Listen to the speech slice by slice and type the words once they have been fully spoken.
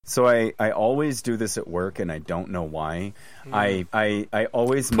So I always do this at work, and I don't know why. I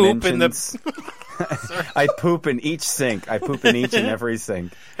always mention... I poop in each sink. I poop in each and every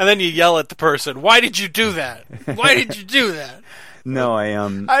sink. And then you yell at the person, why did you do that? Why did you do that? No, I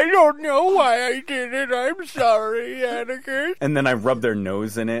don't know why I did it. I'm sorry, Atticus. And then I rub their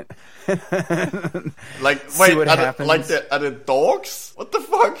nose in it. Like, See wait, what happens. are the dogs? What the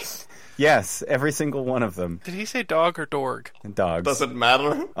fuck? Yes, every single one of them. Did he say dog or dorg? Dogs. Does it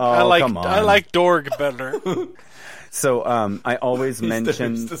matter? Oh, come on. I like dorg better. So, I always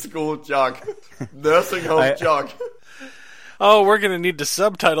mention... He's the school jock. Nursing home jock. Oh, we're going to need to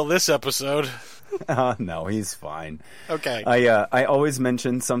subtitle this episode. No, he's fine. Okay. I always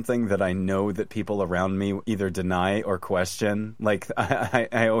mention something that I know that people around me either deny or question. Like,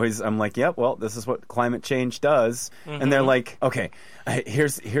 I'm like, yep, well, this is what climate change does. Mm-hmm. And they're like, okay,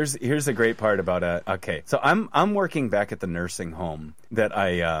 here's a great part about it. Okay, so I'm working back at the nursing home that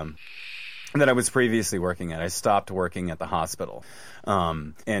I was previously working at. I stopped working at the hospital.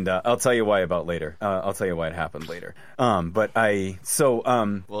 And I'll tell you why about later. I'll tell you why it happened later. But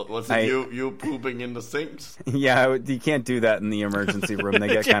was it you pooping in the sinks? Yeah, you can't do that in the emergency room. They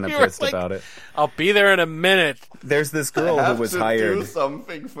get kind of pissed about it. I'll be there in a minute. There's this girl who was hired. Do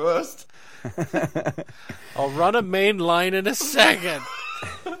something first. I'll run a main line in a second.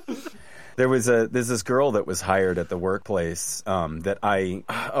 There's this girl that was hired at the workplace and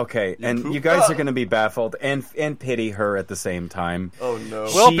you guys are going to be baffled and pity her at the same time. Oh no,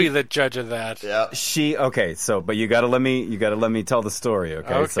 we'll be the judge of that. Yeah. But you got to let me tell the story.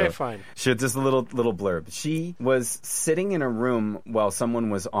 Okay. Okay, fine. Just a little blurb. She was sitting in a room while someone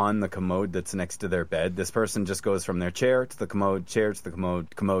was on the commode that's next to their bed. This person just goes from their chair to the commode, chair to the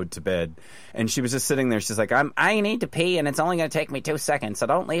commode to bed, and she was just sitting there. She's like, I need to pee, and it's only going to take me 2 seconds, so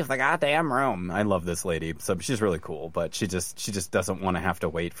don't leave the goddamn room. I love this lady. So she's really cool, but she just doesn't want to have to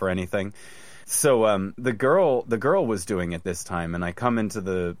wait for anything. So the girl was doing it this time, and I come into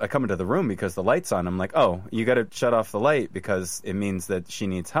the room because the light's on. I'm like, oh, you got to shut off the light because it means that she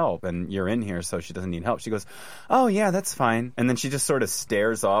needs help, and you're in here, so she doesn't need help. She goes, oh yeah, that's fine. And then she just sort of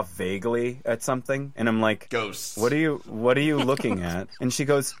stares off vaguely at something, and I'm like, ghosts. What are you looking at? And she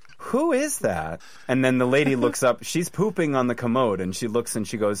goes, who is that? And then the lady looks up. She's pooping on the commode, and she looks and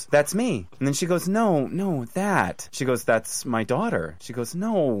she goes, that's me. And then she goes, no, that. She goes, that's my daughter. She goes,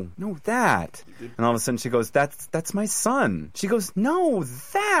 no, that. And all of a sudden she goes, that's my son. She goes, no,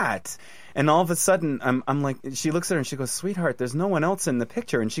 that. And all of a sudden, I'm like, she looks at her and she goes, sweetheart, there's no one else in the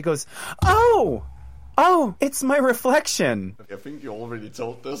picture. And she goes, oh, it's my reflection. I think you already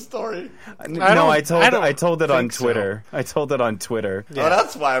told this story. I told it on Twitter. So. I told it on Twitter. Yeah. Oh,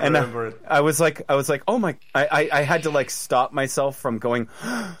 that's why I remember it. I was like, oh my! I had to like stop myself from going,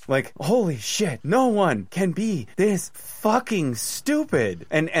 like, holy shit! No one can be this fucking stupid.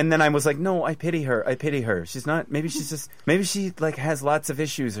 And then I was like, no, I pity her. She's not. Maybe she like has lots of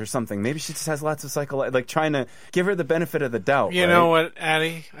issues or something. Maybe she just has lots of like trying to give her the benefit of the doubt. You know what,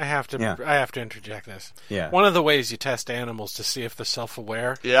 Addie? I have to interject this. Yeah. One of the ways you test animals to see if they're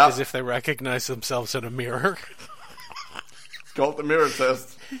self-aware is if they recognize themselves in a mirror. It's called the mirror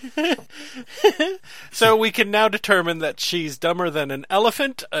test. So we can now determine that she's dumber than an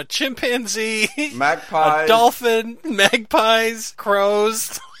elephant, a chimpanzee, magpies, a dolphin, magpies,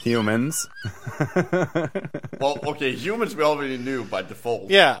 crows. Humans. Well, okay, humans we already knew by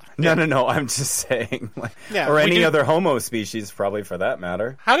default. Yeah. No, I'm just saying. Or any other Homo species, probably, for that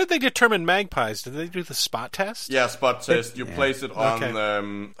matter. How did they determine magpies? Did they do the spot test? Yeah, spot test. You place it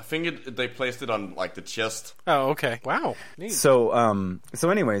on, I think they placed it on, like, the chest. Oh, okay. Wow. Neat. So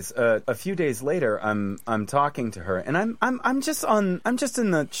anyways, a few days later, I'm talking to her, and I'm just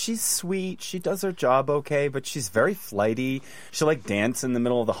in the, she's sweet, she does her job okay, but she's very flighty. She'll, like, dance in the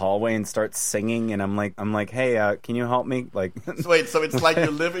middle of the hallway and start singing, and I'm like, hey, can you help me? Like, wait, so it's like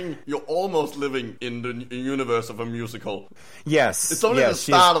you're almost living in the universe of a musical. Yes, it's only the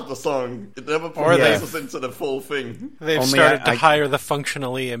start of the song. It never progresses into the full thing. They've started to hire the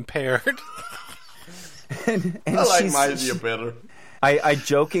functionally impaired. and I like my idea better. I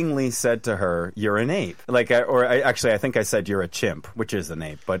jokingly said to her, "You're an ape." I think I said you're a chimp, which is an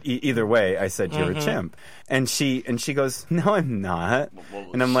ape. But either way, I said you're a chimp, and she goes, "No, I'm not."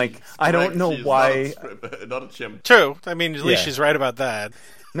 Well, and I'm like, I don't know why. Not a chimp. True. I mean, at least she's right about that.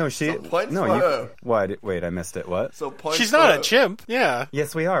 No, she. What? Wait, I missed it. What? She's not a chimp. Yeah.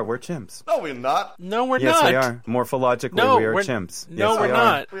 Yes, we are. We're chimps. No, we're not. No, we're not. Yes, we are. Morphologically, we are chimps. No, yes, we're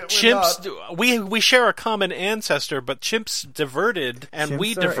not. We're chimps. not. We share a common ancestor, but chimps diverted, and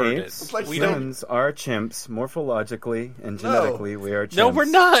we diverted. Like humans are chimps. Morphologically and genetically, we are chimps. No, we're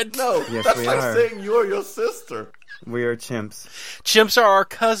not. No, yes, that's we like are. saying you're your sister. We are chimps. Chimps are our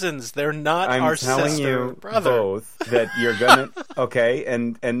cousins. They're not our sister. I'm telling you brother. both that you're gonna. Okay,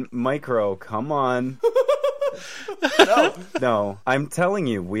 and Micro, come on. No, I'm telling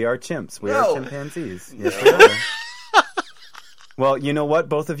you, we are chimps. We are chimpanzees. Yes, we are. Well, you know what?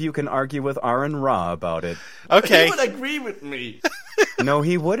 Both of you can argue with Aaron Ra about it. Okay. He would agree with me. No,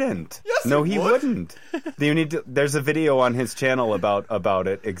 he wouldn't. Yes, no, he he would. wouldn't. You need to, there's a video on his channel about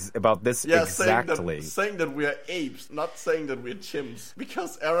it, about this exactly. Saying that we are apes, not saying that we're chimps.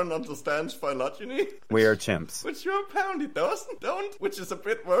 Because Aaron understands phylogeny. We are chimps. Which you apparently don't. Which is a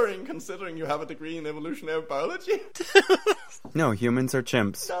bit worrying considering you have a degree in evolutionary biology. No, humans are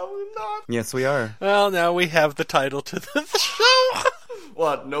chimps. No, we're not. Yes, we are. Well, now we have the title to the show.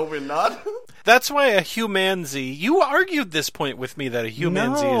 What? No, we're not? That's why a humanzee... You argued this point with me that a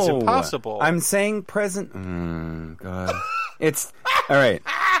humanzee is impossible. I'm saying present... God. It's... All right.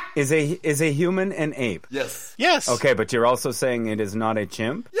 Is a human an ape? Yes. Yes. Okay, but you're also saying it is not a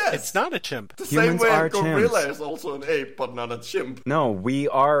chimp? Yes. It's not a chimp. The Humans same way are a gorilla chimps. is also an ape, but not a chimp. No, we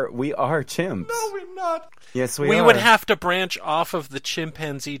are chimps. No, we're not. Yes, we are. We would have to branch off of the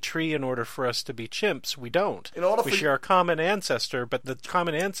chimpanzee tree in order for us to be chimps. We don't. We share a common ancestor, but the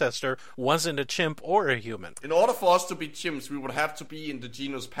common ancestor wasn't a chimp or a human. In order for us to be chimps, we would have to be in the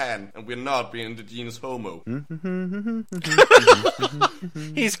genus Pan, and we're not. We're in the genus Homo.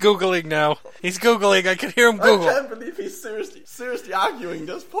 He's Googling now. He's Googling. I can hear him Google. I can't believe he's seriously arguing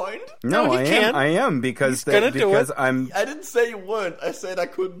this point. No, he can't. I am because I'm. I didn't say you weren't. I said I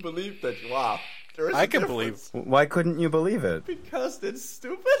couldn't believe that you are. I can believe. Why couldn't you believe it? Because it's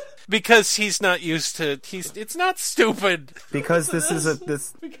stupid. Because he's not used to. It's not stupid. Because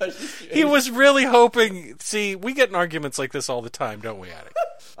this. Because He was really hoping. See, we get in arguments like this all the time, don't we, Attic?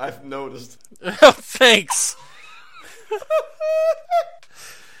 I've noticed. Oh, thanks.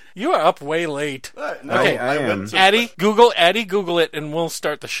 You are up way late. No, Okay, I am. Addy, Google it, and we'll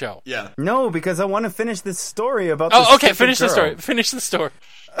start the show. Yeah. No, because I want to finish this story about. Oh, this okay. stupid Finish the girl. story. Finish the story.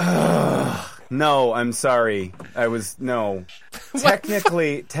 No, I'm sorry.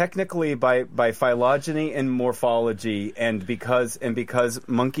 Technically by phylogeny and morphology, and because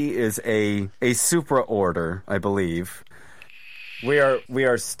monkey is a supraorder, I believe. We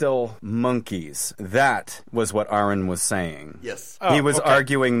are still monkeys. That was what Aaron was saying. Yes. Oh, He was okay.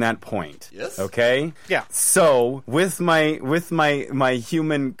 arguing that point. Yes. Okay? Yeah. So, with my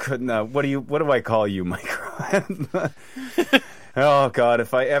human what do I call you, Micro? Oh, God,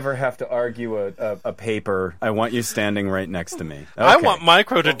 if I ever have to argue a paper, I want you standing right next to me. Okay. I want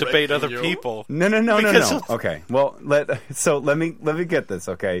Micro to debate other people. No. Okay, well, let me get this,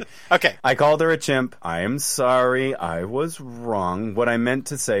 okay? Okay. I called her a chimp. I am sorry. I was wrong. What I meant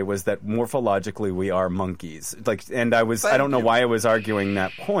to say was that morphologically we are monkeys. I don't know why I was arguing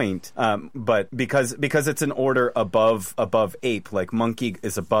that point, but because it's an order above ape, like monkey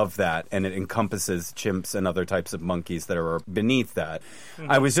is above that, and it encompasses chimps and other types of monkeys that are beneath that.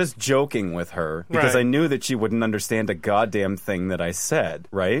 I was just joking with her because I knew that she wouldn't understand a goddamn thing that I said,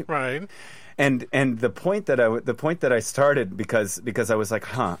 right? Right. And the point that I started because I was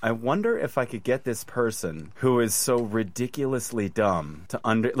like, I wonder if I could get this person who is so ridiculously dumb to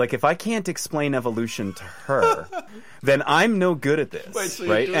if I can't explain evolution to her, then I'm no good at this. Wait, so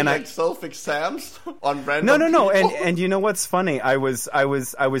right? you're doing self-exams on random No. people? And you know what's funny? I was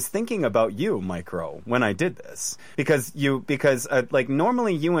thinking about you, Micro, when I did this because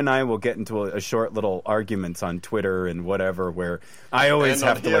normally you and I will get into a short little arguments on Twitter and whatever where I always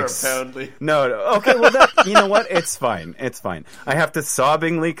have to apparently. No. Okay, well, you know what? It's fine. I have to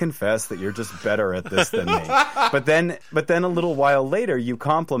sobbingly confess that you're just better at this than me. But then a little while later, you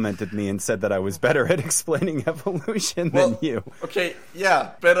complimented me and said that I was better at explaining evolution than you. Okay,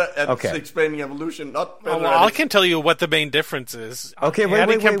 yeah, better at explaining evolution, not better I can tell you what the main difference is. Okay, wait,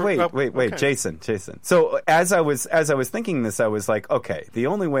 Okay. Jason. So as I was thinking this, I was like, okay, the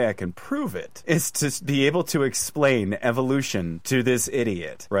only way I can prove it is to be able to explain evolution to this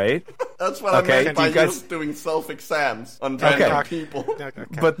idiot, right? That's what I meant by you doing self-exams on random people. Okay.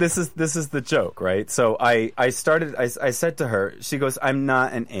 But this is the joke, right? So I said to her, she goes, I'm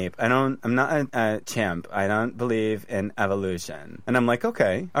not an ape. I'm not a chimp. I don't believe in evolution. And I'm like,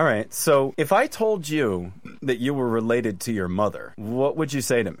 okay, all right. So if I told you that you were related to your mother, what would you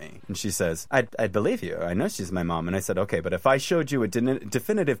say to me? And she says, I'd believe you. I know she's my mom. And I said, okay, but if I showed you a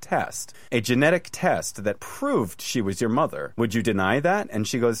definitive test, a genetic test that proved she was your mother, would you deny that? And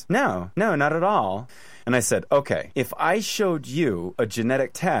she goes, no, not at all. And I said, okay, if I showed you a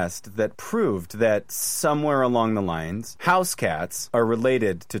genetic test that proved that somewhere along the lines, house cats are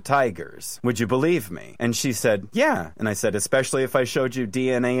related to tigers, would you believe me? And she said, yeah. And I said, especially if I showed you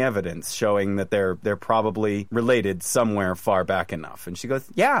DNA evidence showing that they're probably related somewhere far back enough. And she goes,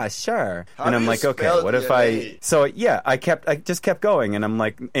 yeah, sure. And I'm like, okay, what if I... So yeah, I just kept going, and I'm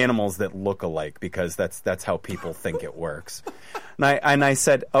like, animals that look alike, because that's how people think it works. And I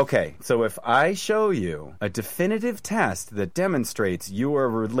said, okay, so if I show you a definitive test that demonstrates you are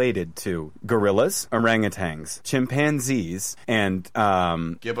related to gorillas, orangutans, chimpanzees, and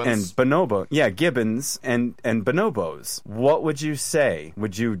gibbons, and bonobo, gibbons and bonobos, what would you say?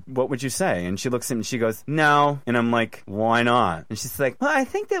 What would you say? And she looks at me and she goes, no. And I'm like, why not? And she's like, well, I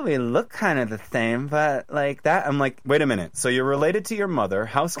think that we look kind of the same, but like that. I'm like, wait a minute. So you're related to your mother.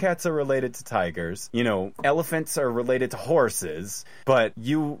 House cats are related to tigers. You know, elephants are related to horses. But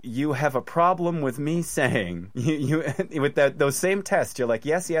you have a problem with me saying you with those same tests. You're like,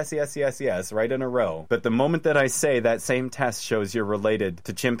 yes, right in a row. But the moment that I say that same test shows you're related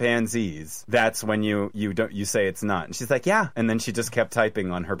to chimpanzees, that's when you say it's not. And she's like, yeah. And then she just kept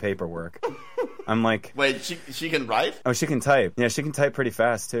typing on her paperwork. I'm like... Wait, she can write? Oh, she can type. Yeah, she can type pretty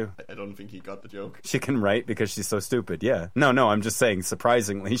fast, too. I don't think he got the joke. She can write because she's so stupid, yeah. No, I'm just saying,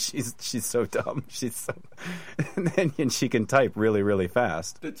 surprisingly, she's so dumb. She's so... and she can type really, really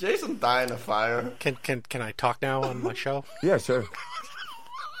fast. Did Jason die in a fire? Can I talk now on my show? Yeah, sure.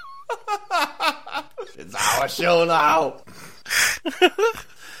 It's our show now!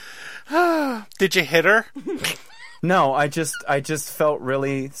 Did you hit her? No, I just felt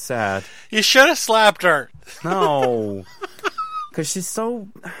really sad. You should have slapped her. No, because she's so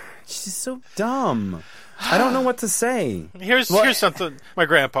dumb. I don't know what to say. Here's something my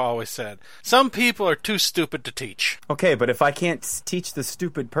grandpa always said. Some people are too stupid to teach. Okay, but if I can't teach the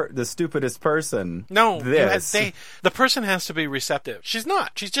stupidest person, the person has to be receptive. She's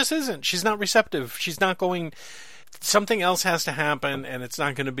not. She just isn't. She's not receptive. She's not going... Something else has to happen, and it's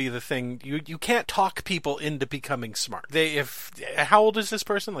not going to be the thing. You can't talk people into becoming smart. How old is this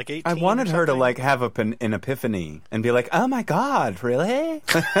person? Like 18? I wanted her to like have an epiphany and be like, "Oh my God, really?"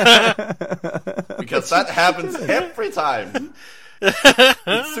 Because that happens every time.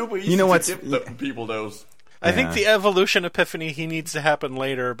 It's super easy to tip people those. I think the evolution epiphany needs to happen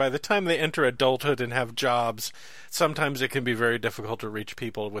later. By the time they enter adulthood and have jobs, sometimes it can be very difficult to reach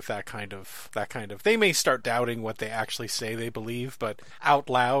people with that kind of. They may start doubting what they actually say they believe, but out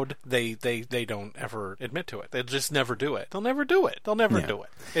loud, they don't ever admit to it. They'll just never do it. They'll never do it.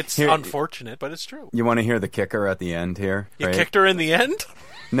 It's unfortunate, but it's true. You want to hear the kicker at the end here? You kicked her in the end?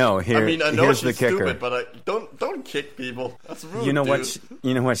 No, I know here's she's the kicker. Stupid, but don't kick people. That's rude. You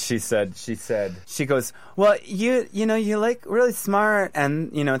know what she said? She goes, well, you like really smart,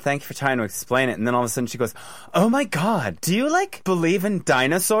 and thank you for trying to explain it. And then all of a sudden she goes, oh my God, do you like believe in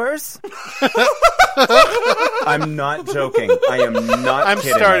dinosaurs? I'm not joking. I am not. I'm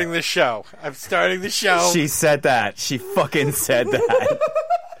kidding. starting the show. She said that. She fucking said that.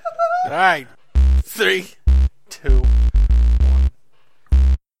 All right, 3, 2.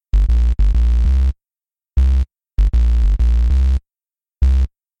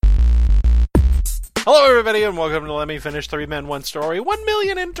 Hello, everybody, and welcome to Lemme Finish 3 Men, 1 Story, 1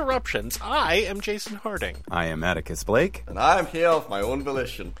 Million Interruptions. I am Jason Harding. I am Atticus Blake. And I'm here of my own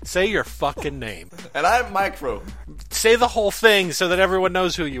volition. Say your fucking name. And I'm Micro. Say the whole thing so that everyone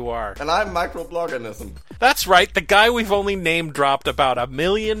knows who you are. And I'm Microblogganism. That's right, the guy we've only name-dropped about 1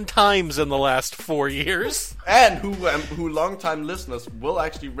 million times in the last 4 years. And who long-time listeners will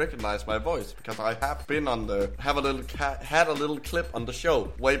actually recognize my voice, because I have been had a little clip on the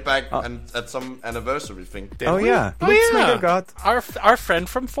show way back and at some anniversary thing. Yeah. Our friend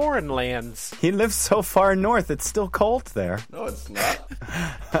from foreign lands. He lives so far north, it's still cold there. No, it's not.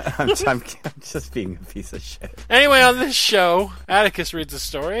 I'm just being a piece of shit. Anyway, on this show, Atticus reads a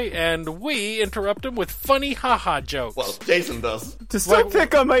story, and we interrupt him with funny haha jokes. Well, Jason does. Just don't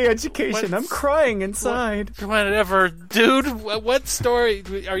pick on my education. I'm crying inside. Whatever, dude. What story?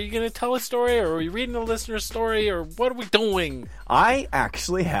 Are you going to tell a story, or are we reading a listener's story, or what are we doing? I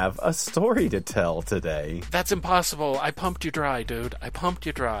actually have a story to tell today. That's impossible. I pumped you dry, dude. I pumped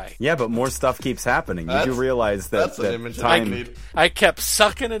you dry. Yeah, but more stuff keeps happening. You do realize that an image time... I kept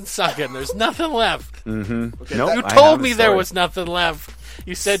sucking and sucking. There's nothing left. Mm-hmm. Okay, nope, you told me there was nothing left.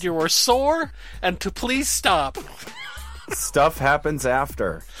 You said you were sore and to please stop. Stuff happens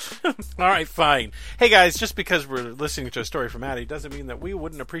after. All right, fine. Hey, guys, just because we're listening to a story from Addie doesn't mean that we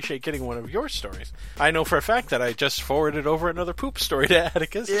wouldn't appreciate getting one of your stories. I know for a fact that I just forwarded over another poop story to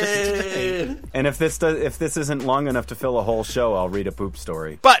Atticus just today. And if this isn't long enough to fill a whole show, I'll read a poop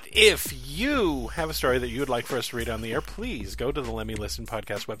story. But if you have a story that you would like for us to read on the air, please go to the Lemme Listen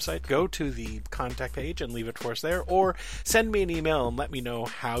podcast website, go to the contact page and leave it for us there, or send me an email and let me know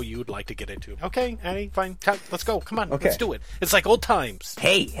how you would like to get into it. Okay, Addie, fine. Let's go. Come on, let's do it. It's like old times.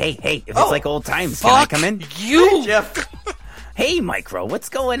 Hey. If it's like old times, can I come in? You! Hey, Jeff. Hey, Micro, what's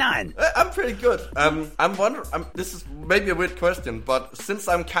going on? I'm pretty good. I'm wondering. This is maybe a weird question, but since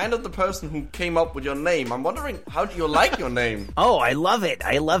I'm kind of the person who came up with your name, I'm wondering, how do you like your name? Oh, I love it.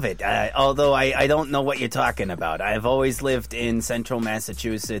 Although I don't know what you're talking about. I've always lived in central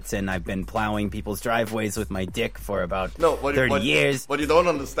Massachusetts, and I've been plowing people's driveways with my dick for about 30 years. What you don't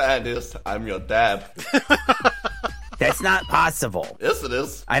understand is I'm your dad. That's not possible. Yes, it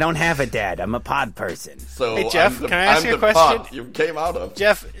is. I don't have a dad. I'm a pod person. So hey, Jeff, can I ask you a question? Pod you came out of.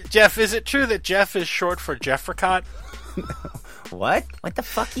 Jeff, is it true that Jeff is short for Jeffricott? What? What the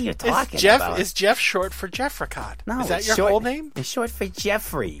fuck are you talking about? Is Jeff short for Jeffricott? No, is that your whole name? It's short for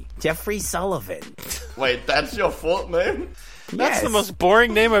Jeffrey. Jeffrey Sullivan. Wait, that's your full name? That's the most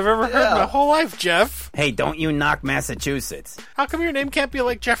boring name I've ever heard in my whole life, Jeff. Hey, don't you knock Massachusetts. How come your name can't be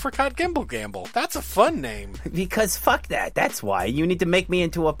like Jeffricott Gimble Gamble? That's a fun name. Because fuck that. That's why. You need to make me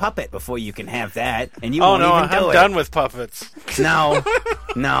into a puppet before you can have that. And you won't even do it. I'm done with puppets.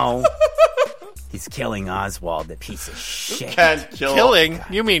 No. He's killing Oswald, the piece of shit. You can't kill Killing?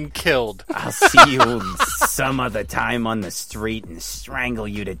 You mean killed. I'll see you some other time on the street and strangle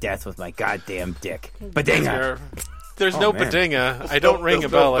you to death with my goddamn dick. Badinga! There's no badinga. I don't ring a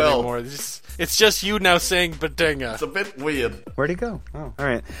bell anymore. It's just you now saying badinga. It's a bit weird. Where'd he go? Oh, all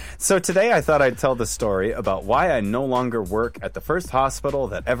right. So today I thought I'd tell the story about why I no longer work at the first hospital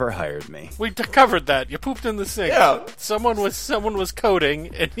that ever hired me. We covered that. You pooped in the sink. Yeah. Someone was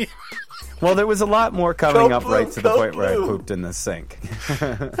coding, and he... Well, there was a lot more coming up right to the point where I pooped in the sink.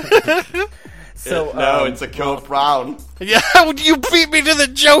 So no, it's a code brown. Yeah, you beat me to the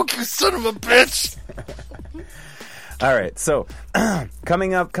joke, you son of a bitch. All right, so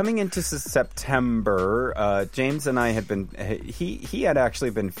coming into September, James and I had been he had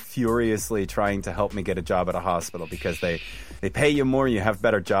actually been furiously trying to help me get a job at a hospital because they pay you more, you have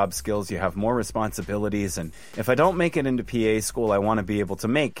better job skills, you have more responsibilities, and if I don't make it into PA school, I want to be able to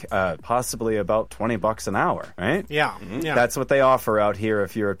make possibly about $20 an hour, right? Yeah, yeah. That's what they offer out here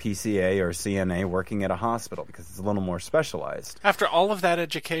if you're a PCA or CNA working at a hospital because it's a little more specialized. After all of that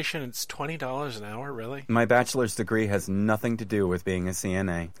education, it's $20 an hour, really? My bachelor's degree has nothing to do with being a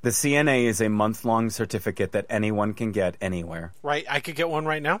CNA. The CNA is a month-long certificate that anyone can get anywhere. Right, I could get one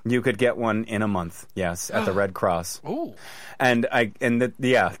right now? You could get one in a month, yes, at the Red Cross. Ooh. And this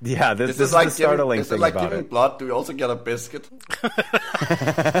is like the startling thing like about giving it. blood? Do you also get a biscuit?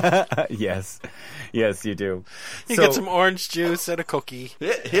 Yes, you do. You get some orange juice and a cookie.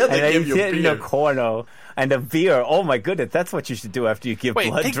 Here they give you sit beer. in a corner and a beer. Oh my goodness, that's what you should do after you give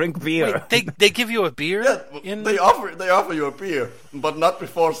blood. Drink beer. They give you a beer? Yeah, they offer you a beer, but not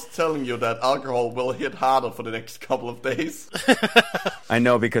before telling you that alcohol will hit harder for the next couple of days. I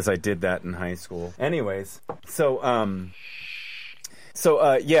know because I did that in high school. Anyways,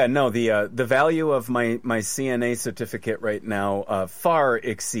 the value of my CNA certificate right now far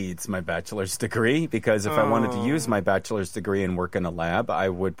exceeds my bachelor's degree because if I wanted to use my bachelor's degree and work in a lab, I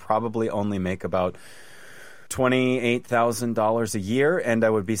would probably only make about $28,000 a year, and I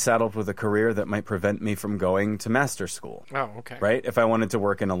would be saddled with a career that might prevent me from going to master's school. Oh, okay. Right? If I wanted to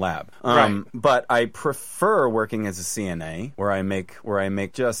work in a lab. Right. But I prefer working as a CNA where I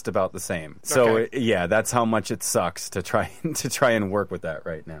make just about the same. So yeah, that's how much it sucks to try and work with that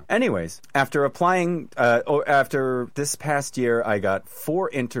right now. Anyways, after applying after this past year, I got 4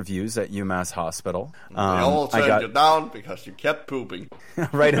 interviews at UMass Hospital. They all turned you down because you kept pooping.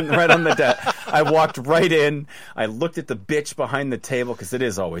 right on the desk. I walked right in. I looked at the bitch behind the table, because it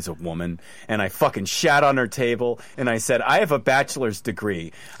is always a woman, and I fucking shat on her table, and I said, I have a bachelor's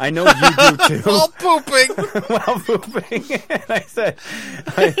degree. I know you do too. While pooping. While pooping. And I said...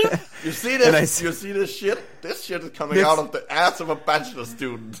 You see this? You see this shit? This shit is coming out of the ass of a bachelor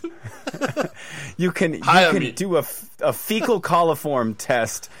student. You can do a fecal coliform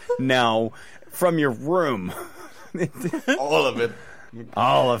test now from your room. All of it.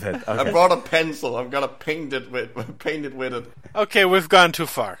 All of it. Okay. I brought a pencil. I'm gonna paint it with it. Okay, we've gone too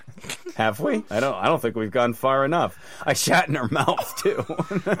far. Have we? I don't think we've gone far enough. I shat in her mouth too.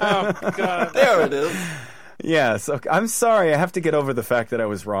 Oh God! There it is. Yeah, so I'm sorry. I have to get over the fact that I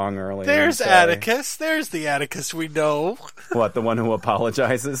was wrong earlier. There's Atticus. There's the Atticus we know. What, the one who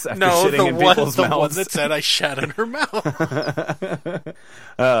apologizes after shitting in people's mouths? No, the one that said I shat in her mouth.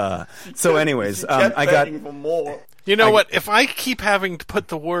 So anyways, I got... for more. You know what? If I keep having to put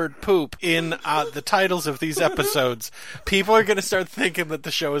the word poop in the titles of these episodes, people are going to start thinking that the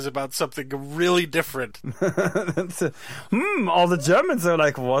show is about something really different. All the Germans are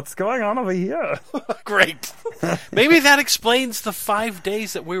like, what's going on over here? Great. Maybe that explains the 5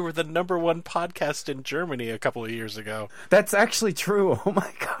 days that we were the #1 podcast in Germany a couple of years ago. That's actually true. Oh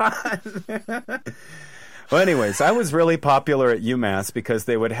my God. Well, anyways, I was really popular at UMass because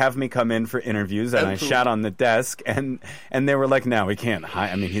they would have me come in for interviews, and I shat on the desk, and they were like, "No, we can't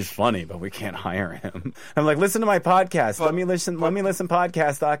hire. I mean, he's funny, but we can't hire him." I'm like, "Listen to my podcast. Let me listen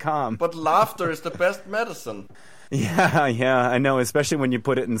podcast.com." But laughter is the best medicine. Yeah, I know, especially when you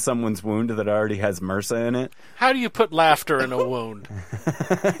put it in someone's wound that already has MRSA in it. How do you put laughter in a wound?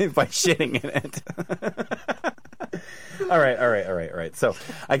 By shitting in it. All right. So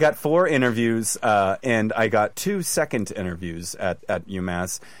I got 4 interviews, and I got 2 second interviews at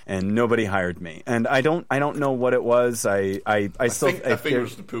UMass, and nobody hired me. And I don't know what it was. I think it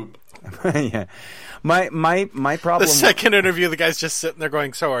was the poop. Yeah. My problem. The second interview, the guy's just sitting there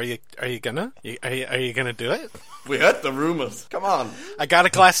going, "So are you gonna do it?" We heard the rumors. Come on. I got a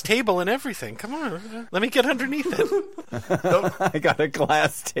glass table and everything. Come on, let me get underneath it. I got a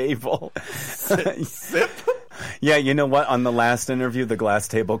glass table. Sip. Yeah, you know what? On the last interview, the glass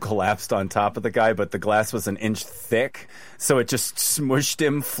table collapsed on top of the guy, but the glass was an inch thick, so it just smushed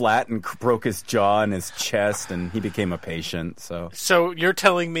him flat and broke his jaw and his chest, and he became a patient. So you're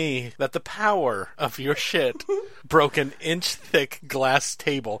telling me that the power of your shit broke an inch-thick glass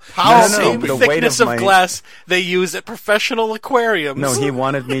table. No, same the thickness weight of glass they use at professional aquariums. No, he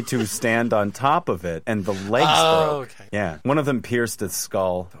wanted me to stand on top of it, and the legs broke. Okay. Yeah, one of them pierced his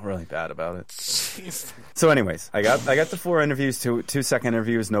skull. Really bad about it. Jeez. So anyways, I got the 4 interviews, 2 second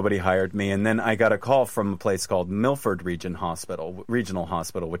interviews, nobody hired me, and then I got a call from a place called Milford Regional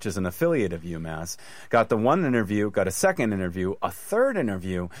Hospital, which is an affiliate of UMass. Got the 1 interview, got a second interview, a 3rd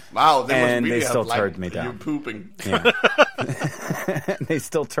interview. Wow, and really they still turned me down. You pooping. Yeah. They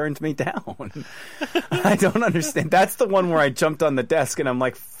still turned me down. I don't understand. That's the one where I jumped on the desk and I'm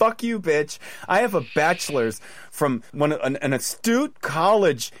like, "Fuck you, bitch! I have a bachelor's from an astute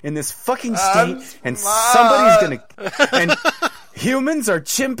college in this fucking state, and somebody's gonna and." Humans are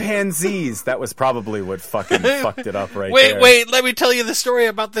chimpanzees. That was probably what fucking fucked it up there. Wait, let me tell you the story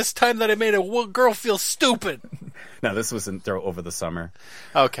about this time that I made a girl feel stupid. No, this was over the summer.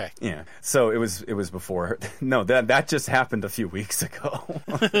 Okay. Yeah. So it was before. No, that just happened a few weeks ago.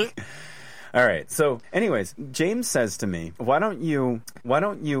 All right. So, anyways, James says to me, "Why don't you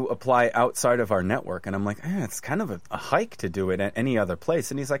apply outside of our network?" And I'm like, "It's kind of a hike to do it at any other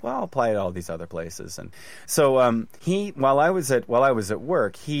place." And he's like, "Well, I'll apply at all these other places." And so, while I was at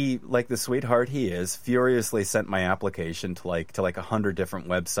work, he, like the sweetheart he is, furiously sent my application to like 100 different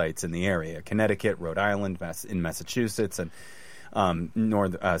websites in the area: Connecticut, Rhode Island, in Massachusetts, and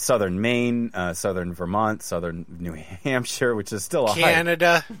southern Maine, southern Vermont, southern New Hampshire, which is still a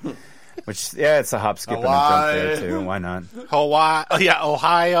Canada. hike. Which, it's a hop, skip, and a jump there, too. Why not? Hawaii. Oh, yeah,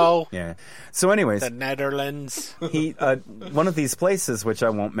 Ohio. Yeah. So anyways. The Netherlands. He, one of these places, which I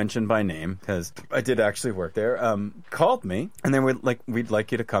won't mention by name, because I did actually work there, called me, and they were like, "We'd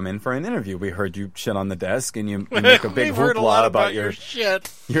like you to come in for an interview. We heard you shit on the desk, and you make a big hoopla about your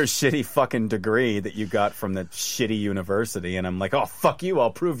shit. Your shitty fucking degree that you got from that shitty university." And I'm like, "Oh, fuck you. I'll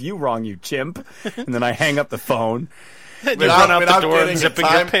prove you wrong, you chimp." And then I hang up the phone. You run out the door and zipping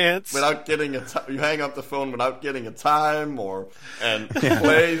your pants. You hang up the phone without getting a time and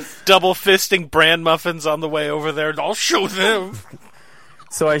place. Double fisting bran muffins on the way over there. I'll show them.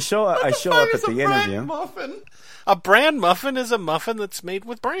 So I show up at the interview. Muffin? A bran muffin is a muffin that's made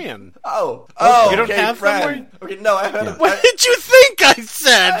with bran. Oh, you don't have bran. Okay, no, I heard. What did you think I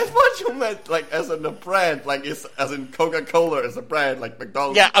said? I thought you meant like as in a brand, like as in Coca-Cola is a brand, like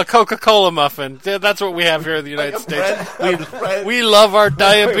McDonald's. Yeah, a Coca-Cola muffin. That's what we have here in the United States. We love our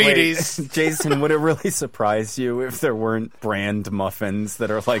diabetes. Wait. Jason, would it really surprise you if there weren't brand muffins that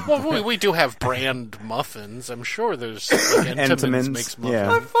are like? Well, we do have brand muffins. I'm sure there's like Entenmann's makes muffins.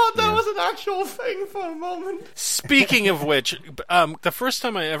 Yeah. I thought that was an actual thing for a moment. Speaking of which, the first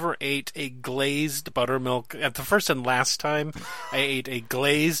time I ever ate a glazed buttermilk, the first and last time I ate a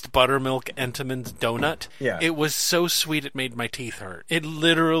glazed buttermilk Entenmann's donut, it was so sweet it made my teeth hurt. It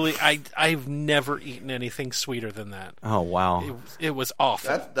literally, I've never eaten anything sweeter than that. Oh, wow. It was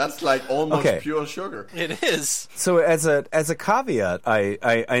awful. That's like almost pure sugar. It is. So as a caveat,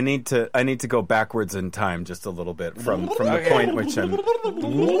 I need to go backwards in time just a little bit from the point which I'm.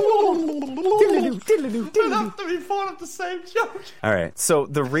 Have to be part of the same joke. All right. So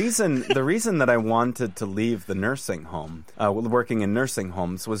the reason that I wanted to leave the nursing home, working in nursing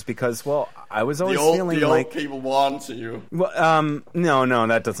homes, was because I was always feeling like old people want you. Well, no,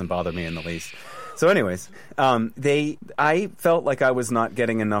 that doesn't bother me in the least. So, anyways, I felt like I was not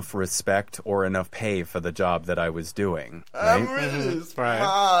getting enough respect or enough pay for the job that I was doing. Right? I'm really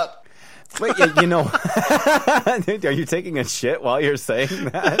smart. Wait, you know, are you taking a shit while you're saying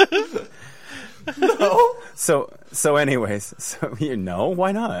that? No. So anyways,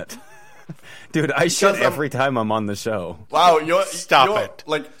 why not? Dude, I shit every time I'm on the show. Wow, Stop it.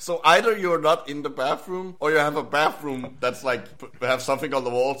 Like, so either you're not in the bathroom, or you have a bathroom that's like have something on the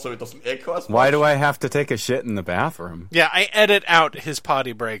wall so it doesn't echo as much. Why do I have to take a shit in the bathroom? Yeah, I edit out his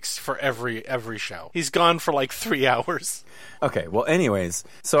potty breaks for every show. He's gone for like 3 hours. Okay, well, anyways,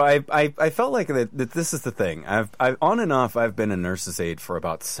 so I felt like that this is the thing. I've on and off, I've been a nurse's aide for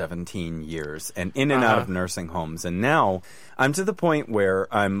about 17 years, and in and out of nursing homes, and now I'm to the point where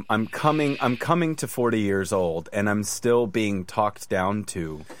I'm coming to 40 years old, and I'm still being talked down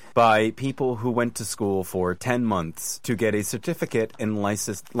to by people who went to school for 10 months to get a certificate in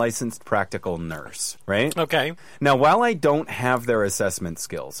licensed practical nurse, right? Okay. Now, while I don't have their assessment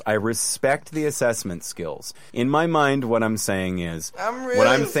skills, I respect the assessment skills. In my mind, what I'm saying is... I'm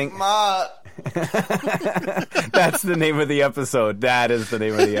really smart. That's the name of the episode. That is the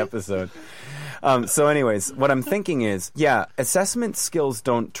name of the episode. So anyways, what I'm thinking is, assessment skills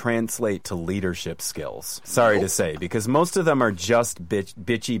don't translate to leadership skills. Sorry to say, because most of them are just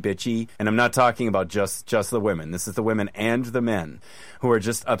bitchy, and I'm not talking about just the women. This is the women and the men who are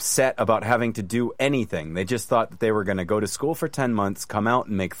just upset about having to do anything. They just thought that they were going to go to school for 10 months, come out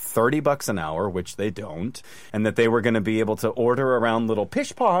and make $30 an hour, which they don't, and that they were going to be able to order around little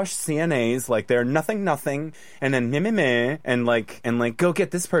pish-posh CNAs like they're nothing, and then meh, and like go get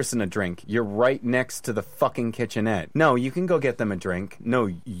this person a drink. You're right next to the fucking kitchenette. No, you can go get them a drink.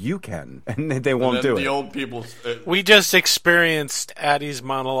 No, you can. And they won't do it. The old people... We just experienced Addie's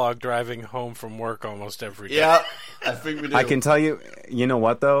monologue driving home from work almost every day. Yeah, I think we do. I can tell you... You know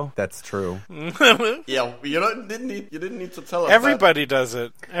what, though? That's true. Yeah, you didn't need to tell us Everybody does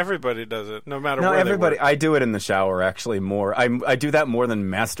it. Everybody does it, no matter where everybody. they work. I do it in the shower, actually, more. I do that more than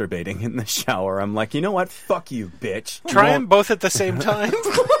masturbating in the shower. I'm like, you know what? Fuck you, bitch. Try them both at the same time.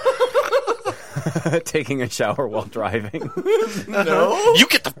 Taking a shower while driving. No. You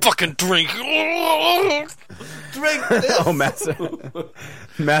get the fucking drink. Drink this. Oh,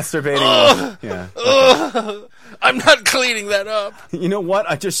 masturbating. Yeah. Okay. I'm not cleaning that up. You know what?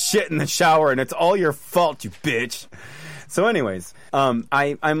 I just shit in the shower, and it's all your fault, you bitch. So, anyways, I'm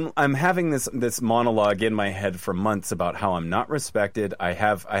having this monologue in my head for months about how I'm not respected. I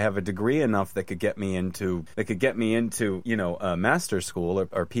have a degree enough that could get me into master's school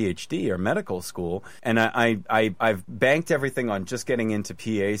or PhD or medical school, and I've banked everything on just getting into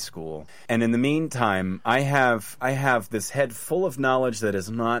PA school. And in the meantime, I have this head full of knowledge that is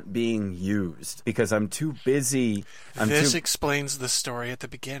not being used because I'm too busy. This explains the story at the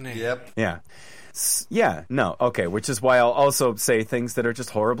beginning. Yep. Yeah. Yeah, no, okay, which is why I'll also say things that are just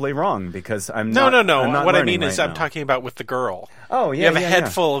horribly wrong because I'm not. No. I'm not what I mean is, right I'm talking about with the girl. Oh, yeah. You have a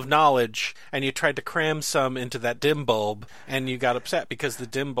head full of knowledge, and you tried to cram some into that dim bulb, and you got upset because the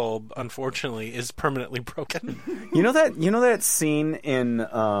dim bulb, unfortunately, is permanently broken. You know that scene in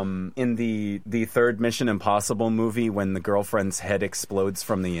the third Mission Impossible movie when the girlfriend's head explodes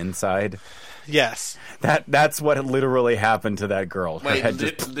from the inside? Yes. That's what literally happened to that girl. Her Wait, head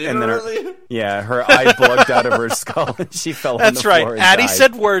just literally? Her eye plugged out of her skull and she fell on the floor. That's right. Addie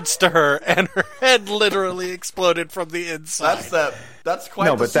said words to her and her head literally exploded from the inside. That's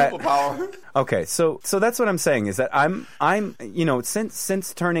quite the superpower. Okay, so that's what I'm saying is that I'm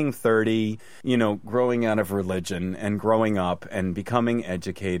since turning 30, growing out of religion and growing up and becoming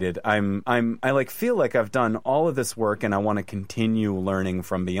educated, I feel like I've done all of this work and I want to continue learning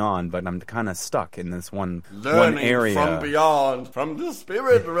from beyond, but I'm kind of stuck in this one area. From beyond, from the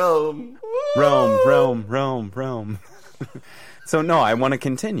spirit realm. Rome. So no, I want to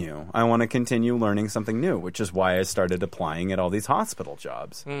continue. I want to continue learning something new, which is why I started applying at all these hospital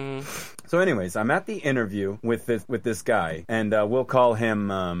jobs. So anyways, I'm at the interview with this guy, and we'll call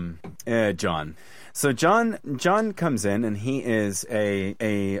him John. So John comes in, and he is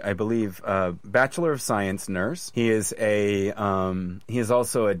I believe, Bachelor of Science nurse. He is he is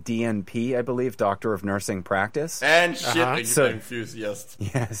also a DNP, I believe, Doctor of Nursing Practice. And shit enthusiast.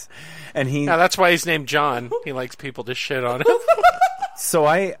 Yes. And that's why he's named John. He likes people to shit on him. So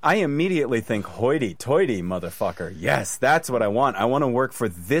I immediately think, hoity-toity, motherfucker. Yes, that's what I want. I want to work for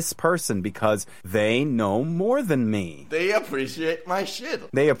this person because they know more than me. They appreciate my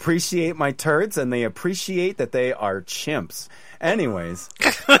shit. They appreciate my turds, and they appreciate that they are chimps. Anyways...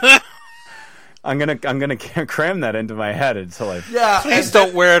 I'm gonna cram that into my head until I... Yeah, please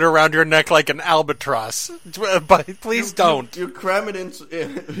don't wear it around your neck like an albatross. But please don't. You cram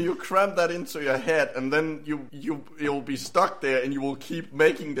that into your head, and then you'll be stuck there, and you will keep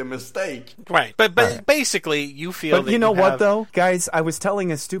making the mistake. Right, but basically, you feel. But that you know what, though, guys? I was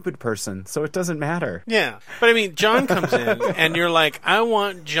telling a stupid person, so it doesn't matter. Yeah, but I mean, John comes in, and you're like, I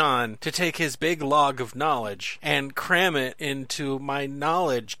want John to take his big log of knowledge and cram it into my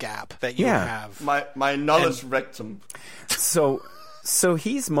knowledge gap that you have. My knowledge rectum. So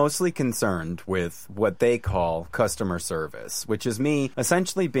he's mostly concerned with what they call customer service, which is me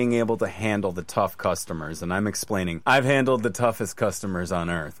essentially being able to handle the tough customers. And I'm explaining, I've handled the toughest customers on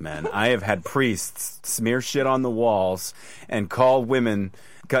earth, man. I have had priests smear shit on the walls and call women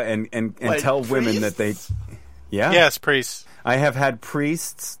and tell women that they... Yeah. Yes, priests. I have had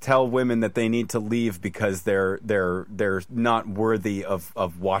priests tell women that they need to leave because they're not worthy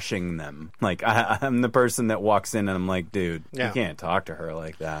of washing them. Like, I'm the person that walks in and I'm like, dude, you can't talk to her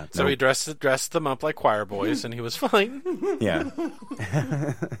like that. So he dressed them up like choir boys, and he was fine. Yeah.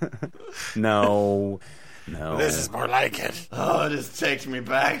 No. This is more like it. Oh, this takes me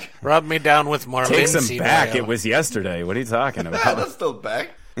back. Rub me down with more Takes linseed him back. oil. It was yesterday. What are you talking about? Yeah, that's still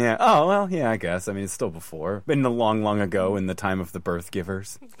back. Yeah. Oh, well, yeah, I guess. I mean, it's still before. In the long, long ago, in the time of the birth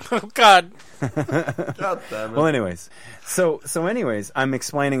givers. Oh, God. God damn it. Well, anyways. So anyways, I'm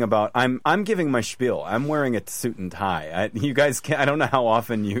explaining about... I'm giving my spiel. I'm wearing a suit and tie. You guys can't... I don't know how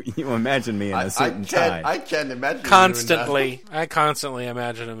often you imagine me in a suit and tie. I can't imagine Constantly. I constantly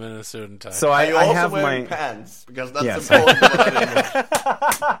imagine him in a suit and tie. So I also have wearing my... pants, because that's important.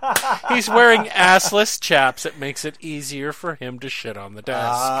 He's wearing assless chaps. It makes it easier for him to shit on the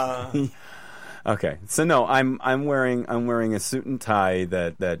desk. Okay, so no, I'm wearing a suit and tie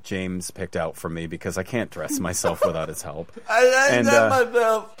that James picked out for me because I can't dress myself without his help. I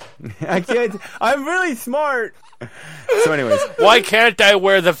myself. I can't. I'm really smart. So, anyways, why can't I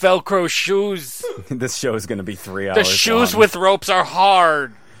wear the Velcro shoes? This show is going to be 3 hours. The shoes long. With ropes are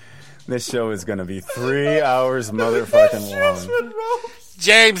hard. This show is going to be 3 hours motherfucking long.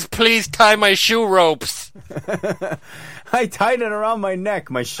 James, please tie my shoe ropes. I tied it around my neck.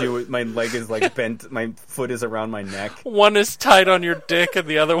 My leg is like bent. My foot is around my neck. One is tied on your dick and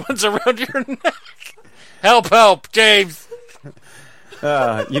the other one's around your neck. Help, James.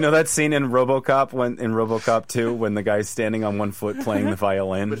 You know that scene in RoboCop in RoboCop 2 when the guy's standing on one foot playing the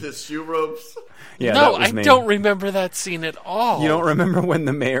violin with his shoe ropes? Yeah, no, that was I me. don't remember that scene at all. You don't remember when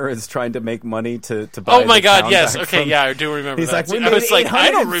the mayor is trying to make money to buy Oh my the God, town yes. back Okay, from... yeah, I do remember He's that. Like, I was like,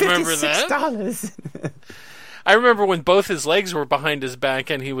 I don't remember that. $856. I remember when both his legs were behind his back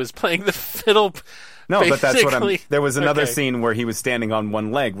and he was playing the fiddle. No, but that's what I'm... There was another Okay. scene where he was standing on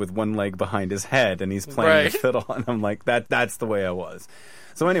one leg with one leg behind his head and he's playing the fiddle and I'm like, that's the way I was.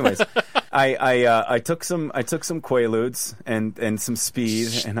 So anyways, I took some Quaaludes and some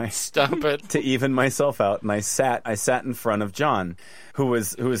speed and I Stop it. to even myself out, and I sat in front of John, who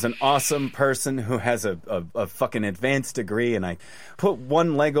is an awesome person who has a fucking advanced degree, and I put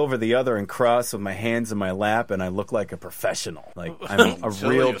one leg over the other and cross with my hands in my lap, and I look like a professional, like I'm a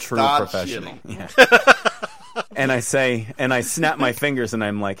real true professional. Yeah. And I snap my fingers and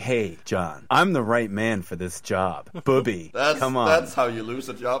I'm like, hey, John, I'm the right man for this job. Booby, come on. That's how you lose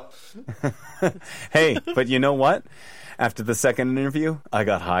a job. Hey, but you know what? After the second interview, I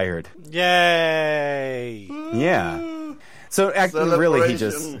got hired. Yay. Yeah. So really, he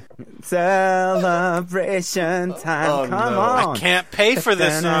just... Celebration time, Oh, come no. on. I can't pay for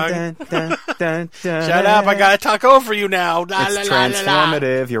this song. Shut Shut up, I gotta talk over you now. La, It's la, la, la, la.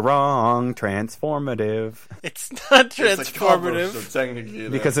 transformative. You're wrong. Transformative. It's not It's a cover, transformative. so technically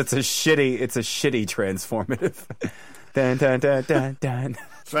it Because is. it's a shitty transformative. Dun, dun, dun, dun, dun.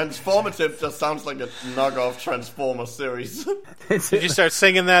 Transformative just sounds like a knockoff Transformer series. Did you start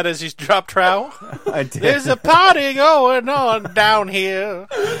singing that as you dropped trow? I did. There's a party going on down here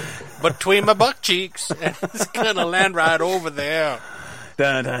between my butt cheeks, and it's gonna land right over there.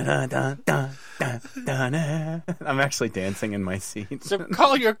 Dun, dun, dun, dun, dun. I'm actually dancing in my seat. So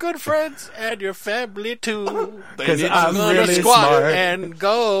call your good friends and your family too. Because I'm I'm gonna really squat smart. and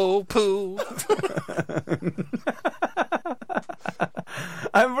go poo.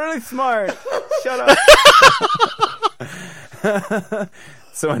 I'm really smart. Shut up.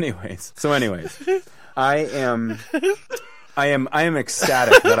 So anyways, I am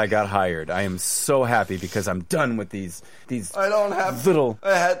ecstatic that I got hired. I am so happy because I'm done with these I don't have little.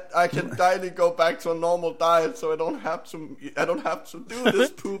 I can finally go back to a normal diet, so I don't have to do this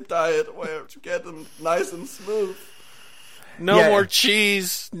poop diet where to get them nice and smooth. No more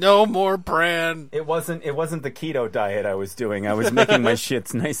cheese, no more bran. It wasn't the keto diet I was doing. I was making my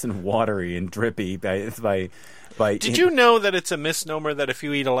shits nice and watery and drippy by Did you know that it's a misnomer that if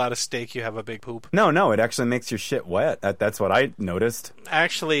you eat a lot of steak, you have a big poop? No, it actually makes your shit wet. That's what I noticed.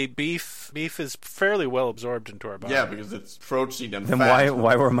 Actually, beef is fairly well absorbed into our body. Yeah, because it's protein and Then fat.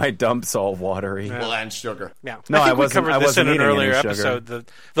 why were my dumps all watery? Yeah. Well, and sugar. Yeah, No, I think I wasn't- we I covered this wasn't in an eating any earlier sugar. episode.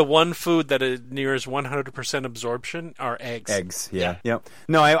 The one food that nears 100% absorption are eggs. Eggs, yeah. Yep.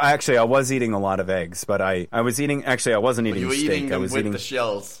 No, I actually was eating a lot of eggs, but I wasn't eating You were steak. eating them I was with eating the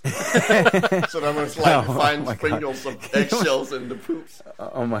shells. So there was like fine my God. sprinkles of eggshells in the poops.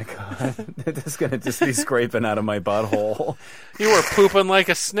 Oh my god. This is going to just be scraping out of my butthole. You were pooping like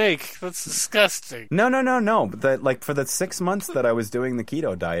a snake. That's disgusting. No. But for the 6 months that I was doing the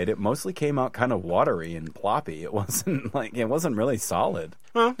keto diet, it mostly came out kind of watery and ploppy. It wasn't really solid.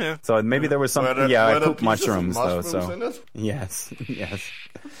 Well, yeah. So maybe there was some. Were there I pieces pooped of mushrooms though. mushrooms So in it? yes.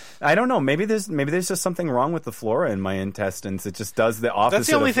 I don't know. Maybe there's just something wrong with the flora in my intestines. It just does the opposite. That's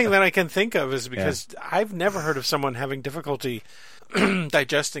the only of, thing that I can think of is because I've never heard of someone having difficulty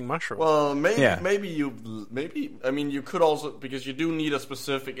digesting mushrooms. Well, maybe Yeah. you could also, because you do need a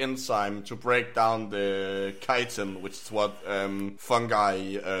specific enzyme to break down the chitin, which is what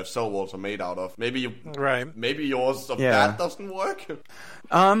fungi cell walls are made out of. Maybe yours of that doesn't work.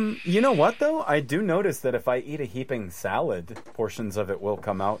 You know what though? I do notice that if I eat a heaping salad, portions of it will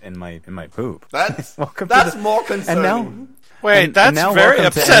come out in my poop. That's Welcome that's to the- more concerning. And now, Wait, that's now very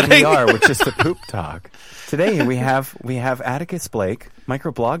welcome upsetting. To NPR, which is the poop talk. Today we have Atticus Blake,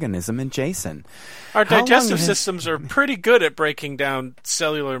 Microblogganism, and Jason. Our How long digestive has- systems are pretty good at breaking down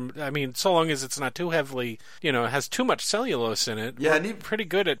cellular. I mean, so long as it's not too heavily, has too much cellulose in it. Yeah, we're and pretty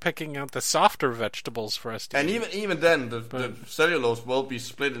good at picking out the softer vegetables for us to And eat. even then, the cellulose will be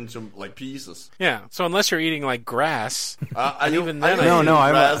split into like pieces. Yeah, so unless you're eating like grass, And even then,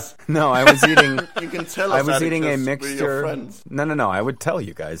 I was eating. You can tell us. I was eating a Atticus, we're your mixture. friends. No. I would tell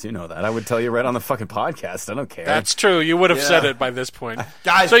you guys. You know that. I would tell you right on the fucking podcast. I don't care. that's true. You would have said Yeah. it by this point.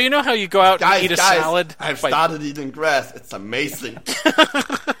 Guys, So you know how you go out and eat a salad? I've started eating grass. It's amazing.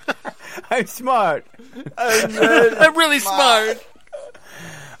 I'm smart. I'm really smart.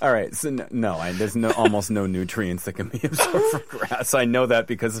 All right. So there's almost no nutrients that can be absorbed from grass. I know that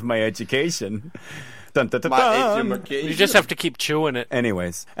because of my education. Dun, dun, dun, My dun. education. You just have to keep chewing it.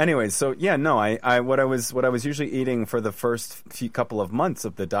 Anyways, so yeah, no, what I was usually eating for the first couple of months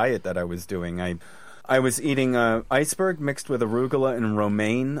of the diet that I was doing, I was eating iceberg mixed with arugula and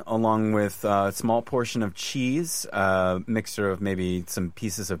romaine, along with a small portion of cheese, mixture of maybe some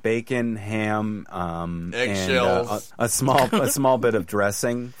pieces of bacon, ham, eggshells, and a small bit of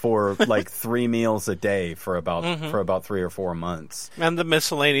dressing for like 3 meals a day for about 3 or 4 months. And the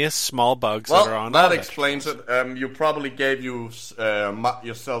miscellaneous small bugs Well, that are on that it. explains it. You probably gave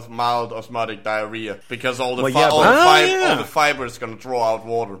yourself mild osmotic diarrhea because all the fiber is going to draw out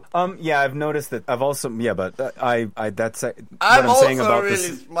water. Yeah, I've noticed that. I've also but that's what I'm I'm saying also about really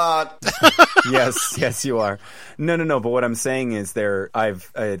this. smart. Yes, you are. No. But what I'm saying is that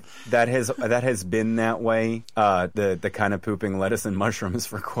has been that way. The kind of pooping lettuce and mushrooms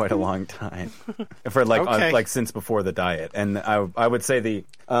for quite a long time, for like since before the diet. And I would say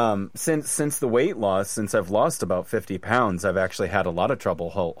since the weight loss, since I've lost about 50 pounds, I've actually had a lot of trouble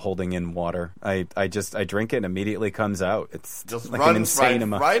holding in water. I drink it and immediately comes out. It's Just like runs an insane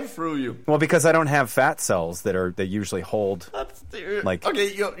amount. right through you. Well, because I don't have fat cells that usually hold.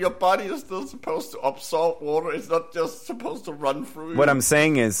 Okay, your body is still supposed to absorb water. It's not just supposed to run through you. What I'm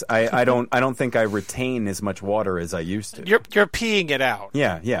saying is I don't think I retain as much water as I used to. You're peeing it out.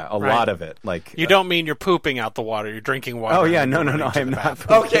 Yeah, a lot of it. Like You don't mean you're pooping out the water. You're drinking water. Oh yeah, and no. going to I'm the not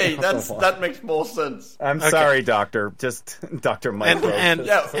bathroom. Okay, that makes more sense. I'm sorry, Doctor. Just Dr. Micro.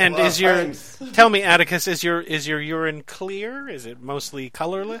 Tell me, Atticus, is your urine clear? Is it mostly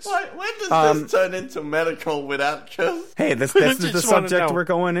colorless? When does this turn into medical with Atticus? Hey, this is the subject we're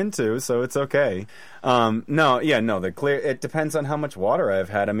going into, so it's okay. The clear. It depends on how much water I've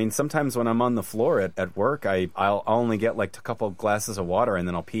had. I mean, sometimes when I'm on the floor at work, I'll only get like a couple of glasses of water, and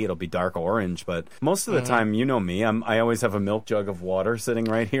then I'll pee. It'll be dark orange, but most of the time, you know me, I always have a milk jug of water sitting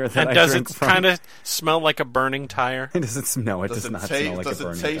right here that I drink from. Does it kind of smell like a burning tire? It doesn't. No, it does not smell like a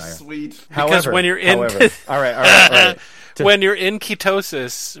burning tire. Does it taste sweet? Because when you're in, all right. When you're in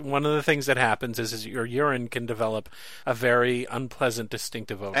ketosis, one of the things that happens is your urine can develop a very unpleasant,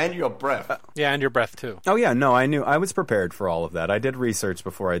 distinctive odor. And your breath. And your breath, too. Oh, yeah, no, I was prepared for all of that. I did research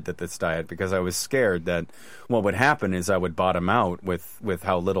before I did this diet because I was scared that what would happen is I would bottom out with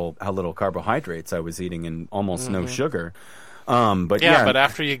how little carbohydrates I was eating and almost no sugar. But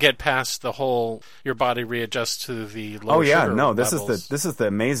after you get past the whole, your body readjusts to the low sugar levels. This is the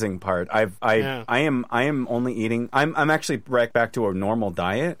amazing part. I am only eating. I'm actually right back to a normal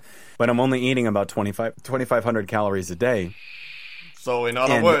diet, but I'm only eating about 2,500 calories a day. So in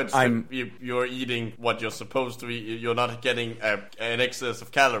other words, you're eating what you're supposed to eat. You're not getting an excess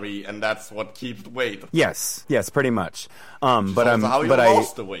of calorie, and that's what keeps the weight. Yes, pretty much. But how you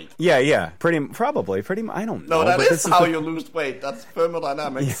lost the weight. Yeah, probably. I don't know. No, that is how you lose weight. That's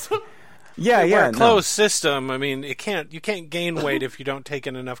thermodynamics. Yeah. We're a closed system. I mean, you can't gain weight if you don't take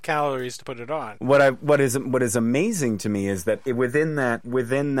in enough calories to put it on. What is amazing to me is that within that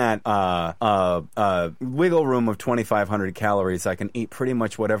wiggle room of 2,500 calories, I can eat pretty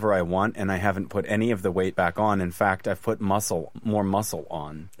much whatever I want, and I haven't put any of the weight back on. In fact, I've put more muscle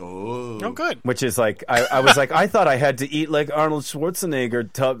on. Oh, good. Which is like I was like, I thought I had to eat like Arnold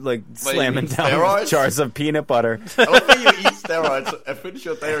Schwarzenegger, slamming down steroids? Jars of peanut butter. I don't think you eat steroids. I'm pretty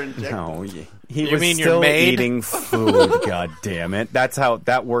sure they're injected. No, he was still eating food. God damn it! That's how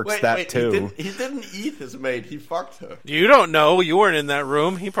that works. Too. He didn't eat his maid. He fucked her. You don't know. You weren't in that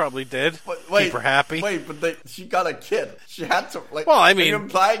room. He probably did. Keep her happy. She got a kid. She had to. Well, I mean, you're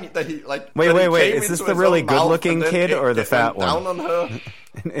implying that he like. Wait. Is this the really good-looking kid or the fat one? Down on her.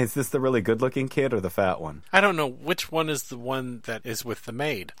 Is this the really good-looking kid or the fat one? I don't know which one is the one that is with the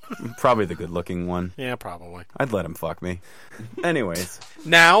maid. Probably the good-looking one. Yeah, probably. I'd let him fuck me. Anyways.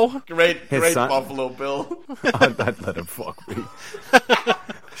 Now? Great Buffalo Bill. I'd let him fuck me.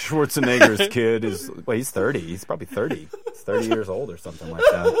 Schwarzenegger's kid he's 30. He's probably 30. He's 30 years old or something like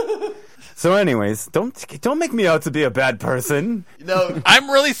that. So anyways, don't make me out to be a bad person. I'm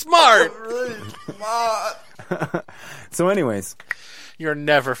really smart. So anyways. You're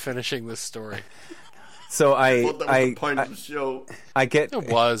never finishing this story. So the point of the show. I get it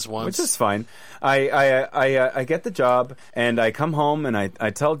was once, which is fine. I get the job and I come home and I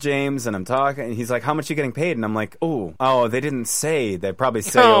tell James and I'm talking and he's like, "How much are you getting paid?" And I'm like, "Oh, they didn't say. They probably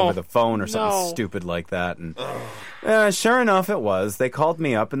say over the phone or something stupid like that." And sure enough, it was. They called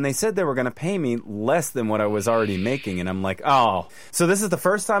me up and they said they were going to pay me less than what I was already making. And I'm like, "Oh." So this is the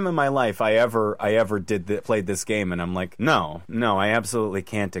first time in my life I ever played this game. And I'm like, no, I absolutely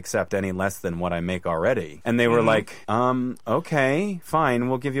can't accept any less than what I make already. And they were like, okay, fine,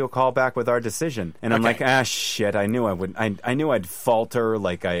 we'll give you a call back with our decision. And I'm like, shit, I knew I would. I knew I'd falter.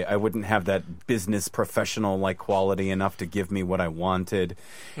 Like I wouldn't have that business professional like quality enough to give me what I wanted.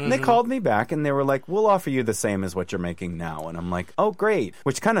 And they called me back and they were like, "We'll offer you the same as what you're making now." And I'm like, "Oh, great,"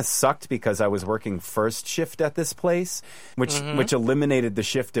 which kind of sucked because I was working first shift at this place, which eliminated the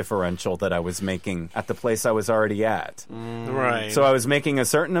shift differential that I was making at the place I was already at. Right. So I was making a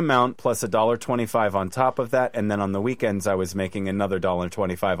certain amount plus $1.25 on top of that, and then on the weekends I was making another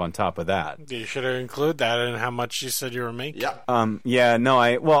 $1.25 on top of that. You should have included that in how much you said you were making. Yeah. No.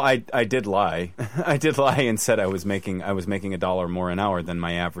 I did lie. I did lie and said I was making $1 more an hour than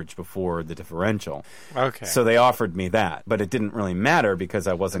my average before the differential. Okay. So they offered me that, but it didn't really matter because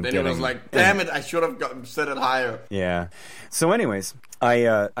I wasn't and then getting. It was like, damn it! I should have set it higher. Yeah. So, anyways,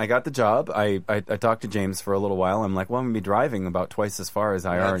 I got the job. I talked to James for a little while. I'm like, well, I'm gonna be driving about twice as far as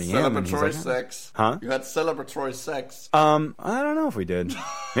I already am. Celebratory sex. Huh? You had celebratory sex. I don't know if we did.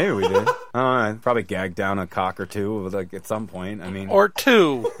 Maybe we did. I probably gagged down a cock or two, like at some point. I mean, or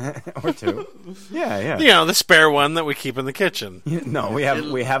two, or two. Yeah. You know, the spare one that we keep in the kitchen. No, we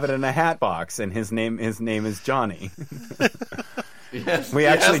have it in a hat box, and his name is Johnny. Yes, we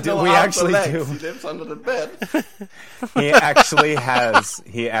actually do. We actually do. He lives under the bed. He actually has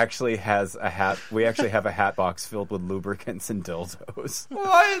a hat. We actually have a hat box filled with lubricants and dildos.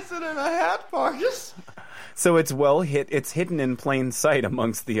 Why is it in a hat box? So it's it's hidden in plain sight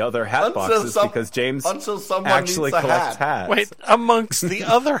amongst the other hat boxes because James actually collects hats. Wait, amongst the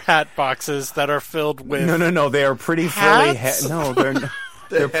other hat boxes that are filled with No, they are pretty frilly. No,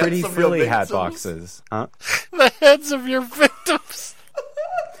 they're pretty frilly hat boxes. Huh? The heads of your victims.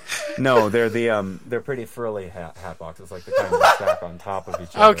 No, they're pretty frilly hat boxes, like the kind that stack on top of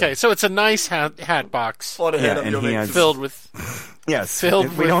each other. Okay, so it's a nice hat box. For the head of your victims. Filled with we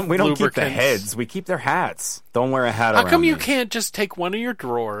don't keep the heads. We keep their hats. Don't wear a hat around. How come you can't just take one of your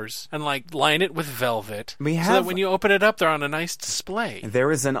drawers and line it with velvet so that when you open it up, they're on a nice display?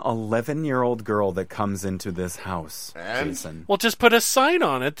 There is an 11-year-old girl that comes into this house, Jason. Well, just put a sign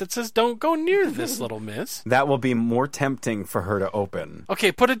on it that says, "Don't go near this, little miss." That will be more tempting for her to open.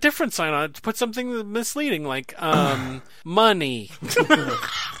 Okay, put a different sign on it. Put something misleading like money.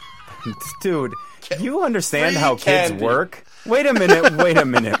 Dude, you understand how kids work? Wait a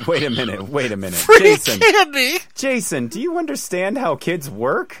minute. Free candy! Jason, do you understand how kids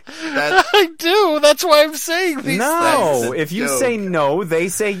work? I do. That's why I'm saying these things. No, if you say no, they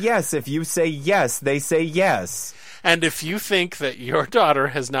say yes. If you say yes, they say yes. And if you think that your daughter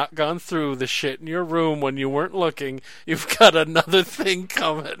has not gone through the shit in your room when you weren't looking, you've got another thing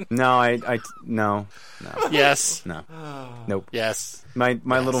coming. No, no. Yes. No. Nope. Yes. My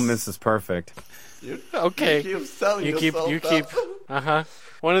little miss is perfect. Okay. You keep.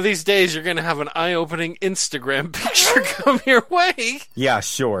 One of these days, you're going to have an eye-opening Instagram picture come your way. Yeah,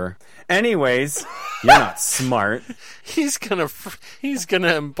 sure. Anyways, you're not smart. He's gonna freeze her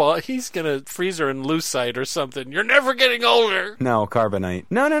in lucite or something. You're never getting older. No, carbonite.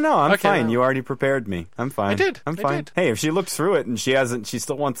 No. I'm fine. No. You already prepared me. I'm fine. I did. I'm fine. Hey, if she looks through it and she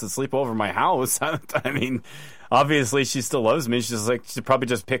still wants to sleep over my house. I mean, obviously she still loves me. She's like, she probably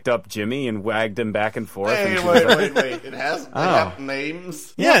just picked up Jimmy and wagged him back and forth. Hey, wait. It have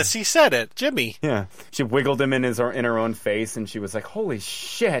names. Yes, he said it, Jimmy. Yeah, she wiggled him in her own face, and she was like, "Holy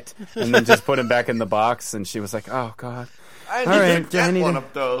shit!" And then just put him back in the box, and she was like, "Oh God." I need to get one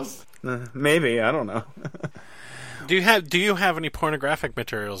of those. Maybe, I don't know. Do you have any pornographic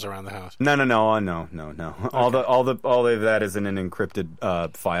materials around the house? No. Okay. All of that is in an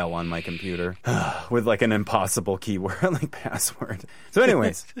encrypted file on my computer with like an impossible keyword, like password. So,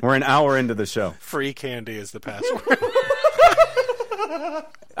 anyways, we're an hour into the show. Free candy is the password.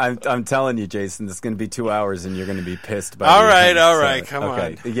 I'm telling you, Jason, it's going to be 2 hours, and you're going to be pissed. All right, come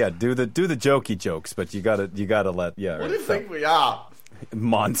on. Yeah, do the jokey jokes, but you gotta let. Yeah. What do you think we are?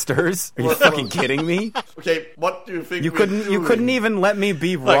 Monsters? Are you fucking kidding me? Okay, what do you think? You couldn't even let me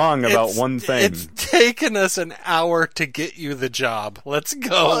be wrong about one thing. It's taken us an hour to get you the job. Let's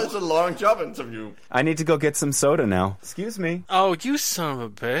go. Well, it's a long job interview. I need to go get some soda now. Excuse me. Oh, you son of a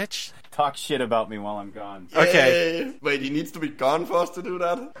bitch. Talk shit about me while I'm gone. Okay. Wait, he needs to be gone for us to do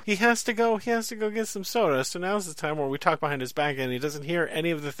that? He has to go get some soda. So now's the time where we talk behind his back and he doesn't hear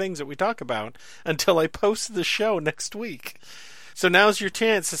any of the things that we talk about until I post the show next week. So now's your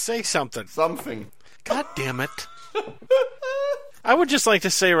chance to say something. God damn it. I would just like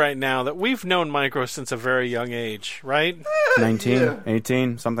to say right now that we've known Micro since a very young age, right? 19,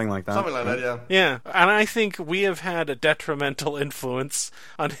 18, something like that. Something like that, yeah. Yeah, and I think we have had a detrimental influence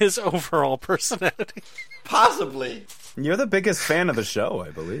on his overall personality. Possibly. You're the biggest fan of the show, I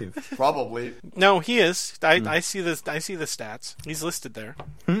believe. Probably. No, he is. I see this. I see the stats. He's listed there.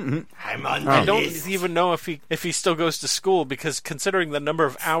 I'm on. I don't even know if he still goes to school, because considering the number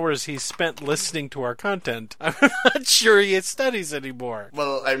of hours he's spent listening to our content, I'm not sure he studies anymore.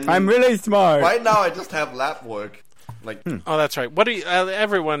 Well, I'm really smart. Right now, I just have lab work. Oh, that's right. What are you,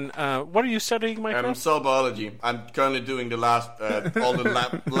 everyone? What are you studying, Micro? Cell biology. I'm currently doing the last all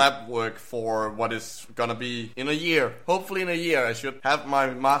the lab work for what is gonna be in a year. Hopefully, in a year, I should have my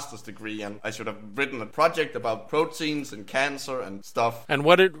master's degree, and I should have written a project about proteins and cancer and stuff. And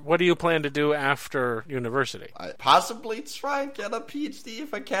what do you plan to do after university? I possibly try and get a PhD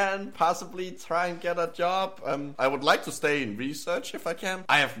if I can. Possibly try and get a job. I would like to stay in research if I can.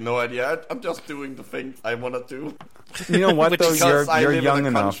 I have no idea. I'm just doing the thing I want to do. You know what, though? You're young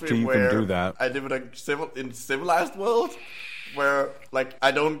enough to you can do that. I live in a civilized world where,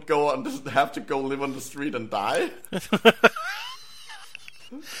 I don't have to go live on the street and die.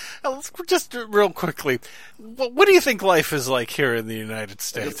 Just real quickly, what do you think life is like here in the United I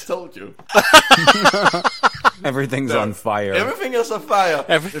States? just told you. Everything's on fire. Everything is on fire.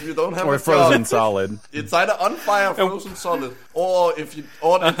 If you don't have or a frozen job, solid. it's either on fire, frozen solid, or it's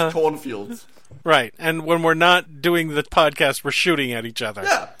cornfields. Right, and when we're not doing the podcast, we're shooting at each other.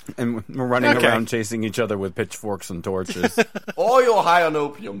 Yeah. And we're running around chasing each other with pitchforks and torches. Or you're high on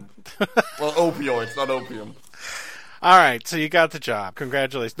opium. Well, opioids, not opium. All right, so you got the job.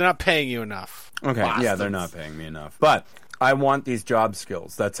 Congratulations. They're not paying you enough. Okay, yeah, they're not paying me enough. But I want these job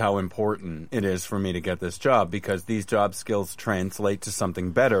skills. That's how important it is for me to get this job, because these job skills translate to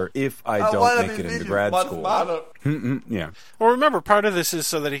something better if I don't make it into grad school. Yeah. Well, remember, part of this is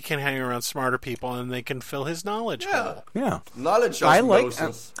so that he can hang around smarter people and they can fill his knowledge hole. Yeah. Knowledge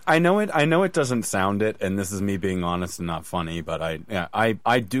osmosis. I know it doesn't sound it, and this is me being honest and not funny, but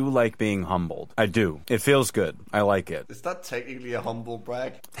I do like being humbled. I do. It feels good. I like it. Is that technically a humble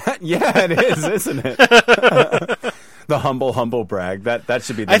brag? Yeah, it is, isn't it? The humble brag. That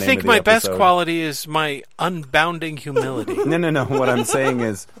should be the name of the episode. I think my best quality is my unbounding humility. No. What I'm saying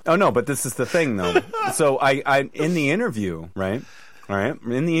is... Oh, no, but this is the thing, though. So I in the interview, right? All right.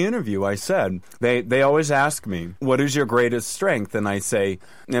 In the interview, I said, they always ask me, what is your greatest strength? And I say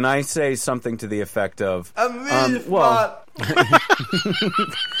something to the effect of...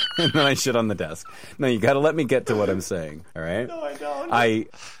 And then I shit on the desk. No, you got to let me get to what I'm saying. All right. No, I don't.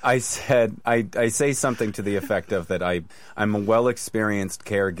 I said I say something to the effect of that I'm a well experienced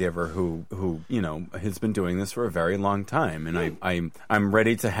caregiver who has been doing this for a very long time, and I'm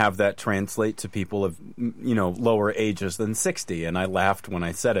ready to have that translate to people of lower ages than 60. And I laughed when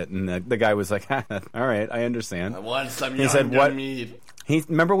I said it, and the guy was like, "All right, I understand." I want some young meat.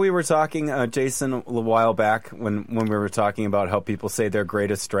 Remember we were talking, Jason, a while back when we were talking about how people say their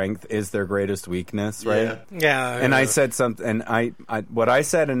greatest strength is their greatest weakness, right? Yeah. And I said something, and what I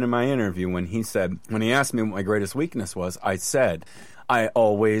said in my interview when he asked me what my greatest weakness was, I said, I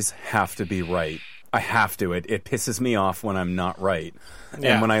always have to be right. I have to. It pisses me off when I'm not right.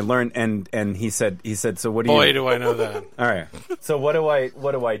 Yeah. And when I learned, and he said, so what do Boy, you... do I know that. All right. So what do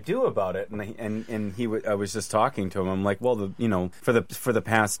I do about it? And I was just talking to him. I'm like, well, for the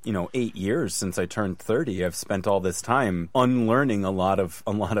past 8 years since I turned 30, I've spent all this time unlearning a lot of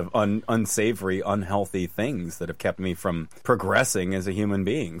unsavory, unhealthy things that have kept me from progressing as a human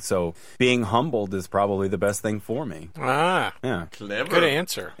being. So being humbled is probably the best thing for me. Ah, yeah, clever. Good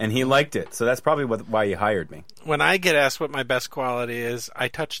answer. And he liked it, so that's probably why he hired me. When I get asked what my best quality is, I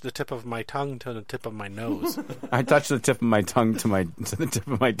touch the tip of my tongue to the tip of my nose. I touch the tip of my tongue to the tip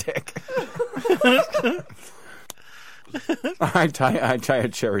of my dick. I tie a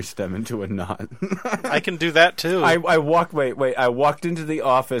cherry stem into a knot. I can do that too. I walked into the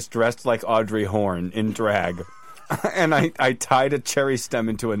office dressed like Audrey Horne in drag. And I tied a cherry stem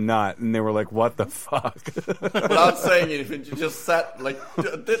into a knot, and they were like, "What the fuck?" Without saying anything, you just sat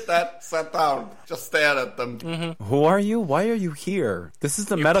down, just stared at them. Mm-hmm. Who are you? Why are you here? This is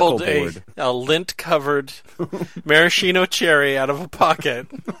the medical board. A lint-covered maraschino cherry out of a pocket.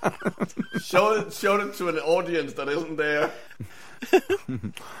 Showed it to an audience that isn't there.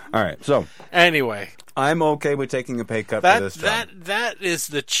 All right, so anyway, I'm okay with taking a pay cut for this job. That is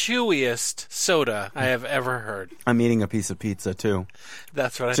the chewiest soda I have ever heard. I'm eating a piece of pizza too.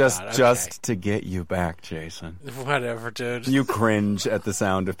 That's what I thought. Okay. Just to get you back, Jason. Whatever, dude. You cringe at the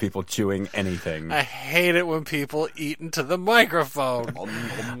sound of people chewing anything. I hate it when people eat into the microphone.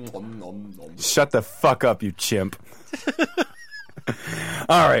 Shut the fuck up, you chimp.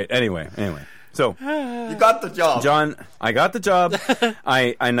 All right. Anyway. So you got the job, John. I got the job.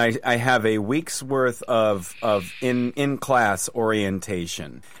 I have a week's worth of in class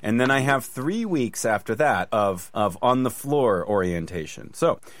orientation, and then I have 3 weeks after that of on the floor orientation.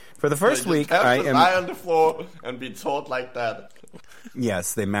 So for the first week, I am lie on the floor and be taught like that.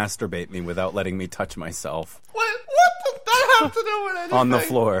 Yes, they masturbate me without letting me touch myself. What does that have to do with anything? On the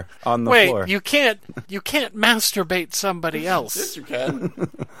floor. Wait, you can't masturbate somebody else. Yes, you can.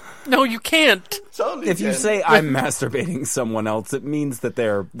 No, you can't. Totally if you say I'm masturbating someone else, it means that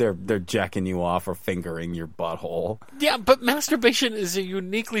they're jacking you off or fingering your butthole. Yeah, but masturbation is a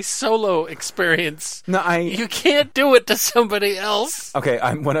uniquely solo experience. No, you can't do it to somebody else. Okay,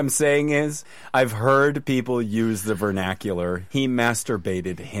 what I'm saying is I've heard people use the vernacular. He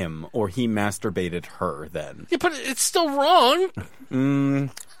masturbated him, or he masturbated her. Then, yeah, but it's still wrong.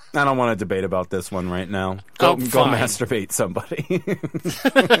 I don't want to debate about this one right now. Go masturbate somebody.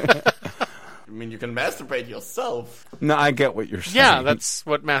 I mean, you can masturbate yourself. No, I get what you're saying. Yeah, that's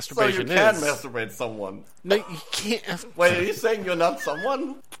what masturbation is. So you can masturbate someone. No, you can't. Wait, are you saying you're not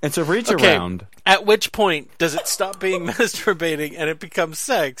someone? It's a reach around. At which point does it stop being masturbating and it becomes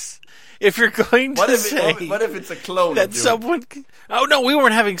sex? If you're going to say... What if it's a clone that someone... Oh, no, we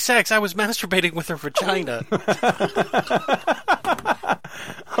weren't having sex. I was masturbating with her vagina.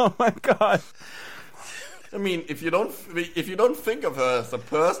 Oh, my God. I mean, if you don't think of her as a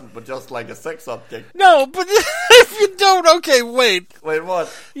person, but just like a sex object. No, but if you don't, okay, wait. Wait,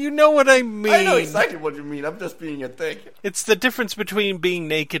 what? You know what I mean. I know exactly what you mean. I'm just being a dick. It's the difference between being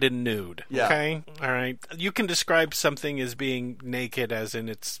naked and nude. Yeah. Okay? All right. You can describe something as being naked as in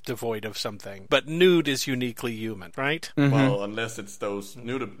it's devoid of something. But nude is uniquely human, right? Mm-hmm. Well, unless it's those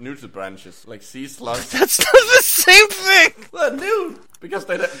nudity branches, like sea slugs. That's not the same thing! They're nude! Because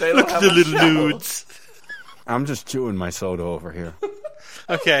they don't Look have at the a little shower. nudes. I'm just chewing my soda over here.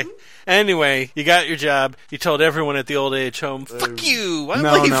 Okay. Anyway, you got your job. You told everyone at the old age home, fuck you! I'm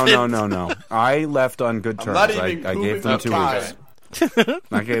leaving. No. I left on good terms. I gave them 2 weeks.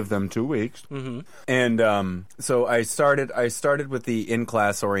 I gave them 2 weeks. Mm-hmm. And so I started with the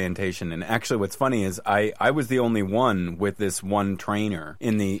in-class orientation. And actually what's funny is I was the only one with this one trainer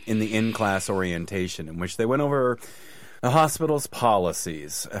in the in-class orientation, in which they went over the hospital's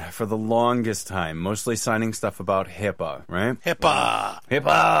policies for the longest time, mostly signing stuff about HIPAA, right? HIPAA.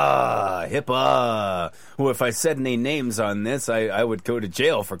 Who, if I said any names on this, I would go to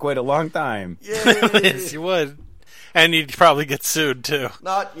jail for quite a long time. Yes, you would. And you'd probably get sued, too.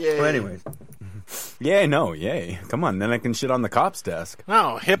 Not yay. Well, anyways. Yeah, no, yay. Come on, then I can shit on the cop's desk.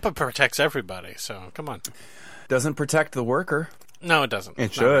 No, HIPAA protects everybody, so come on. Doesn't protect the worker. No, it doesn't.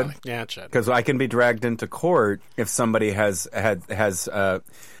 It should. Really. Yeah, it should. Because I can be dragged into court if somebody has so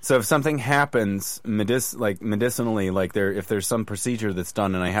if something happens medicinally, like if there's some procedure that's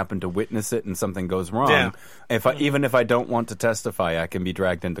done and I happen to witness it and something goes wrong, even if I don't want to testify, I can be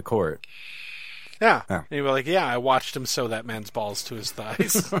dragged into court. Yeah. And you'd be like, I watched him sew that man's balls to his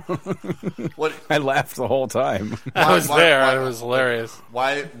thighs. What? I laughed the whole time. I was there. It was hilarious.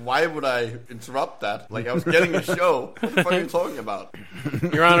 Why would I interrupt that? Like, I was getting a show. What the fuck are you talking about?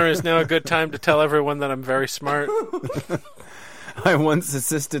 Your Honor, is now a good time to tell everyone that I'm very smart. I once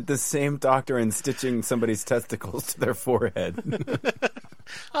assisted the same doctor in stitching somebody's testicles to their forehead.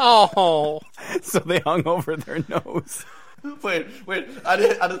 Oh. So they hung over their nose. Wait, are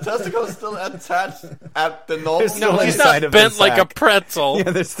the testicles still attached at the nose? No, he's not bent like a pretzel.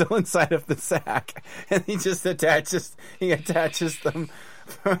 Yeah, they're still inside of the sack. And he just attaches them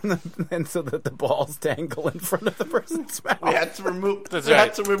and so that the balls dangle in front of the person's mouth. We had to remove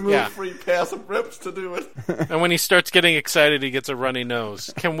 3 pairs of ribs to do it. And when he starts getting excited, he gets a runny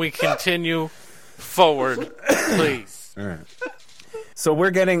nose. Can we continue forward, please? All right. So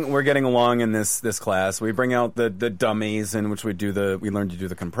we're getting along in this class. We bring out the dummies in which we learn to do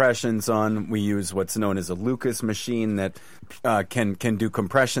the compressions on. We use what's known as a Lucas machine that can do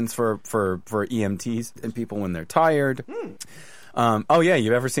compressions for EMTs and people when they're tired.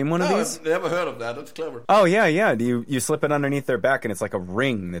 You ever seen one of these? I've never heard of that. That's clever. Oh, yeah. You slip it underneath their back, and it's like a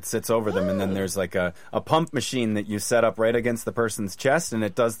ring that sits over them, and then there's like a pump machine that you set up right against the person's chest, and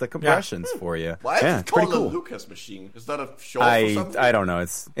it does the compressions for you. Why is it called a Lucas machine? Is that a short for something? I don't know.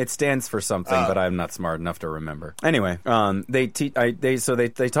 It stands for something, but I'm not smart enough to remember. Anyway, they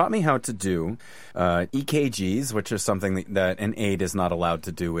taught me how to do EKGs, which is something that an aide is not allowed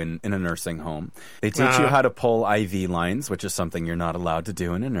to do in a nursing home. They teach you how to pull IV lines, which is something you're not allowed to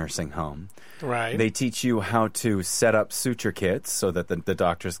do in a nursing home. Right. They teach you how to set up suture kits so that the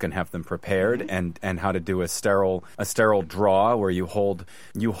doctors can have them prepared, and how to do a sterile draw where you hold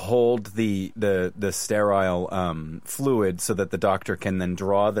the sterile fluid so that the doctor can then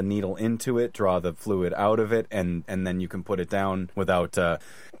draw the needle into it, draw the fluid out of it, and then you can put it down without dirtying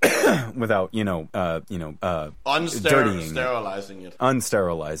unsterilizing it.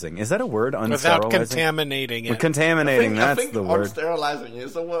 Unsterilizing. Is that a word? Without contaminating it. Contaminating, I that's think the word. Unsterilizing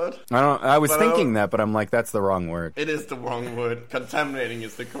is a word. I was thinking that, but I'm like, that's the wrong word. It is the wrong word. Contaminating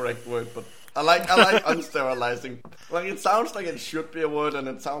is the correct word, but I like unsterilizing. Like, it sounds like it should be a word, and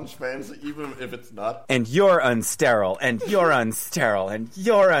it sounds fancy, even if it's not. And you're unsterile, and you're unsterile, and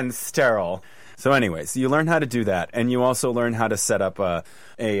you're unsterile. So anyways, you learn how to do that, and you also learn how to set up a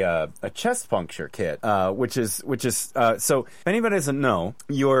chest puncture kit, which is so if anybody doesn't know,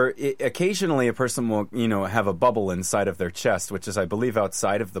 occasionally a person will have a bubble inside of their chest, which is, I believe,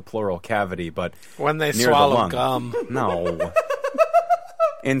 outside of the pleural cavity, but when they near swallow the lung. gum. No.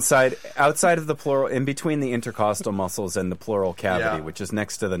 outside of the pleural, in between the intercostal muscles and the pleural cavity, which is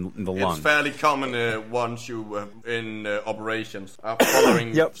next to the lung. It's fairly common once you in operations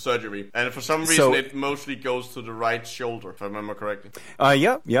following surgery, and for some reason it mostly goes to the right shoulder, if I remember correctly.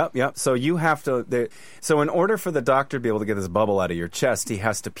 Yep. So you have to. So in order for the doctor to be able to get this bubble out of your chest, he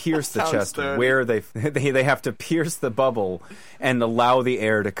has to pierce the chest where they have to pierce the bubble and allow the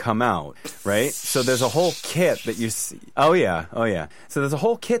air to come out. Right. So there's a whole kit that you see. Oh yeah. So there's a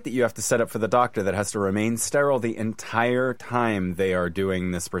whole kit that you have to set up for the doctor that has to remain sterile the entire time they are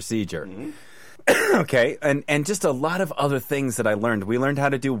doing this procedure. Mm-hmm. Okay, and just a lot of other things that I learned. We learned how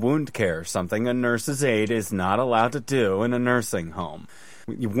to do wound care, something a nurse's aide is not allowed to do in a nursing home.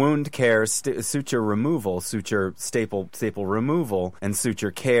 Wound care, suture removal, suture staple removal, and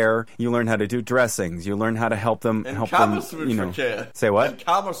suture care. You learn how to do dressings. You learn how to help them. Care. Say what? And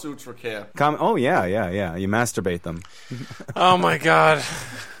Kama Sutra care. Oh yeah. You masturbate them. Oh my god.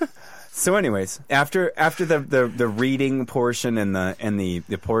 So, anyways, after the reading portion and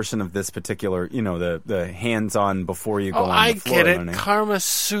the portion of this particular, the hands-on before you go on the floor. I get it. Karma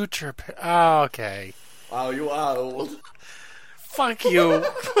Sutra. Oh, okay. Wow, you are old. Fuck you.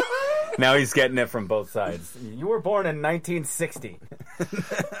 Now he's getting it from both sides. You were born in 1960.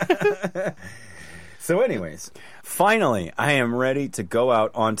 So anyways, finally, I am ready to go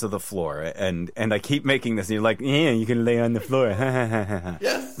out onto the floor. And I keep making this, and you're like, yeah, you can lay on the floor.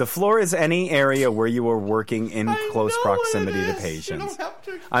 Yes. The floor is any area where you are working in close proximity to patients. You don't have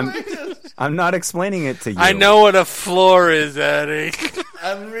to explain it. I'm not explaining it to you. I know what a floor is, Eddie.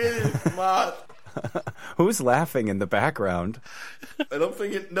 I'm really smart. Who's laughing in the background? I don't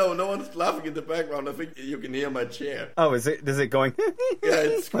think no one's laughing in the background. I think you can hear my chair. Oh, is it going? Yeah,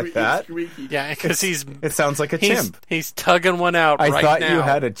 it's like that? It's squeaky. Yeah, because it sounds like a chimp. He's tugging one out I thought now. you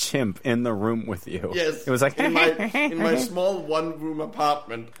had a chimp in the room with you. Yes. It was like in my small one-room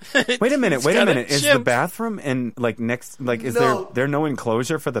apartment. Wait a minute. Is the bathroom and is there no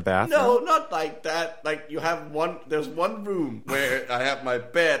enclosure for the bathroom? No, not like that. Like you have there's one room where I have my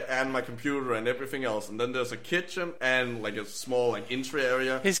bed and my computer and everything else, and then there's a kitchen and like a small entry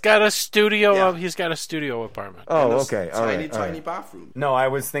area. He's got a studio. Yeah. He's got a studio apartment. Oh, okay. Tiny bathroom. No, I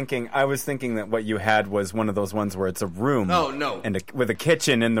was thinking that what you had was one of those ones where it's a room. No. And with a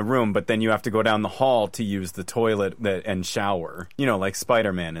kitchen in the room, but then you have to go down the hall to use the toilet and shower. Like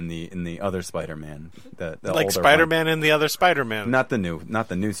Spider-Man in the other Spider-Man. The like Spider-Man in the other Spider-Man. Not the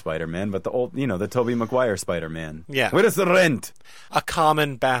new Spider-Man, but the old, the Tobey Maguire Spider-Man. Yeah. Where is the rent? A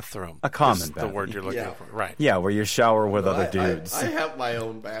common bathroom. A common bathroom. The word you're looking for. Right. Yeah, where you shower with other dudes. I have my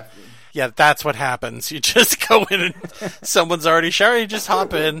own bathroom. Yeah, that's what happens. You just go in and someone's already showering, you just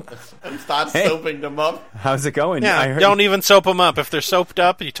hop in. And start soaping them up. How's it going? Yeah, don't even soap them up. If they're soaped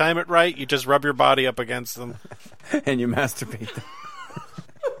up, you time it right, you just rub your body up against them. And you masturbate them.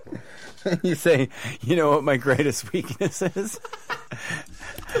 You say, you know what my greatest weakness is?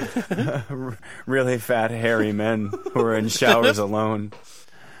 Really fat, hairy men who are in showers alone.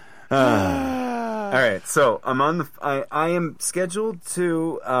 All right, so I am scheduled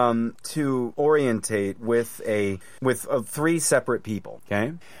to orientate with three separate people.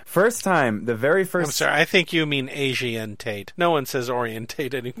 Okay, the very first. I'm sorry, I think you mean Asiantate. No one says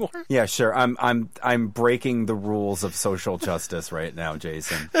orientate anymore. Yeah, sure. I'm breaking the rules of social justice right now,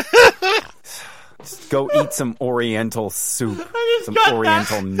 Jason. Just go eat some Oriental soup, some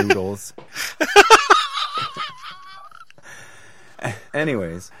Oriental noodles.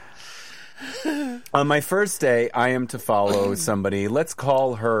 Anyways. On my first day, I am to follow somebody. Let's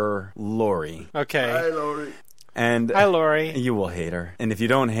call her Lori. Okay. Hi, Lori. Hi, Lori. You will hate her. And if you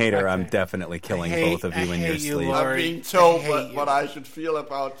don't hate her, I'm definitely killing both of you in your sleep. I'm being told what I should feel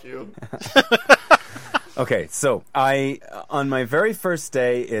about you. Okay, so on my very first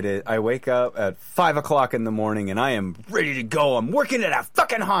day, I wake up at 5 o'clock in the morning and I am ready to go. I'm working at a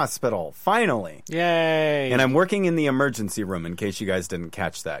fucking hospital, finally. Yay. And I'm working in the emergency room, in case you guys didn't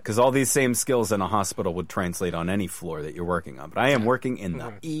catch that, because all these same skills in a hospital would translate on any floor that you're working on. But I am working in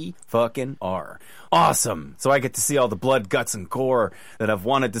the E-fucking-R. Awesome. So I get to see all the blood, guts, and gore that I've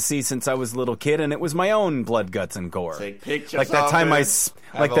wanted to see since I was a little kid, and it was my own blood, guts, and gore. Take pictures like that time I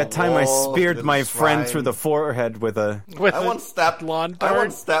speared my friend through the forehead with a once stabbed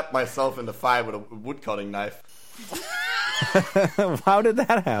myself in the thigh with a woodcutting knife. How did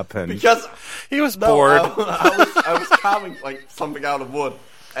that happen? Because he was bored. I was carving something out of wood,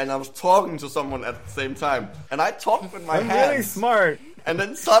 and I was talking to someone at the same time, and I talked with my hands. I'm really smart. And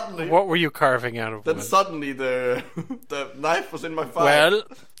then suddenly... What were you carving out of wood? Then suddenly the knife was in my thigh. Well,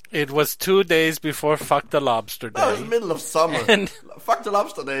 it was 2 days before Fuck the Lobster Day. That was the middle of summer. And Fuck the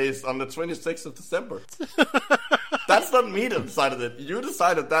Lobster Day is on the 26th of December. That's not me that decided it. You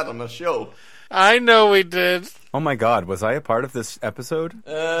decided that on the show. I know we did. Oh my God, was I a part of this episode?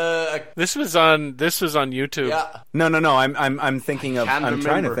 This was on YouTube. Yeah. No. I'm thinking of. I'm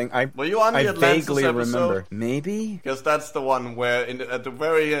trying to think. Were you on the Atlantis vaguely episode? remember. Maybe because that's the one where at the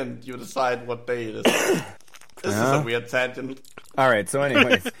very end you decide what day it is. This is a weird tangent. All right. So,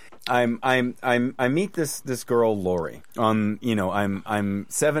 anyways, I meet this girl Lori. I'm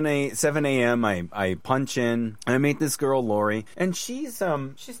 7 a.m. I punch in. And I meet this girl Lori, and she's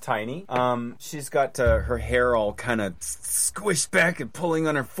tiny. She's got her hair all kind of squished back and pulling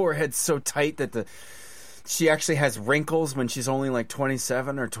on her forehead so tight that she actually has wrinkles when she's only like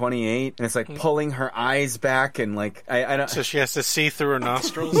 27 or 28, and it's like pulling her eyes back and like I don't. So she has to see through her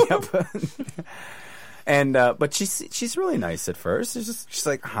nostrils. Yep. And but she's really nice at first. She's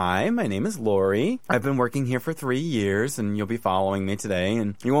like, "Hi, my name is Lori. I've been working here for 3 years, and you'll be following me today.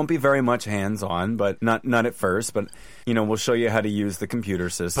 And you won't be very much hands-on, but not at first. But we'll show you how to use the computer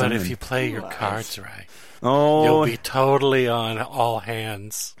system. But if you play your cards right, oh, you'll be totally on all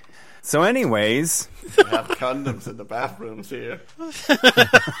hands." So, anyways, we have condoms in the bathrooms here.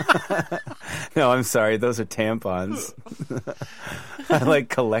 No, I'm sorry. Those are tampons. I like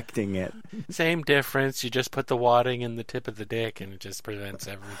collecting it. Same difference. You just put the wadding in the tip of the dick, and it just prevents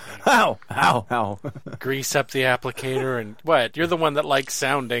everything. Ow. Grease up the applicator, and what? You're the one that likes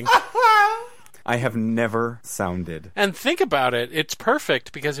sounding. I have never sounded. And think about it. It's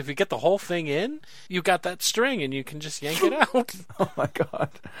perfect, because if you get the whole thing in, you got that string, and you can just yank it out. Oh, my God.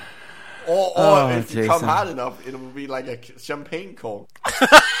 Or if you come hard enough, it will be like a champagne cork.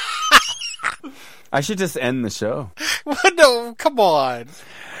 I should just end the show. No, come on.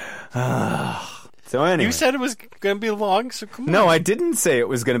 So anyway. You said it was going to be long, so come on. No, I didn't say it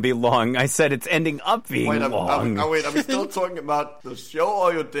was going to be long. I said it's ending up being long. Wait, are we still talking about the show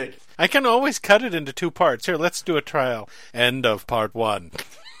or your dick? I can always cut it into 2 parts. Here, let's do a trial. End of part 1.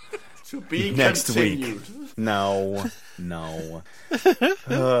 To be next continued. week. No.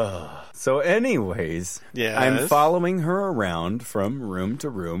 So anyways, yes. I'm following her around from room to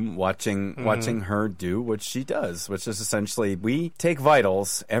room, watching her do what she does, which is essentially we take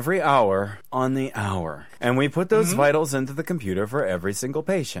vitals every hour on the hour, and we put those vitals into the computer for every single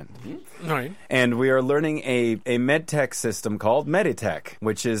patient. Right. And we are learning a medtech system called Meditech,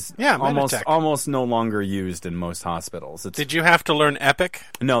 which is almost no longer used in most hospitals. Did you have to learn Epic?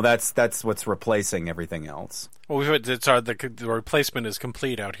 No, that's what's replacing everything else. Well, the replacement is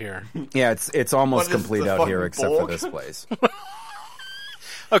complete out here. Yeah, it's almost complete out here except for this place.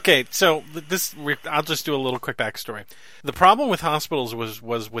 Okay, so I'll just do a little quick backstory. The problem with hospitals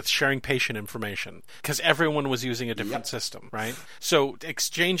was with sharing patient information, because everyone was using a different system, right? So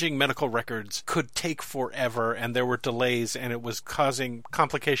exchanging medical records could take forever, and there were delays, and it was causing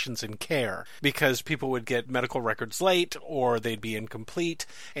complications in care, because people would get medical records late, or they'd be incomplete,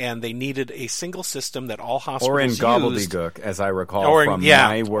 and they needed a single system that all hospitals or in used. gobbledygook, as I recall from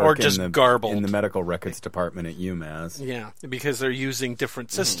my work in the medical records department at UMass. Yeah, because they're using different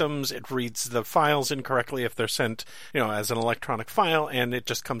systems. It reads the files incorrectly if they're sent, as an electronic file, and it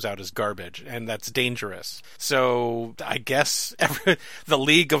just comes out as garbage, and that's dangerous. So I guess the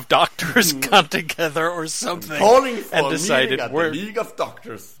League of Doctors got together or something and decided the League of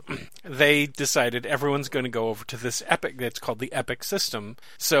Doctors. They decided everyone's going to go over to this Epic. It's called the Epic system,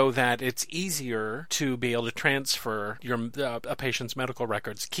 so that it's easier to be able to transfer a patient's medical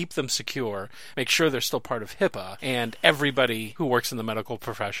records, keep them secure, make sure they're still part of HIPAA, and everybody who works in the medical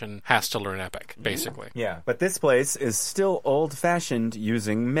profession has to learn Epic, basically. Yeah, but this place is still old-fashioned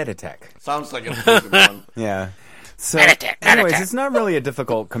using Meditech. Sounds like a Pokemon. Yeah. So, anyways, it's not really a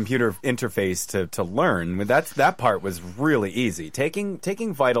difficult computer interface to learn. That part was really easy.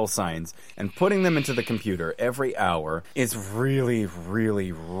 Taking vital signs and putting them into the computer every hour is really,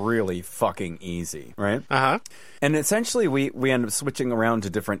 really, really fucking easy, right? Uh-huh. And essentially, we end up switching around to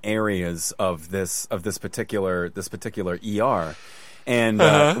different areas of this particular ER.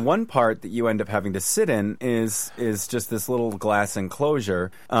 And one part that you end up having to sit in is just this little glass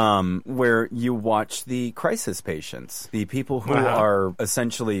enclosure where you watch the crisis patients, the people who are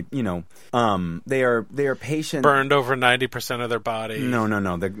essentially, they are patients burned over 90% of their body. No.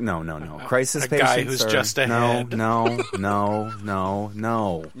 Crisis patients. A guy who's just ahead. No.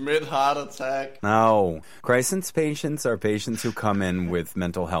 Mid-heart attack. No. Crisis patients are patients who come in with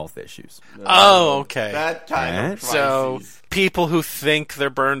mental health issues. Oh, okay. That kind of crisis. So people who think they're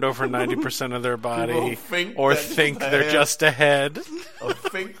burned over 90% of their body, or think they're just ahead, or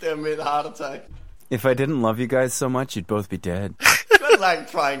think they're mid-heart attack. If I didn't love you guys so much, you'd both be dead. You're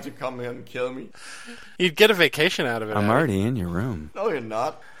like trying to come here and kill me. You'd get a vacation out of it. I'm already in your room. No, you're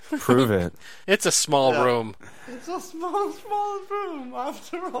not. Prove it. It's a small room. It's a small room,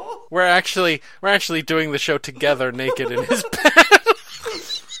 after all. We're actually doing the show together, naked in his bed.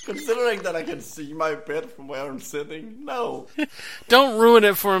 Considering that I can see my bed from where I'm sitting, no. Don't ruin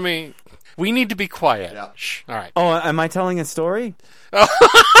it for me. We need to be quiet. Yeah. Shh. All right. Oh, am I telling a story?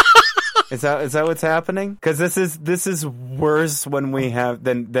 Is that what's happening? Because this is worse when we have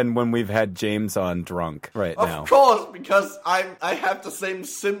than when we've had James on drunk now. Of course, because I have the same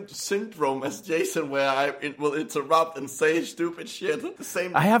syndrome as Jason, where I will interrupt and say stupid shit. The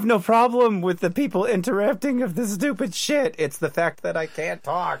same. I have no problem with the people interrupting of the stupid shit. It's the fact that I can't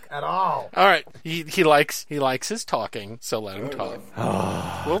talk at all. All right. He likes his talking, so let him talk.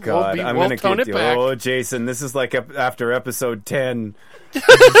 Oh God, I'm gonna tone get it you. back. Oh, Jason, this is like after episode 10.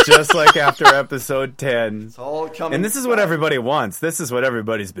 It's just like after episode 10. It's all coming. And this is what everybody wants. This is what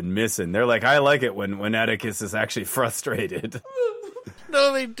everybody's been missing. They're like, I like it when Atticus is actually frustrated.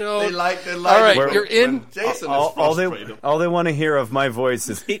 No, they don't. They like. All right, when, you're in. Jason is frustrated. All they want to hear of my voice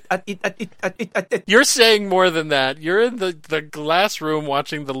is You're saying more than that. You're in the glass room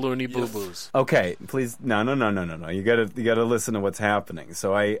watching the Looney Boo Boos. Okay, please, no. You gotta listen to what's happening.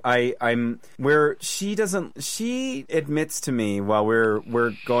 So she admits to me while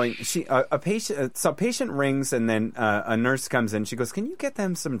we're going. A patient rings and then a nurse comes in. She goes, "Can you get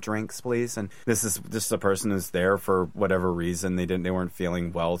them some drinks, please?" And this is just a person who's there for whatever reason. They weren't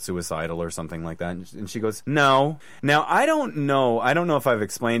feeling well, suicidal or something like that. And she goes, "No." Now I don't know if I've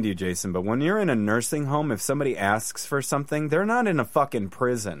explained to you, Jason, but when you're in a nursing home, if somebody asks for something, they're not in a fucking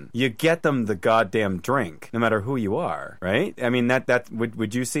prison. You get them the goddamn drink, no matter who you are, right? I mean,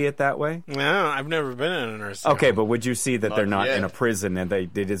 would you see it that way? No, I've never been in a nursing home. Okay, but would you see that they're not yet. in a prison and they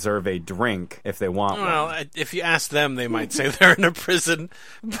deserve a drink if they want one? Well, if you ask them, they might say they're in a prison.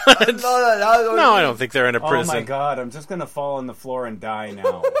 But no, I don't think they're in a prison. Oh my God, I'm just gonna fall on the floor and die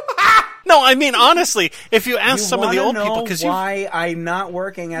now. No, I mean, honestly, if you ask some of the old people, because why I'm not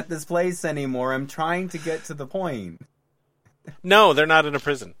working at this place anymore, I'm trying to get to the point. No, they're not in a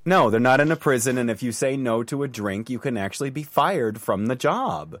prison. No, they're not in a prison, and if you say no to a drink, you can actually be fired from the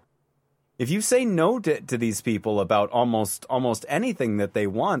job. If you say no to these people about almost anything that they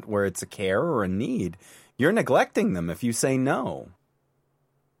want, where it's a care or a need, you're neglecting them if you say no.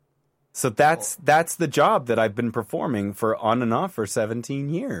 So that's the job that I've been performing for on and off for 17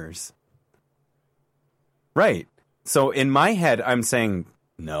 years. Right. So in my head, I'm saying,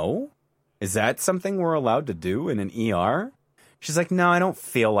 no? Is that something we're allowed to do in an ER? She's like, no, I don't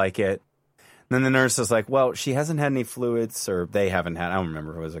feel like it. And then the nurse is like, well, she hasn't had any fluids, or they haven't had, I don't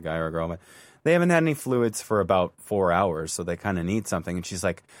remember if it was a guy or a girl, but they haven't had any fluids for about 4 hours, so they kind of need something. And she's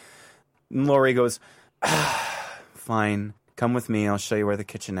like, Lori goes, fine, come with me, I'll show you where the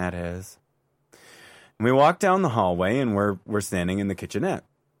kitchenette is. And we walk down the hallway, and we're standing in the kitchenette.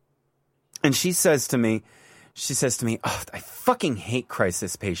 And she says to me, oh, I fucking hate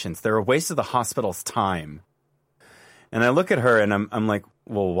crisis patients. They're a waste of the hospital's time. And I look at her and I'm like,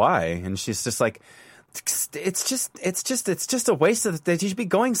 well, why? And she's just like, it's just a waste of the, you should be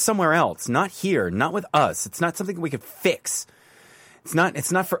going somewhere else, not here, not with us. It's not something we could fix. It's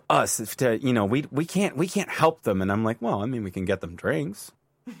not for us. It's to, we can't help them. And I'm like, well, I mean, we can get them drinks.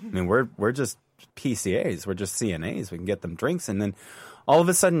 I mean, we're just PCAs. We're just CNAs. We can get them drinks. And then all of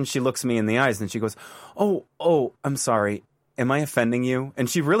a sudden, she looks me in the eyes and she goes, oh, I'm sorry. Am I offending you? And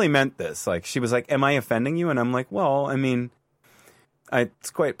she really meant this. Like, she was like, am I offending you? And I'm like, well, I mean, it's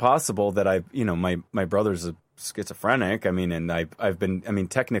quite possible that my brother's a schizophrenic. I mean, and I've been, I mean,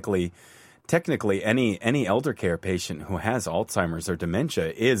 technically any elder care patient who has Alzheimer's or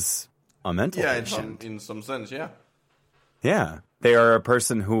dementia is a mental patient. In some sense, yeah. Yeah. They are a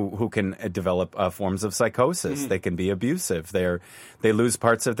person who can develop forms of psychosis. Mm-hmm. They can be abusive. They lose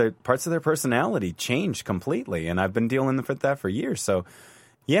parts of their personality, change completely. And I've been dealing with that for years. So,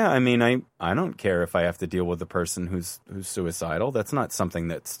 yeah, I mean, I don't care if I have to deal with a person who's suicidal. That's not something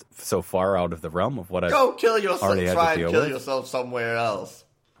that's so far out of the realm of what I've already had to deal with. Try and kill yourself somewhere else.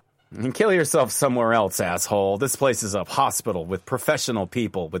 And kill yourself somewhere else, asshole. This place is a hospital with professional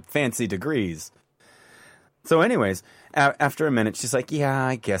people with fancy degrees. So anyways, after a minute, she's like, yeah,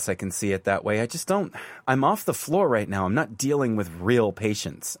 I guess I can see it that way. I'm off the floor right now. I'm not dealing with real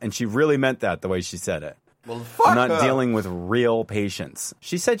patients. And she really meant that the way she said it. Well, fuck I'm not her. dealing with real patients.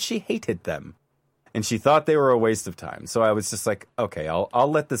 She said she hated them. And she thought they were a waste of time. So I was just like, okay,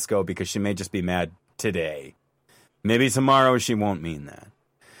 I'll let this go because she may just be mad today. Maybe tomorrow she won't mean that.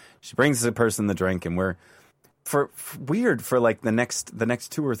 She brings the person the drink and we're... For like the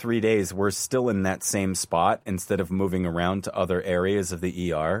next 2 or 3 days, we're still in that same spot instead of moving around to other areas of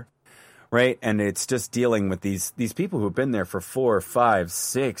the ER. right? And it's just dealing with these people who've been there for 4, 5,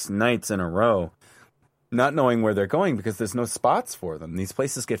 6 nights in a row, not knowing where they're going because there's no spots for them. These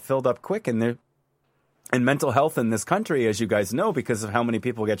places get filled up quick, and mental health in this country, as you guys know, because of how many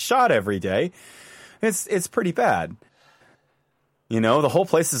people get shot every day, it's pretty bad. You know, the whole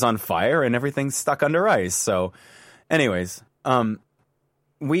place is on fire and everything's stuck under ice. So, anyways,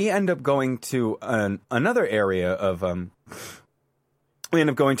 we end up going to another area of the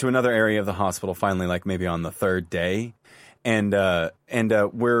hospital finally, like maybe on the third day, and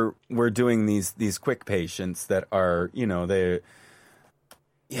we're doing these quick patients that are, you know, they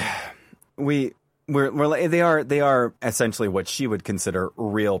are essentially what she would consider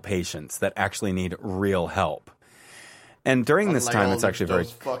real patients that actually need real help. And during this time, it's actually very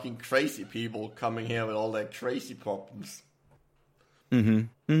fucking crazy people coming here with all their crazy problems.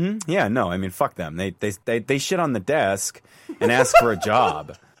 Mm-hmm. Mm-hmm. Yeah, no, I mean, fuck them. They shit on the desk and ask for a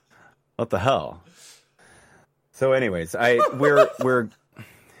job. What the hell? So, anyways, we're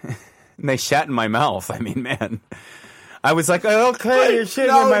they shat in my mouth. I mean, man, I was like, okay, you're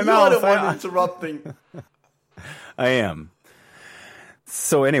shitting in my mouth. I'm interrupting. I am.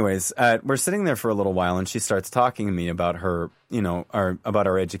 So, anyways, we're sitting there for a little while, and she starts talking to me about her, you know, about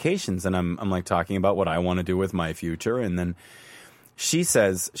our educations, and I'm like talking about what I want to do with my future, and then she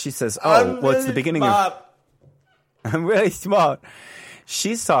says, oh, well, it's the beginning of. I'm really smart.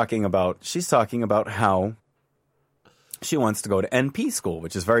 She's talking about how she wants to go to NP school,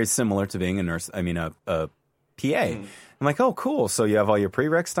 which is very similar to being a nurse. I mean, a PA. I'm like, oh, cool. So you have all your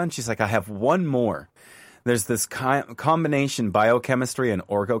prereqs done? She's like, I have one more. There's this combination biochemistry and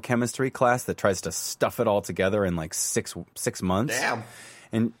orgochemistry class that tries to stuff it all together in like six months. Damn.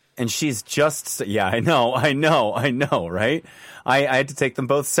 And she's just, yeah, I know, right? I had to take them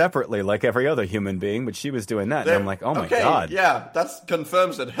both separately, like every other human being, but she was doing that, and I'm like, oh my god. Yeah, that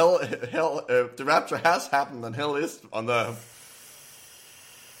confirms that hell, the rapture has happened, and hell is on the.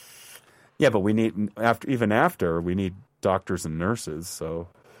 Yeah, but we need we need doctors and nurses, so.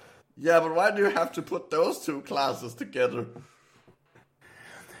 Yeah, but why do you have to put those two classes together?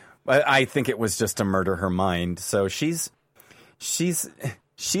 I think it was just to murder her mind. So she's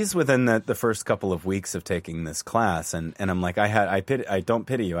within the first couple of weeks of taking this class, and I'm like, I don't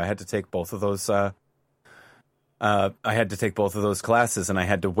pity you. I had to take both of those. I had to take both of those classes, and I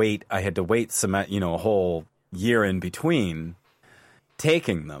had to wait a whole year in between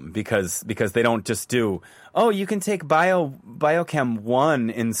taking them because they don't just do, oh, you can take biochem 1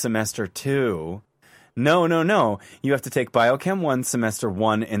 in semester 2. No. You have to take biochem 1 semester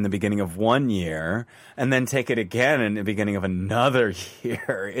 1 in the beginning of 1 year, and then take it again in the beginning of another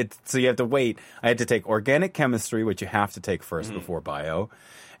year. So you have to wait. I had to take organic chemistry, which you have to take first before bio,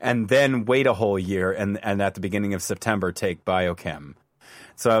 and then wait a whole year, and at the beginning of September take biochem.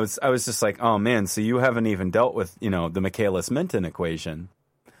 So I was just like, oh man, so you haven't even dealt with, you know, the Michaelis-Menten equation.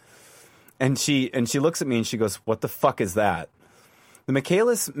 And she looks at me and she goes, what the fuck is that? The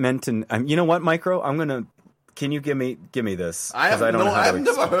Michaelis-Menten, you know what, Micro? Can you give me this? I've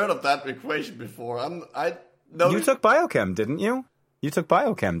never heard of that equation before. You took biochem, didn't you? You took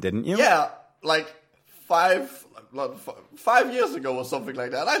biochem, didn't you? Yeah, like 5 years ago or something like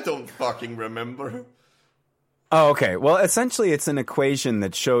that. I don't fucking remember. Oh, okay. Well, essentially, it's an equation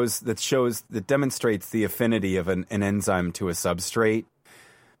that demonstrates the affinity of an enzyme to a substrate.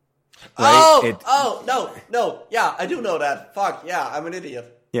 Right? No. Yeah, I do know that. Fuck, yeah, I'm an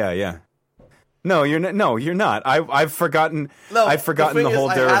idiot. Yeah. No, you're not. No, you're not. I've forgotten. No, I've forgotten the whole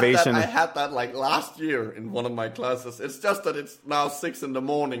derivation. I had that like last year in one of my classes. It's just that it's now 6 a.m.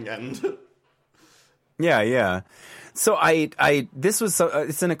 and. Yeah. So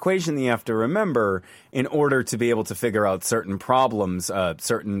it's an equation that you have to remember in order to be able to figure out certain problems,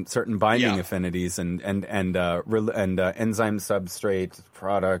 certain binding affinities and enzyme substrate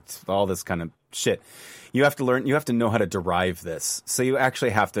product, all this kind of shit. You have to know how to derive this. So you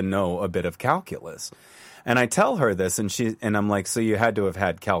actually have to know a bit of calculus. And I tell her this, and I'm like, so you had to have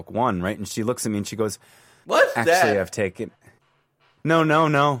had Calc 1, right? And she looks at me and she goes, "What's that?" Actually, I've taken. No,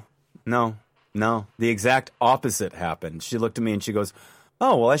 the exact opposite happened. She looked at me and she goes,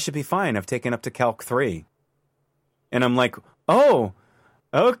 oh, well, I should be fine. I've taken up to Calc 3. And I'm like, oh,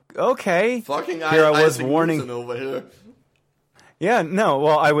 okay. Fucking here I was warning over here. Yeah, no,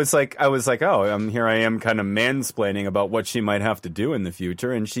 well, I was like, oh, here I am kind of mansplaining about what she might have to do in the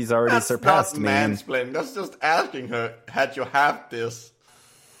future, and she's already surpassed me. That's not mansplaining. That's just asking her, had you had this?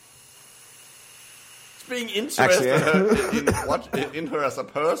 It's being interested in her as a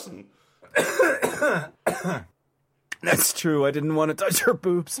person. That's true. I didn't want to touch her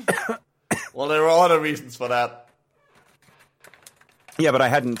boobs. Well, there are other reasons for that. Yeah, but I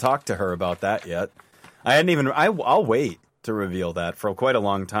hadn't talked to her about that yet. I hadn't even. I'll wait to reveal that for quite a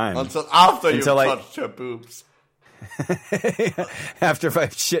long time. Until after you've touched her boobs. After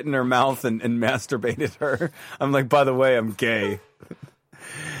I've shit in her mouth and masturbated her, I'm like, by the way, I'm gay.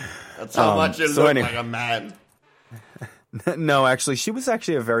 That's how much you look like a man. No, actually, she was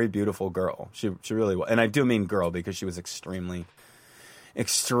actually a very beautiful girl. She really was, and I do mean girl because she was extremely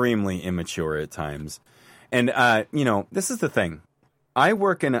immature at times. And this is the thing.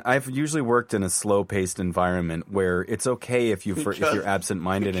 I've usually worked in a slow-paced environment where it's okay if you're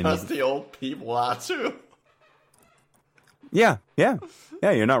absent-minded because the old people are too. Yeah,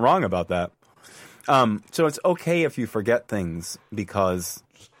 you're not wrong about that. So it's okay if you forget things because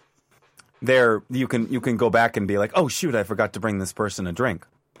you can go back and be like, oh shoot, I forgot to bring this person a drink.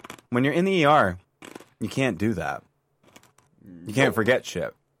 When you're in the ER, you can't do that. You can't forget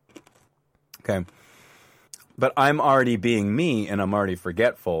shit. Okay. But I'm already being me and I'm already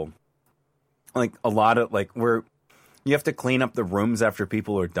forgetful. Like a lot of you have to clean up the rooms after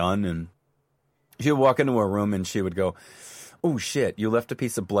people are done, and she would walk into a room and she would go, oh shit, you left a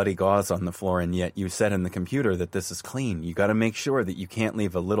piece of bloody gauze on the floor and yet you said in the computer that this is clean. You got to make sure that you can't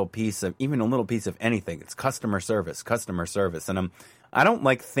leave even a little piece of anything. It's customer service. And I don't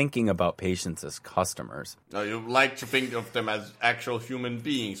like thinking about patients as customers. No, you like to think of them as actual human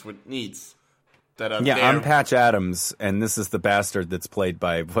beings with needs that are there. I'm Patch Adams, and this is the bastard that's played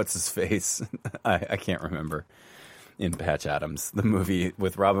by, what's his face? I can't remember. In Patch Adams, the movie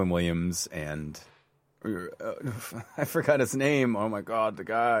with Robin Williams and... I forgot his name. Oh my god, the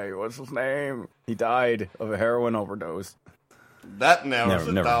guy. What's his name? He died of a heroin overdose. That narrows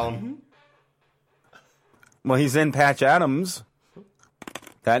it down. Well, he's in Patch Adams.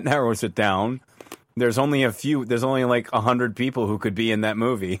 That narrows it down. There's only like 100 people who could be in that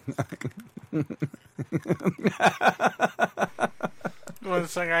movie. One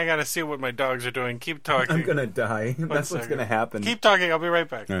second, I gotta see what my dogs are doing. Keep talking. I'm gonna die. That's what's gonna happen. Keep talking, I'll be right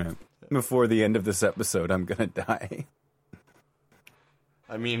back. All right. Before the end of this episode, I'm gonna die.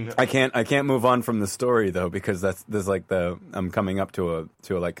 I mean, I can't move on from the story though because I'm coming up to a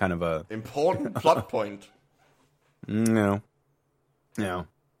like kind of a important plot point. No.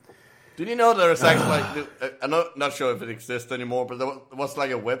 Did you know there is actually I'm not sure if it exists anymore, but there was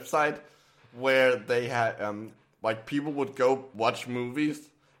like a website where they had like people would go watch movies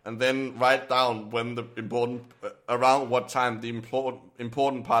and then write down when the around what time the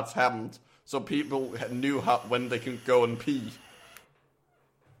important parts happened, so people knew when they can go and pee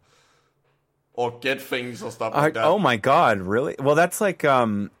or get things or stuff like that. Oh my god, really? Well, that's like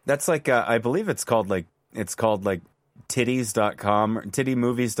I believe it's called titties.com or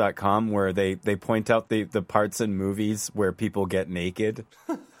tittymovies.com, where they point out the parts in movies where people get naked.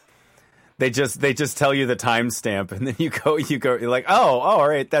 They just tell you the timestamp, and then you're like, oh, all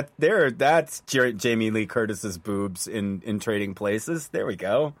right, that's Jamie Lee Curtis's boobs in Trading Places. There we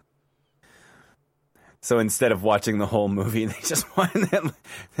go. So instead of watching the whole movie, they just want them.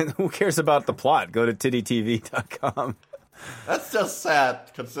 Who cares about the plot? Go to tittytv.com. That's just sad,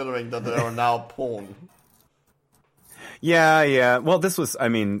 considering that there are now porn. Yeah. Well, this was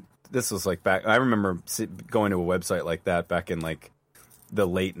like back. I remember going to a website like that back in like the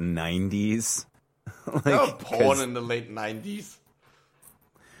late 90s. Like, there was porn in the late 90s.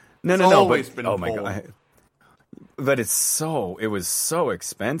 No. Always but, been oh porn. my god! But it was so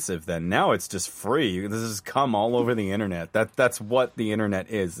expensive then. Now it's just free. This has come all over the internet. That's what the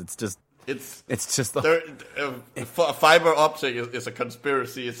internet is. It's just fiber optic is a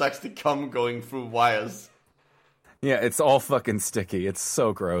conspiracy. It's actually cum going through wires. Yeah, it's all fucking sticky. It's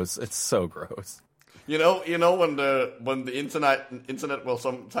so gross. You know when the internet will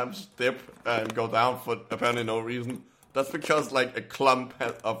sometimes dip and go down for apparently no reason. That's because like a clump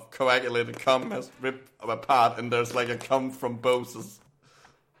of coagulated cum has ripped apart, and there's like a cum thrombosis.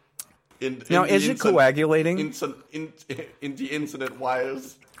 Now, is it coagulating? In the internet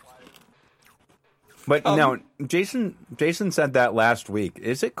wires. But now, Jason said that last week.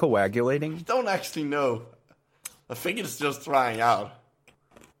 Is it coagulating? I don't actually know. I think it's just drying out.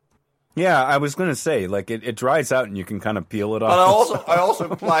 Yeah, I was going to say, like, it dries out and you can kind of peel it off. But I also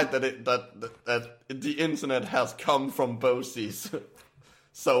implied that the internet has come from BOCES.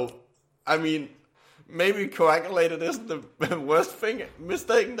 So, I mean, maybe coagulated isn't the worst thing.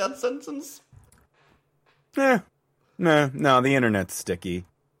 Mistaking that sentence? No, the internet's sticky.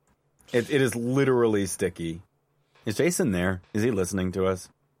 It is literally sticky. Is Jason there? Is he listening to us?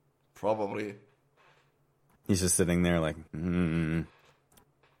 Probably. He's just sitting there like, Why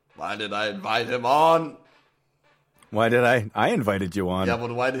did I invite him on? Why did I invited you on. Yeah,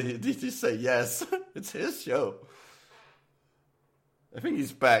 but why did he say yes? It's his show. I think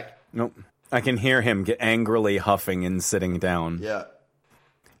he's back. Nope. I can hear him get angrily huffing and sitting down. Yeah.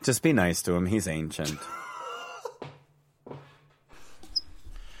 Just be nice to him. He's ancient.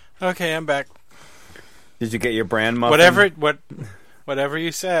 Okay, I'm back. Did you get your brand muffin? Whatever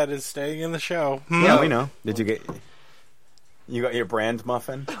you said is staying in the show. Yeah, we know. Did you got your brand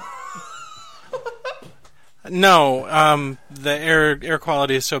muffin? No, the air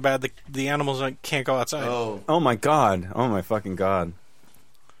quality is so bad the animals can't go outside. Oh my god! Oh my fucking god!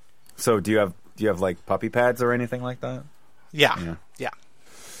 So do you have like puppy pads or anything like that? Yeah.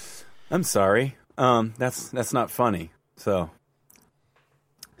 I'm sorry. That's not funny. So,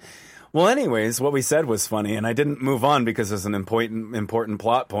 well, anyways, what we said was funny, and I didn't move on because there's an important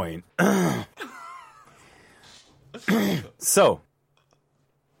plot point. So,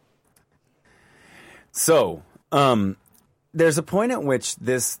 there's a point at which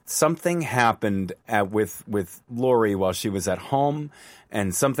something happened with Lori while she was at home,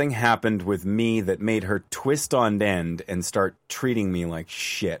 and something happened with me that made her twist on end and start treating me like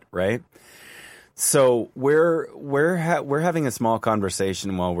shit, right? So we're having a small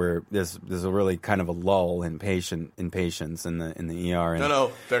conversation while there's a really kind of a lull in patience in the ER.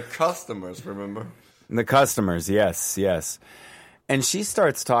 No, they're customers, remember? The customers, yes. And she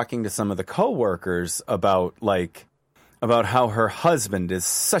starts talking to some of the coworkers about how her husband is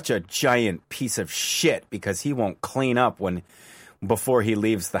such a giant piece of shit because he won't clean up before he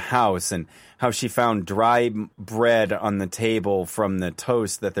leaves the house, and how she found dry bread on the table from the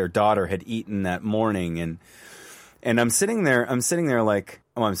toast that their daughter had eaten that morning. And I'm sitting there like,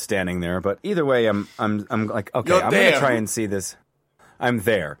 oh, I'm standing there, but either way, I'm like, okay, I'm going to try and see this. I'm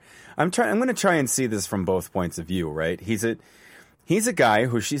there. I'm going to try and see this from both points of view, right? He's a guy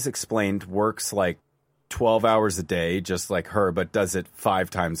who she's explained works like 12 hours a day, just like her, but does it 5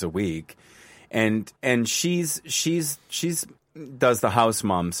 times a week. And she's does the house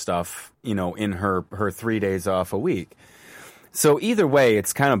mom stuff, in her 3 days off a week. So either way,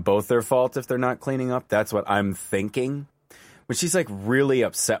 it's kind of both their fault if they're not cleaning up. That's what I'm thinking. But she's like really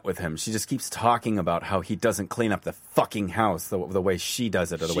upset with him. She just keeps talking about how he doesn't clean up the fucking house the way she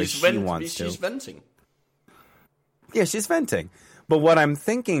does it or the way she wants to. She's venting. Yeah, she's venting. But what I'm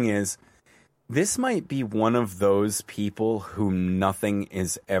thinking is, this might be one of those people whom nothing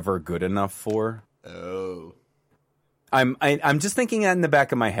is ever good enough for. Oh. I'm just thinking that in the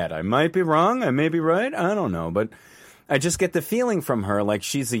back of my head. I might be wrong. I may be right. I don't know. But I just get the feeling from her like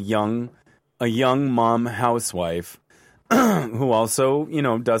she's a young mom housewife who also,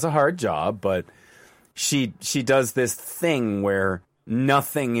 does a hard job. But she does this thing where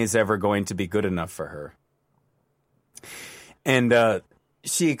nothing is ever going to be good enough for her. And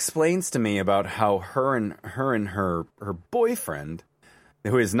she explains to me about how her and her boyfriend,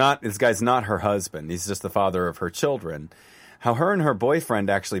 this guy's not her husband, he's just the father of her children, how her and her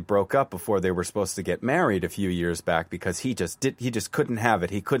boyfriend actually broke up before they were supposed to get married a few years back because he just couldn't have it.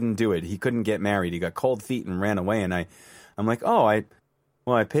 He couldn't do it. He couldn't get married. He got cold feet and ran away. And I'm like, I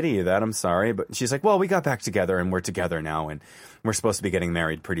pity you that. I'm sorry. But she's like, well, we got back together and we're together now and we're supposed to be getting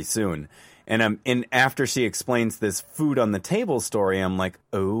married pretty soon. And after she explains this food on the table story, I'm like,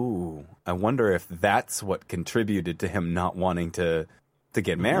 oh, I wonder if that's what contributed to him not wanting to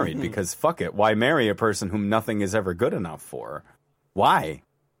get married, because fuck it, why marry a person whom nothing is ever good enough for? Why?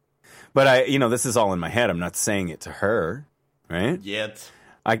 But this is all in my head. I'm not saying it to her, right? Yet.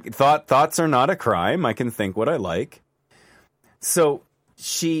 Thoughts are not a crime. I can think what I like. So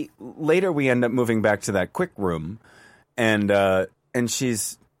later we end up moving back to that quick room, and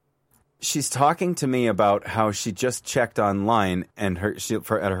she's talking to me about how she just checked online and at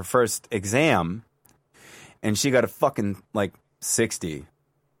her first exam, and she got a fucking 60,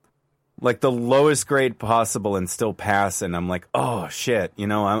 like the lowest grade possible, and still pass. And I'm like, oh shit,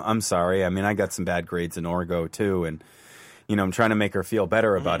 I'm sorry. I mean, I got some bad grades in Orgo too, and I'm trying to make her feel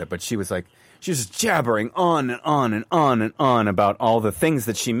better about it. But she was just jabbering on and on and on and on about all the things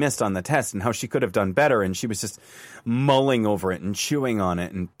that she missed on the test and how she could have done better. And she was just mulling over it and chewing on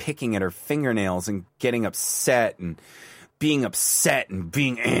it and picking at her fingernails and getting upset and being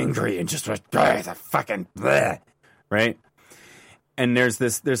angry and just like, the fucking bleh, right? And there's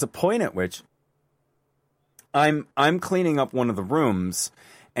a point at which I'm cleaning up one of the rooms,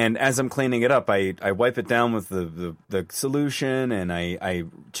 and as I'm cleaning it up, I wipe it down with the solution, and I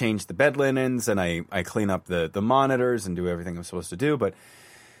change the bed linens, and I clean up the monitors and do everything I'm supposed to do. But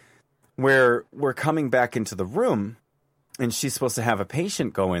we're coming back into the room, and she's supposed to have a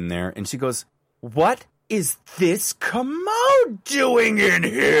patient go in there, and she goes, "What is this commode doing in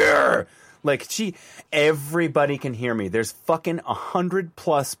here?" Everybody can hear me. There's fucking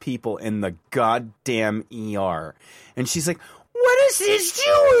 100+ people in the goddamn ER. And she's like, what is this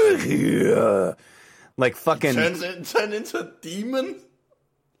doing here? Like fucking... Turn into a demon?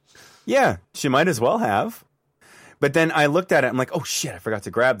 Yeah, she might as well have. But then I looked at it, I'm like, oh shit, I forgot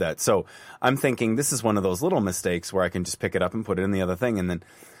to grab that. So I'm thinking this is one of those little mistakes where I can just pick it up and put it in the other thing. And then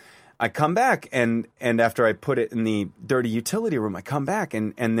I come back, and after I put it in the dirty utility room, I come back,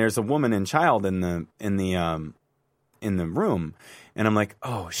 and there's a woman and child in the room. And I'm like,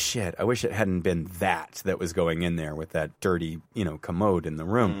 oh shit, I wish it hadn't been that was going in there with that dirty, commode in the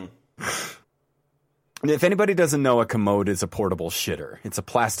room. If anybody doesn't know, a commode is a portable shitter. It's a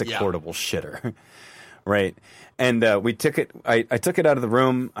plastic portable shitter. Right. And we took it. I took it out of the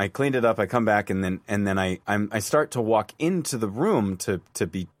room. I cleaned it up. I come back, and then I start to walk into the room to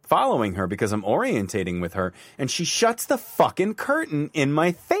be following her because I'm orientating with her, and she shuts the fucking curtain in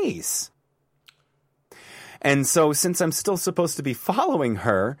my face. And so, since I'm still supposed to be following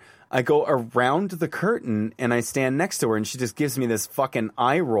her, I go around the curtain and I stand next to her, and she just gives me this fucking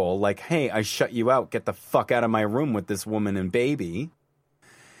eye roll, like, "Hey, I shut you out. Get the fuck out of my room with this woman and baby."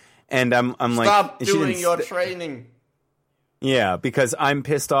 And I'm like, stop doing your training. Yeah, because I'm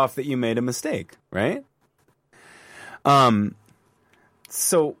pissed off that you made a mistake, right?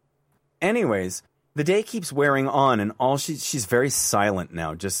 So, anyways, the day keeps wearing on, and she's very silent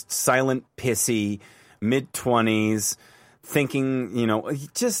now, just silent, pissy, mid-20s, thinking,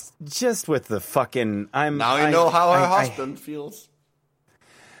 just with the fucking. I know how her husband feels.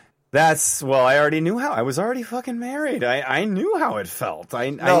 I already knew how. I was already fucking married. I knew how it felt.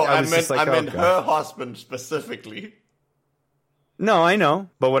 I meant her husband specifically. No, I know.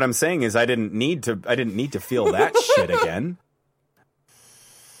 But what I'm saying is I didn't need to feel that shit again.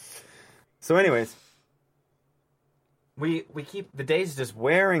 So anyways, we keep the days just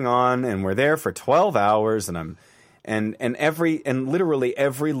wearing on, and we're there for 12 hours, and literally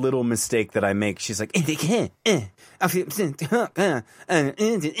every little mistake that I make, she's like, just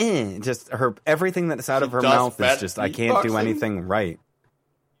everything that's out of her mouth is just, I can't do anything right.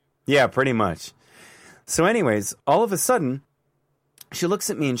 Yeah, pretty much. So anyways, all of a sudden, she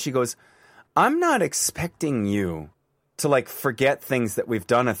looks at me and she goes, I'm not expecting you to forget things that we've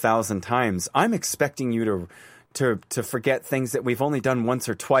done 1,000 times. I'm expecting you to forget things that we've only done once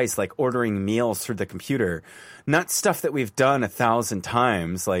or twice, like ordering meals through the computer, not stuff that we've done 1,000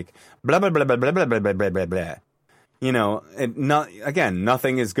 times, like blah blah blah blah blah blah blah blah blah blah.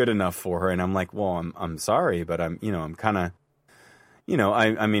 Nothing is good enough for her, and I'm like, well, I'm sorry, but I'm kind of,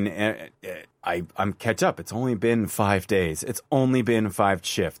 I'm catch up. It's only been 5 days. It's only been 5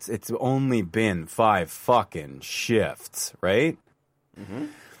 shifts. It's only been 5 fucking shifts, right? Mm-hmm.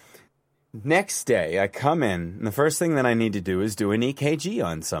 Next day, I come in, and the first thing that I need to do is do an EKG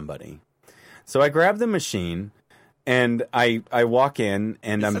on somebody. So I grab the machine, and I walk in,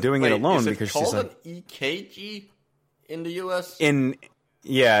 and I'm doing it alone because she's like... Is it called an EKG in the U.S.? ECG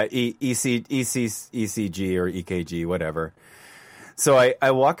or EKG, whatever. So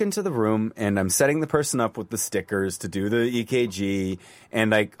I walk into the room, and I'm setting the person up with the stickers to do the EKG,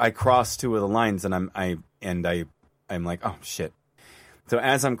 and I cross 2 of the lines, and I'm like, oh, shit. So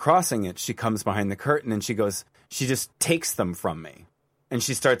as I'm crossing it, she comes behind the curtain, and she just takes them from me, and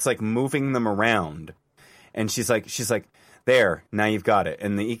she starts moving them around, and she's like, there, now you've got it.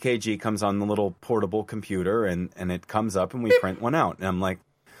 And the EKG comes on the little portable computer, and it comes up, and we print one out. And I'm like,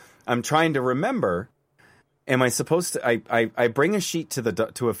 I'm trying to remember, am I supposed to, I bring a sheet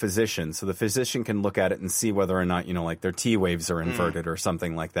to a physician, so the physician can look at it and see whether or not, their T waves are inverted or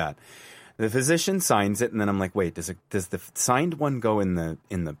something like that. The physician signs it, and then I'm like, wait, does the signed one go in the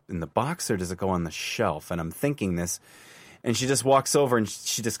box, or does it go on the shelf? And I'm thinking this, and she just walks over, and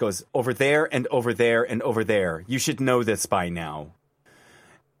she just goes, over there and over there and over there. You should know this by now.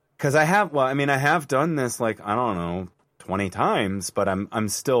 Because I have done this 20 times, but I'm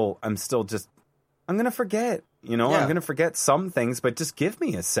still just, I'm gonna forget. I'm gonna forget some things, but just give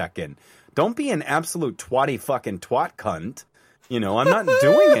me a second. Don't be an absolute twatty fucking twat cunt. I'm not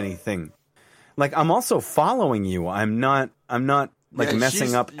doing anything. I'm also following you. I'm not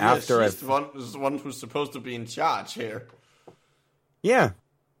messing up after she's the one who's supposed to be in charge here. Yeah.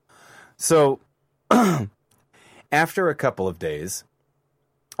 So after a couple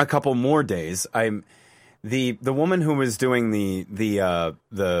more days, I'm the woman who was doing the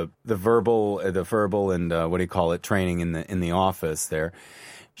verbal and what do you call it, training in the office there.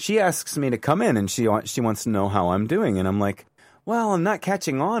 She asks me to come in, and she wants to know how I'm doing, and I'm like, well, I'm not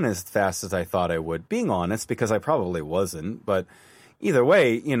catching on as fast as I thought I would. Being honest, because I probably wasn't. But either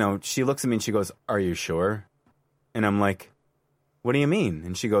way, she looks at me and she goes, are you sure? And I'm like, what do you mean?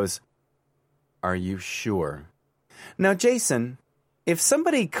 And she goes, are you sure? Now, Jason, if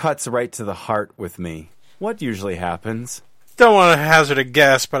somebody cuts right to the heart with me, what usually happens? Don't want to hazard a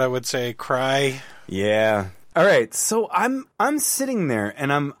guess, but I would say cry. Yeah. All right. So I'm sitting there,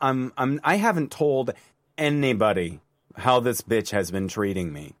 and I haven't told anybody how this bitch has been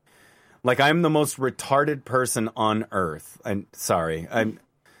treating me. Like, I'm the most retarded person on earth. I'm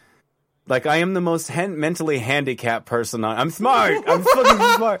like, I am the most mentally handicapped person on. I'm smart. I'm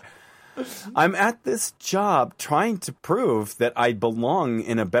fucking smart. I'm at this job trying to prove that I belong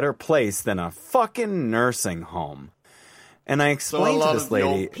in a better place than a fucking nursing home. And I explained to this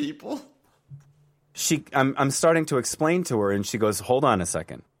lady. People? I'm starting to explain to her, and she goes, "Hold on a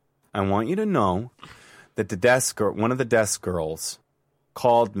second. I want you to know that one of the desk girls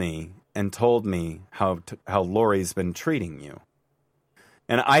called me and told me how Lori's been treating you."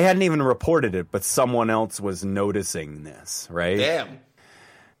 And I hadn't even reported it, but someone else was noticing this, right? Damn.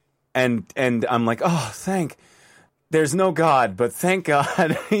 And I'm like, "Oh, there's no God, but thank God,"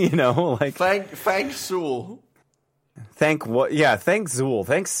 like thank Zool. Thank what? Yeah, thank Zool.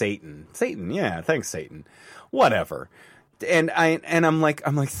 Thanks Satan. Yeah, thanks Satan. Whatever. And I'm like,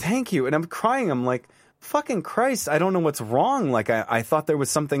 thank you. And I'm crying. I'm like, fucking Christ, I don't know what's wrong. Like, I thought there was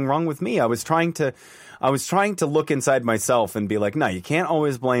something wrong with me. I was trying to look inside myself and be like, no, you can't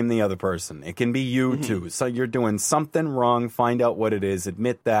always blame the other person. It can be you too. So you're doing something wrong. Find out what it is.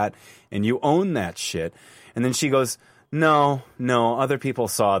 Admit that. And you own that shit. And then she goes, no, other people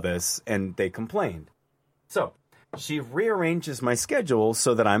saw this and they complained. So she rearranges my schedule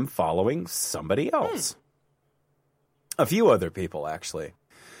so that I'm following somebody else. A few other people, actually.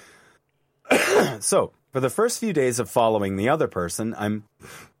 So, for the first few days of following the other person, I'm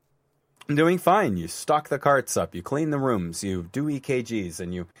doing fine. You stock the carts up, you clean the rooms, you do EKGs,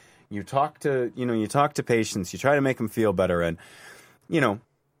 and you talk to patients, you try to make them feel better, and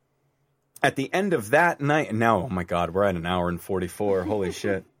at the end of that night, and now, oh my God, we're at an hour and 44. Holy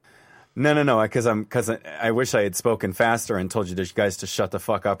shit! No, because I wish I had spoken faster and told you guys to shut the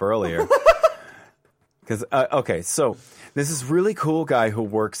fuck up earlier. Because okay, so. This is really cool guy who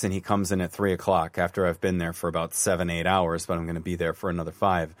works, and he comes in at 3:00 after I've been there for about 7-8 hours, but I'm going to be there for another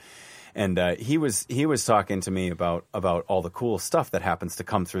 5. And he was talking to me about all the cool stuff that happens to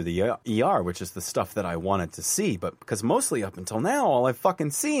come through the ER, which is the stuff that I wanted to see. But because mostly up until now, all I've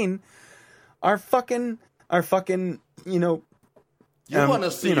fucking seen are fucking You want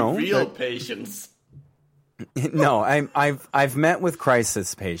to see real patients. No, I've met with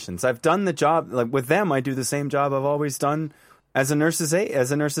crisis patients. I've done the job like with them. I do the same job I've always done as a nurse's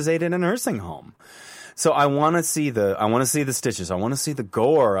aide in a nursing home. So I want to see the stitches. I want to see the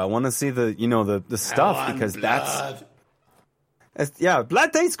gore. I want to see the stuff because blood.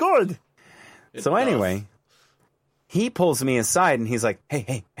 Blood tastes good. So does. anyway, he pulls me aside and he's like,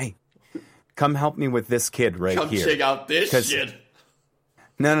 "Hey, come help me with this kid here. Come check out this shit."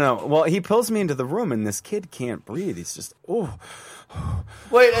 No. Well, he pulls me into the room, and this kid can't breathe. He's just, oh.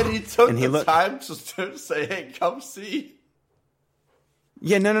 Wait, and he took the time to say, "Hey, come see."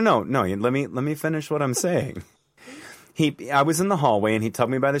 Yeah, no. Let me finish what I'm saying. I was in the hallway, and he tugged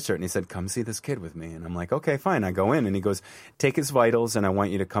me by the shirt, and he said, "Come see this kid with me." And I'm like, "Okay, fine." I go in, and he goes, "Take his vitals, and I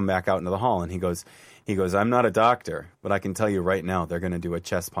want you to come back out into the hall." And he goes, "I'm not a doctor, but I can tell you right now, they're going to do a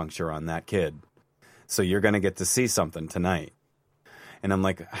chest puncture on that kid. So you're going to get to see something tonight." And I'm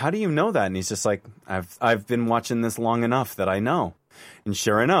like, "How do you know that?" And he's just like, I've been watching this long enough that I know." And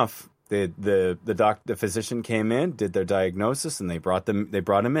sure enough, the physician came in, did their diagnosis, and they brought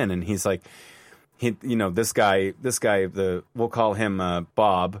him in. And he's like, this guy, we'll call him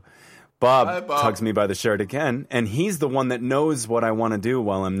Bob. Bob tugs me by the shirt again, and he's the one that knows what I want to do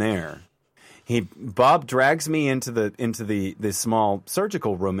while I'm there. Bob drags me into the small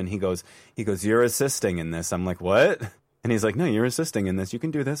surgical room, and he goes, "You're assisting in this." I'm like, "What?" And he's like, "No, you're assisting in this. You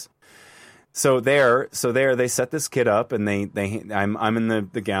can do this." So there, they set this kid up, and I'm in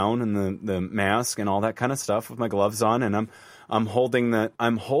the gown and the mask and all that kind of stuff with my gloves on, and I'm holding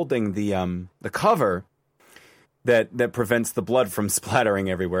the cover that prevents the blood from splattering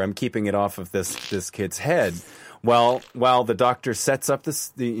everywhere. I'm keeping it off of this kid's head. While the doctor sets up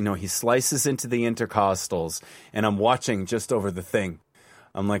he slices into the intercostals, and I'm watching just over the thing.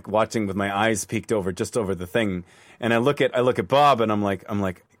 I'm like watching with my eyes peeked over just over the thing, and I look at Bob, and I'm like,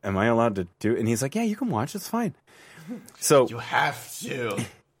 "Am I allowed to do?" And he's like, "Yeah, you can watch. It's fine." So you have to.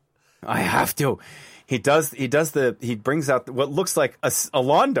 I have to. He brings out what looks like a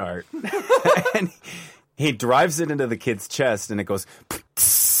lawn dart, and he drives it into the kid's chest, and it goes,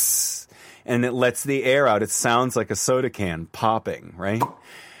 and it lets the air out. It sounds like a soda can popping, right?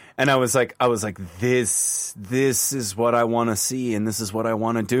 And I was like, this is what I want to see, and this is what I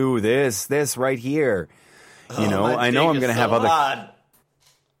want to do. This right here. I know I'm going to have other.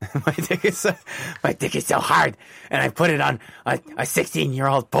 My dick is so hard, and I put it on a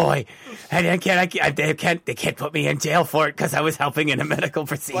 16-year-old boy, and they can't put me in jail for it because I was helping in a medical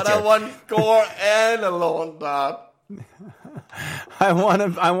procedure. But I want gore and alone that. I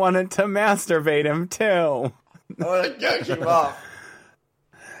wanted to masturbate him too. I want to get you off.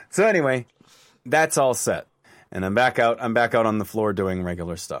 So anyway, that's all set, and I'm back out on the floor doing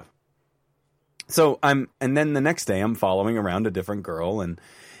regular stuff. So and then the next day I'm following around a different girl,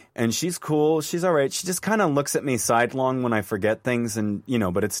 and she's cool. She's all right. She just kind of looks at me sidelong when I forget things, and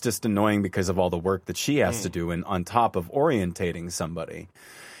but it's just annoying because of all the work that she has to do, and on top of orientating somebody,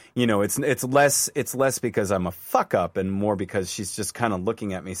 it's less because I'm a fuck up, and more because she's just kind of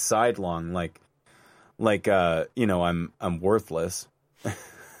looking at me sidelong, like I'm worthless.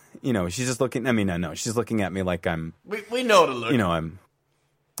 She's just looking. I mean, I know she's looking at me like I'm. We know the look. I'm.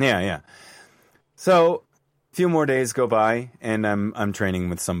 Yeah. So. A few more days go by, and I'm training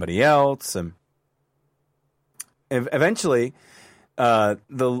with somebody else, and eventually,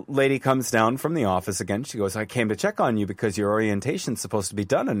 the lady comes down from the office again. She goes, "I came to check on you because your orientation's supposed to be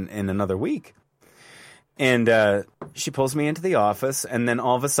done in another week." And she pulls me into the office, and then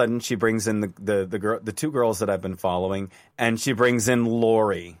all of a sudden, she brings in the two girls that I've been following, and she brings in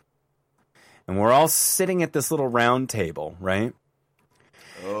Lori, and we're all sitting at this little round table, right?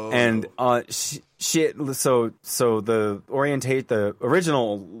 Oh. And the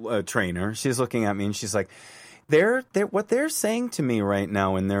original trainer, she's looking at me and she's like, they're what they're saying to me right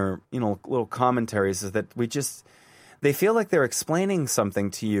now in their little commentaries is that they feel like they're explaining something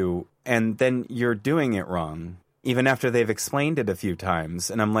to you and then you're doing it wrong even after they've explained it a few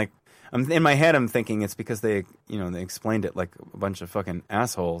times. And I'm like, in my head I'm thinking it's because they explained it like a bunch of fucking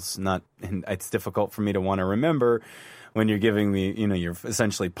assholes. And it's difficult for me to want to remember. When you're giving me, you're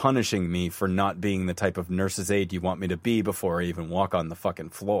essentially punishing me for not being the type of nurse's aide you want me to be before I even walk on the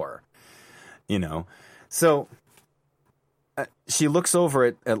fucking floor. So she looks over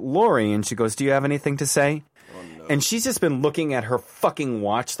at Lori and she goes, "Do you have anything to say?" Oh, no. And she's just been looking at her fucking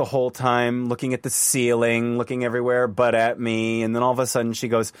watch the whole time, looking at the ceiling, looking everywhere but at me. And then all of a sudden she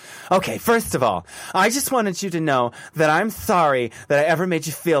goes, "Okay, first of all, I just wanted you to know that I'm sorry that I ever made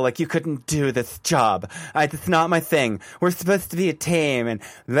you feel like you couldn't do this job. It's not my thing. We're supposed to be a team." And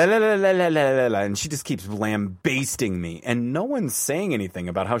la la la la la la la. And she just keeps lambasting me. And no one's saying anything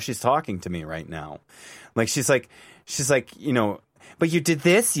about how she's talking to me right now. Like, she's like, "But you did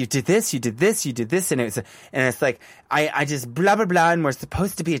this, you did this, you did this, you did this," and it's like I just blah blah blah, and we're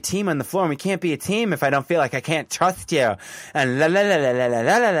supposed to be a team on the floor, and we can't be a team if I don't feel like I can't trust you, and la la la la la la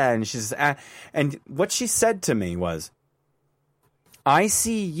la la, and she's and what she said to me was, "I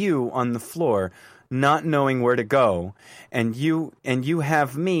see you on the floor, not knowing where to go, and you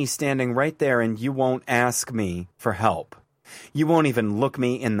have me standing right there, and you won't ask me for help, you won't even look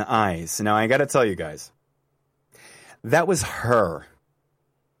me in the eyes." Now I got to tell you guys. That was her.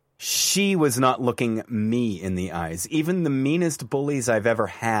 She was not looking me in the eyes. Even the meanest bullies I've ever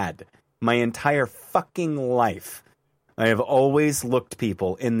had, my entire fucking life, I have always looked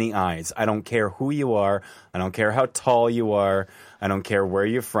people in the eyes. I don't care who you are. I don't care how tall you are. I don't care where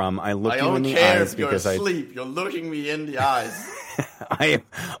you're from. I look you in the eyes because I don't care if you're asleep. You're looking me in the eyes. I am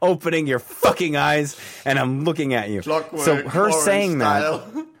opening your fucking eyes and I'm looking at you. Clockwork, so her saying style.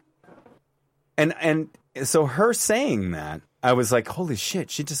 that, and so her saying that, I was like, holy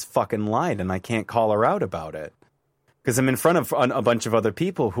shit, she just fucking lied and I can't call her out about it. Because I'm in front of a bunch of other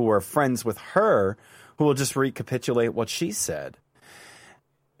people who are friends with her who will just recapitulate what she said.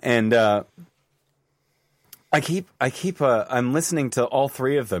 And I'm listening to all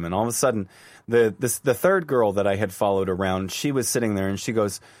three of them, and all of a sudden, the third girl that I had followed around, she was sitting there and she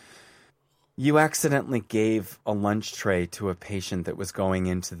goes, "You accidentally gave a lunch tray to a patient that was going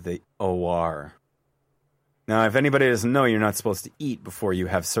into the OR." Now, if anybody doesn't know, you're not supposed to eat before you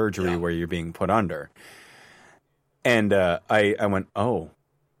have surgery where you're being put under. And I went, "Oh,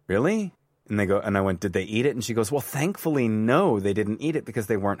 really?" And I went, "Did they eat it?" And she goes, "Well, thankfully, no, they didn't eat it because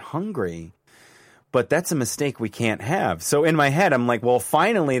they weren't hungry. But that's a mistake we can't have." So in my head, I'm like, well,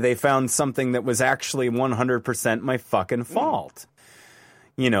 finally they found something that was actually 100% my fucking fault.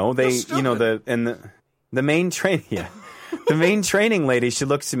 The main the main training lady, she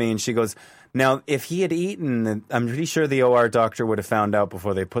looks at me and she goes, "Now, if he had eaten, I'm pretty sure the OR doctor would have found out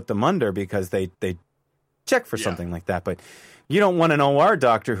before they put them under because they check for something like that. But you don't want an OR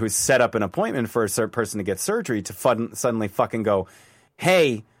doctor who's set up an appointment for a certain person to get surgery to suddenly fucking go,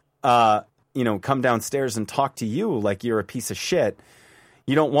 hey, come downstairs and talk to you like you're a piece of shit.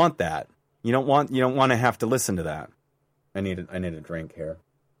 You don't want that. You don't want to have to listen to that." I need a drink here.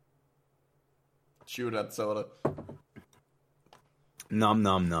 Chew that soda. Nom,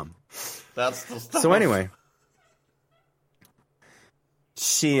 nom, nom. That's the stuff. So anyway,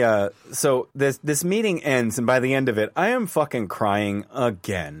 so this meeting ends, and by the end of it, I am fucking crying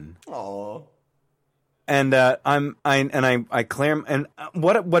again. Aww. And I clear. And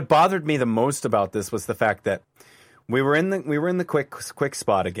what bothered me the most about this was the fact that we were in the quick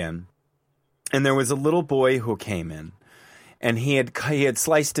spot again, and there was a little boy who came in, and he had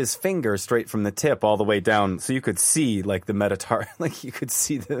sliced his finger straight from the tip all the way down, so you could see like the you could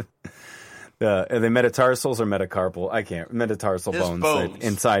see the metatarsals or metacarpal. I can't metatarsal bones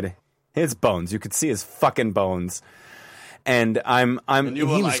inside his bones. You could see his fucking bones, and he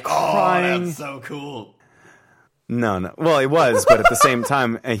was like, crying. Oh, that's so cool. No. Well, it was, but at the same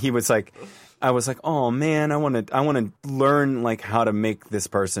time, he was like, I was like, oh man, I want to learn like how to make this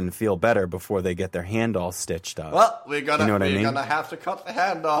person feel better before they get their hand all stitched up. Well, we're gonna have to cut the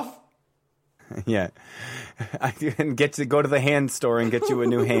hand off. Yeah, I didn't get to go to the hand store and get you a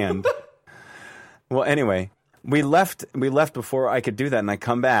new hand. Well, anyway, we left before I could do that, and I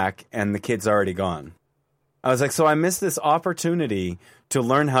come back, and the kid's already gone. I was like, so I missed this opportunity to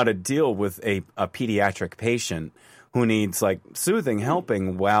learn how to deal with a pediatric patient who needs like soothing,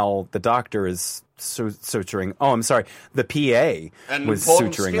 helping while the doctor is suturing. Oh, I'm sorry. The PA was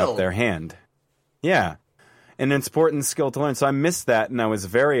suturing up their hand. Yeah. An important skill to learn. So I missed that, and I was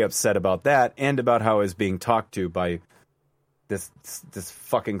very upset about that and about how I was being talked to by this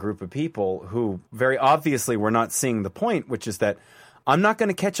fucking group of people who very obviously were not seeing the point, which is that I'm not going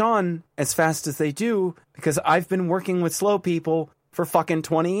to catch on as fast as they do because I've been working with slow people for fucking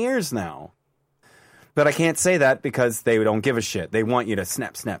 20 years now. But I can't say that because they don't give a shit. They want you to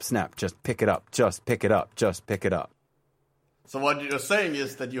snap, snap, snap. Just pick it up. Just pick it up. Just pick it up. So what you're saying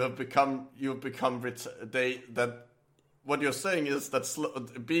is that what you're saying is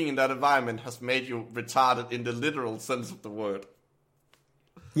that being in that environment has made you retarded in the literal sense of the word.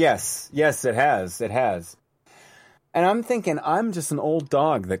 Yes, it has. It has. And I'm thinking, I'm just an old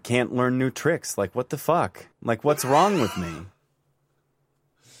dog that can't learn new tricks. Like, what the fuck? Like, what's wrong with me?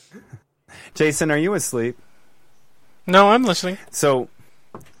 Jason, are you asleep? No, I'm listening. So,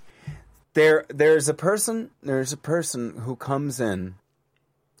 there's a person who comes in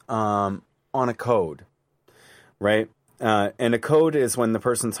on a code, right? And a code is when the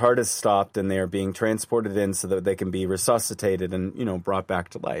person's heart is stopped and they are being transported in so that they can be resuscitated and, brought back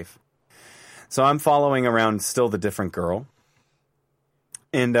to life. So I'm following around still the different girl,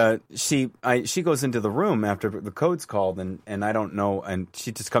 and she goes into the room after the code's called, and I don't know, and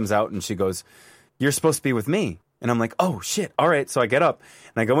she just comes out and she goes, "You're supposed to be with me," and I'm like, "Oh shit, all right." So I get up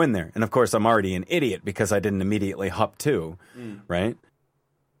and I go in there, and of course I'm already an idiot because I didn't immediately hop to, right?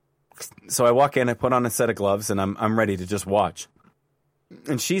 So I walk in, I put on a set of gloves, and I'm ready to just watch,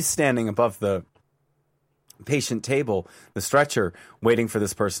 and she's standing above the patient table, the stretcher, waiting for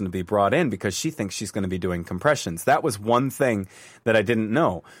this person to be brought in because she thinks she's going to be doing compressions. That was one thing that I didn't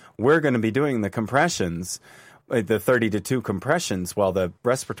know. We're going to be doing the compressions, the 30-2 compressions, while the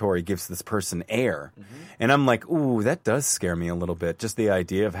respiratory gives this person air. Mm-hmm. And I'm like, ooh, that does scare me a little bit. Just the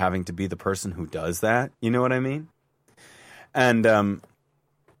idea of having to be the person who does that. You know what I mean? And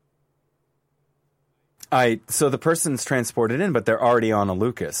so the person's transported in, but they're already on a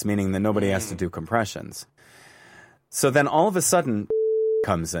Lucas, meaning that nobody has to do compressions. So then all of a sudden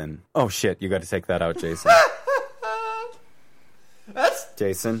comes in. Oh shit, you got to take that out, Jason.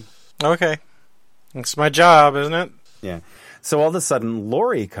 Jason. Okay. It's my job, isn't it? Yeah. So all of a sudden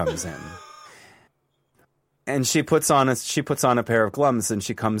Lori comes in. And she puts on a pair of gloves, and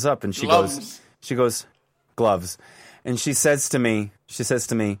she comes up and she goes gloves. And she says to me,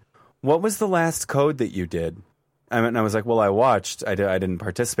 "What was the last code that you did?" And I was like, "Well, I watched. I didn't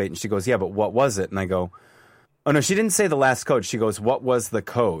participate." And she goes, "Yeah, but what was it?" And I go, "Oh no, she didn't say the last code." She goes, "What was the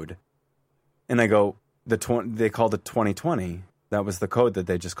code?" And I go, "They called it 2020. That was the code that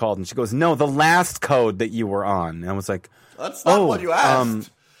they just called." And she goes, "No, the last code that you were on." And I was like, "That's not what you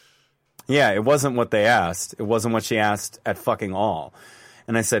asked." Yeah, it wasn't what they asked. It wasn't what she asked at fucking all.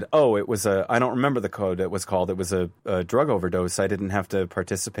 And I said, "Oh, it was I don't remember the code it was called. It was a drug overdose. I didn't have to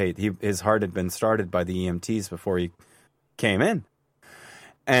participate. His heart had been started by the EMTs before he came in."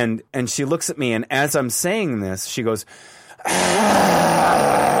 And she looks at me, and as I'm saying this, she goes,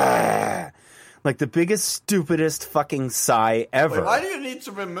 "Ah!" Like the biggest, stupidest fucking sigh ever. Wait, why do you need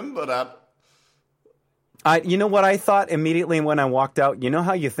to remember that? You know what I thought immediately when I walked out? You know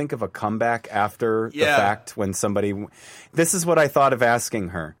how you think of a comeback after the fact when somebody... This is what I thought of asking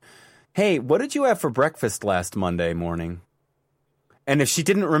her. "Hey, what did you have for breakfast last Monday morning?" And if she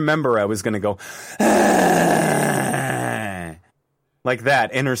didn't remember, I was going to go... Ah! like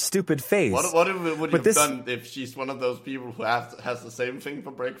that in her stupid face. What would you have done if she's one of those people who has the same thing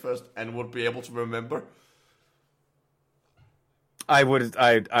for breakfast and would be able to remember? I would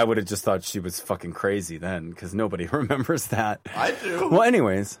have just thought she was fucking crazy then, because nobody remembers that. I do. Well,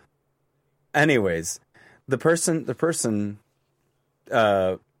 anyways, the person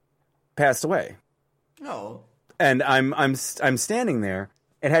passed away. No. And I'm standing there.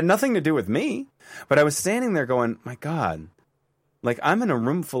 It had nothing to do with me, but I was standing there going, my God, like I'm in a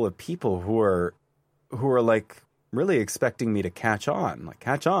room full of people who are like really expecting me to catch on,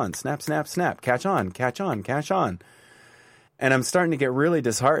 snap, snap, snap, catch on. And I'm starting to get really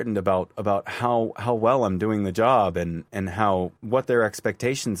disheartened about how well I'm doing the job and what their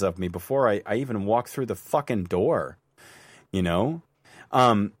expectations of me before I even walk through the fucking door, you know?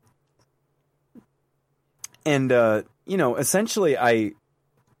 Essentially I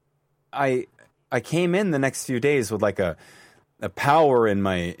came in the next few days with like a power in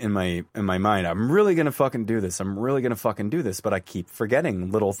my mind. I'm really going to fucking do this. But I keep forgetting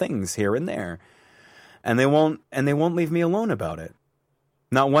little things here and there. And they won't leave me alone about it.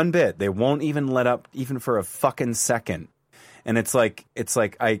 Not one bit. They won't even let up even for a fucking second. And it's like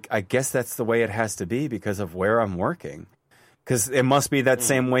I guess that's the way it has to be because of where I'm working. Because it must be that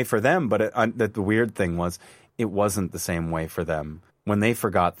same way for them. But the weird thing was, it wasn't the same way for them. When they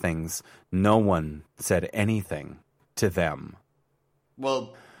forgot things, no one said anything to them.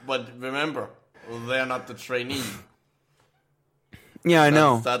 Well, but remember, they're not the trainee. Yeah, I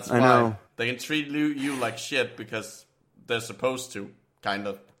know. That's why. I know. They can treat you like shit because they're supposed to, kind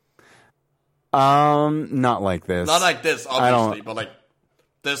of. Not like this. Not like this, obviously, but like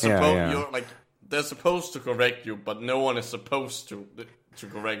they're they're supposed to correct you, but no one is supposed to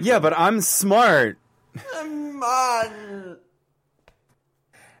correct you. Yeah, but I'm smart.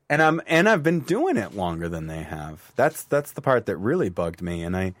 And I've been doing it longer than they have. That's the part that really bugged me,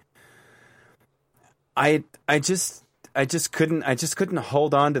 and I just couldn't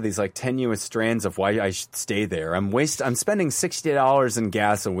hold on to these like tenuous strands of why I should stay there. I'm spending $60 in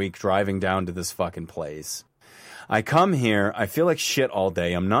gas a week driving down to this fucking place. I come here, I feel like shit all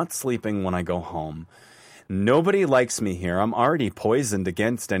day. I'm not sleeping when I go home. Nobody likes me here. I'm already poisoned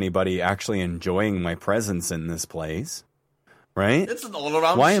against anybody actually enjoying my presence in this place. Right? It's an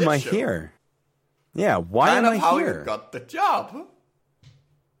all-around Why shit am I show. here? Yeah, why am I how here? you got the job.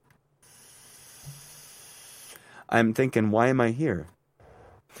 I'm thinking, why am I here?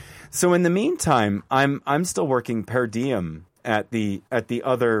 So in the meantime, I'm still working per diem at the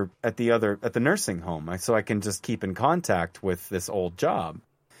nursing home, so I can just keep in contact with this old job.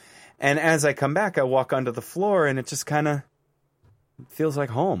 And as I come back, I walk onto the floor, and it just kind of feels like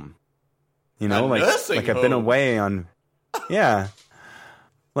home. You know, like I've been away on, yeah,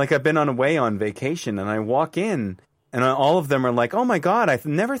 like I've been away on vacation, and I walk in. And all of them are like, "Oh my God, I've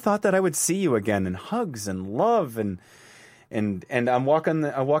never thought that I would see you again." And hugs and love and I walk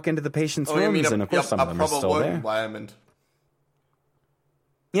into the patient's rooms, and of course some of them are still there. Environment.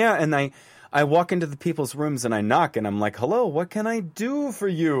 Yeah, and I walk into the people's rooms and I knock and I'm like, "Hello, what can I do for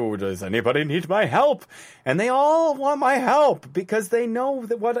you? Does anybody need my help?" And they all want my help because they know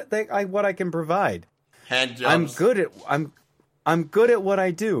that what I can provide. Hand jobs. I'm good at what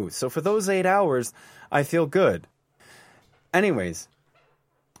I do. So for those 8 hours, I feel good. Anyways,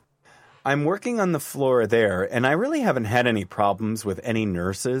 I'm working on the floor there, and I really haven't had any problems with any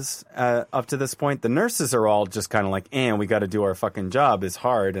nurses up to this point. The nurses are all just kind of like, we got to do our fucking job. It's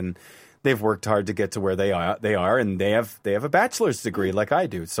hard, and they've worked hard to get to where they are, and they have a bachelor's degree like I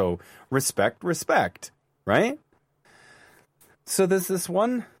do. So respect, right? So there's this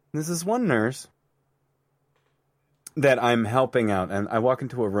one nurse that I'm helping out, and I walk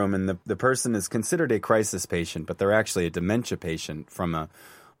into a room, and the person is considered a crisis patient, but they're actually a dementia patient from a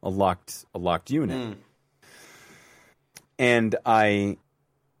locked unit. And I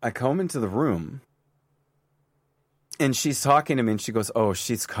come into the room, and she's talking to me, and she goes, "Oh,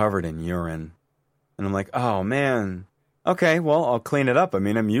 she's covered in urine," and I'm like, "Oh man, okay, well I'll clean it up. I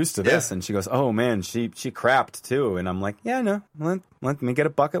mean, I'm used to this." And she goes, "Oh man, she crapped too," and I'm like, "Yeah, no, let me get a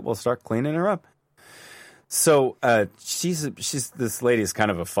bucket. We'll start cleaning her up." So she's this lady is kind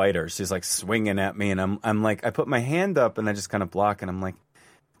of a fighter. She's like swinging at me, and I'm like, I put my hand up and I just kind of block, and I'm like,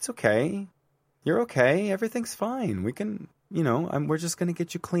 "It's okay, you're okay, everything's fine. We can, we're just gonna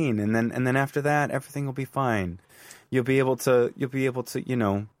get you clean, and then after that, everything will be fine. You'll be able to you'll be able to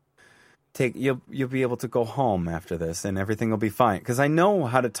go home after this, and everything will be fine." Because I know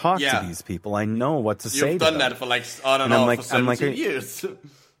how to talk to these people. I know what to say to them. You've done that for like on and off for 17 years.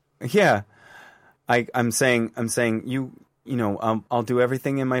 Yeah. I'm saying I'll do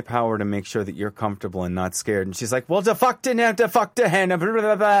everything in my power to make sure that you're comfortable and not scared. And she's like, well, the fuck to hand,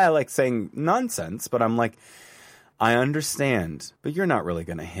 like saying nonsense. But I'm like, I understand, but you're not really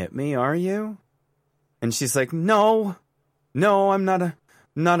going to hit me, are you? And she's like, no, I'm not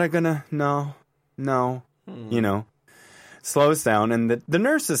gonna, no. Slows down. And the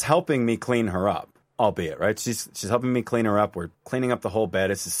nurse is helping me clean her up, albeit, right? She's helping me clean her up. We're cleaning up the whole bed.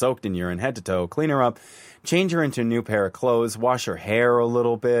 It's soaked in urine, head to toe. Clean her up, change her into a new pair of clothes, wash her hair a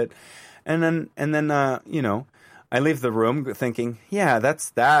little bit. And then, I leave the room thinking, yeah,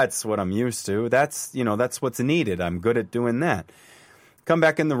 that's what I'm used to. That's what's needed. I'm good at doing that. Come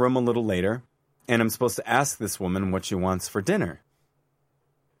back in the room a little later, and I'm supposed to ask this woman what she wants for dinner.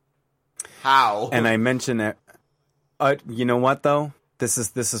 How? And I mention it. You know what though? This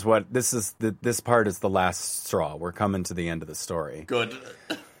part is the last straw. We're coming to the end of the story. Good.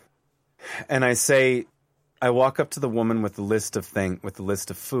 And I walk up to the woman with the list of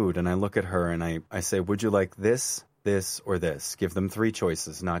food, and I look at her and I say, would you like this, or this? Give them 3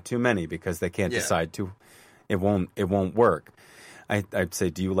 choices, not too many, because they can't decide to. It won't work. I'd say,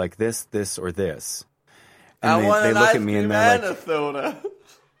 do you like this, or this? And they look at me and they're like, soda.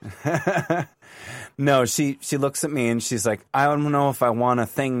 No, she looks at me and she's like, I don't know if I want a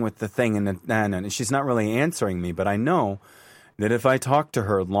thing with the thing, and she's not really answering me, but I know that if I talk to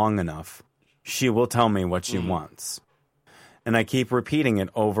her long enough, she will tell me what she wants. And I keep repeating it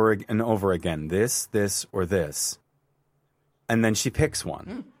over and over again, this, or this. And then she picks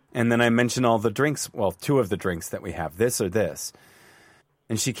one. And then I mention all the drinks, 2 of the drinks that we have, this or this.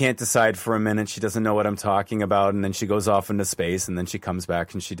 And she can't decide for a minute. She doesn't know what I'm talking about. And then she goes off into space, and then she comes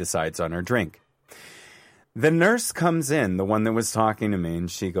back and she decides on her drink. The nurse comes in, the one that was talking to me, and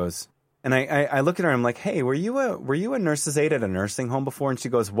she goes, and I look at her and I'm like, hey, were you a nurse's aide at a nursing home before? And she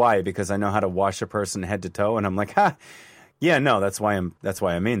goes, why? Because I know how to wash a person head to toe. And I'm like, yeah, no, that's why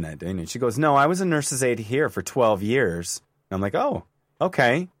I mean that. And she goes, no, I was a nurse's aide here for 12 years. And I'm like, oh,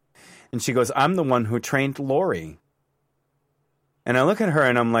 okay. And she goes, I'm the one who trained Lori. And I look at her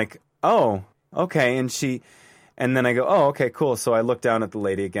and I'm like, oh, okay. And then I go, oh, okay, cool. So I look down at the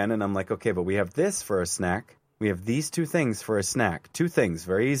lady again and I'm like, okay, but we have this for a snack. We have these 2 things for a snack. 2 things,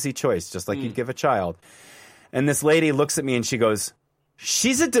 very easy choice, just like you'd give a child. And this lady looks at me and she goes,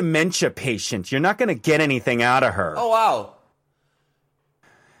 she's a dementia patient. You're not going to get anything out of her. Oh, wow.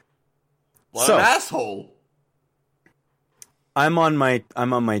 What an asshole. I'm on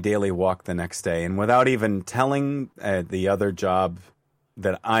my daily walk the next day, and without even telling the other job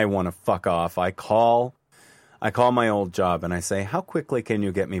that I want to fuck off, I call my old job and I say, how quickly can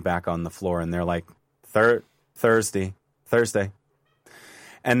you get me back on the floor? And they're like, Thursday.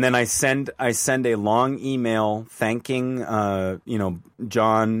 And then I send a long email thanking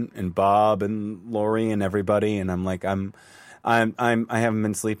John and Bob and Lori and everybody, and I'm like, I haven't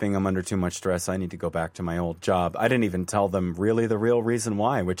been sleeping. I'm under too much stress. I need to go back to my old job. I didn't even tell them really the real reason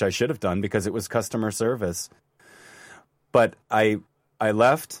why, which I should have done because it was customer service. But I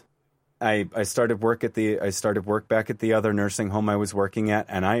left. I started work back at the other nursing home I was working at,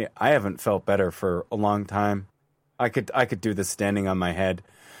 and I haven't felt better for a long time. I could do this standing on my head.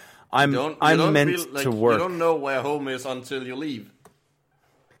 I'm meant to work. You don't know where home is until you leave.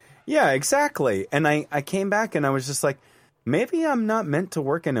 Yeah, exactly. And I came back and I was just like, maybe I'm not meant to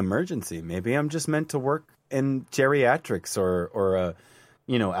work in emergency. Maybe I'm just meant to work in geriatrics or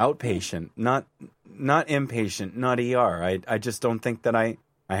outpatient, not inpatient, not ER. I just don't think that I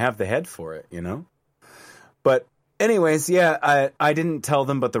have the head for it, But anyways, yeah, I didn't tell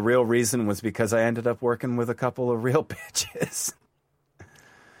them, but the real reason was because I ended up working with a couple of real bitches.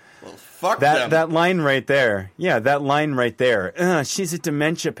 Well, fuck them. That line right there. Yeah, that line right there. She's a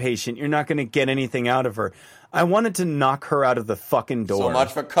dementia patient. You're not going to get anything out of her. I wanted to knock her out of the fucking door. So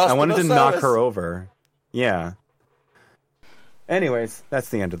much for customer service. I wanted to knock her over. Yeah. Anyways, that's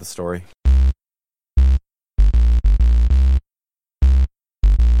the end of the story.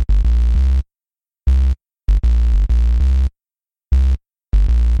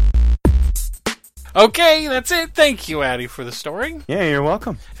 Okay, that's it. Thank you, Addy, for the story. Yeah, you're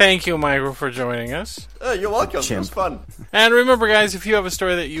welcome. Thank you, Michael, for joining us. You're welcome. It was fun. And remember, guys, if you have a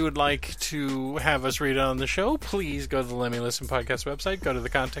story that you would like to have us read on the show, please go to the Lemme Listen podcast website, go to the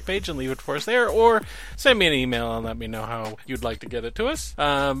contact page, and leave it for us there, or send me an email and let me know how you'd like to get it to us.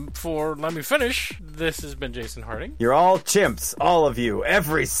 For Let Me Finish, this has been Jason Harding. You're all chimps, all of you,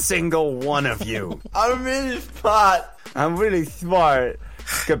 every single one of you. I'm really smart. I'm really smart.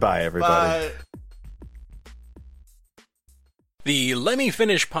 Goodbye, everybody. Bye. The Lemme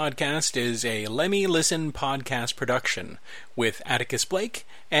Finish podcast is a Lemme Listen podcast production with Atticus Blake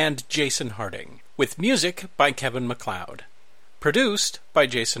and Jason Harding, with music by Kevin MacLeod. Produced by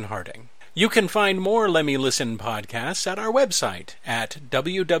Jason Harding. You can find more Lemme Listen podcasts at our website at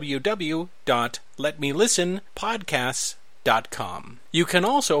www.letmelistenpodcasts.com. You can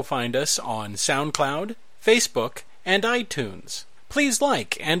also find us on SoundCloud, Facebook, and iTunes. Please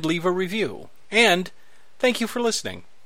like and leave a review. And thank you for listening.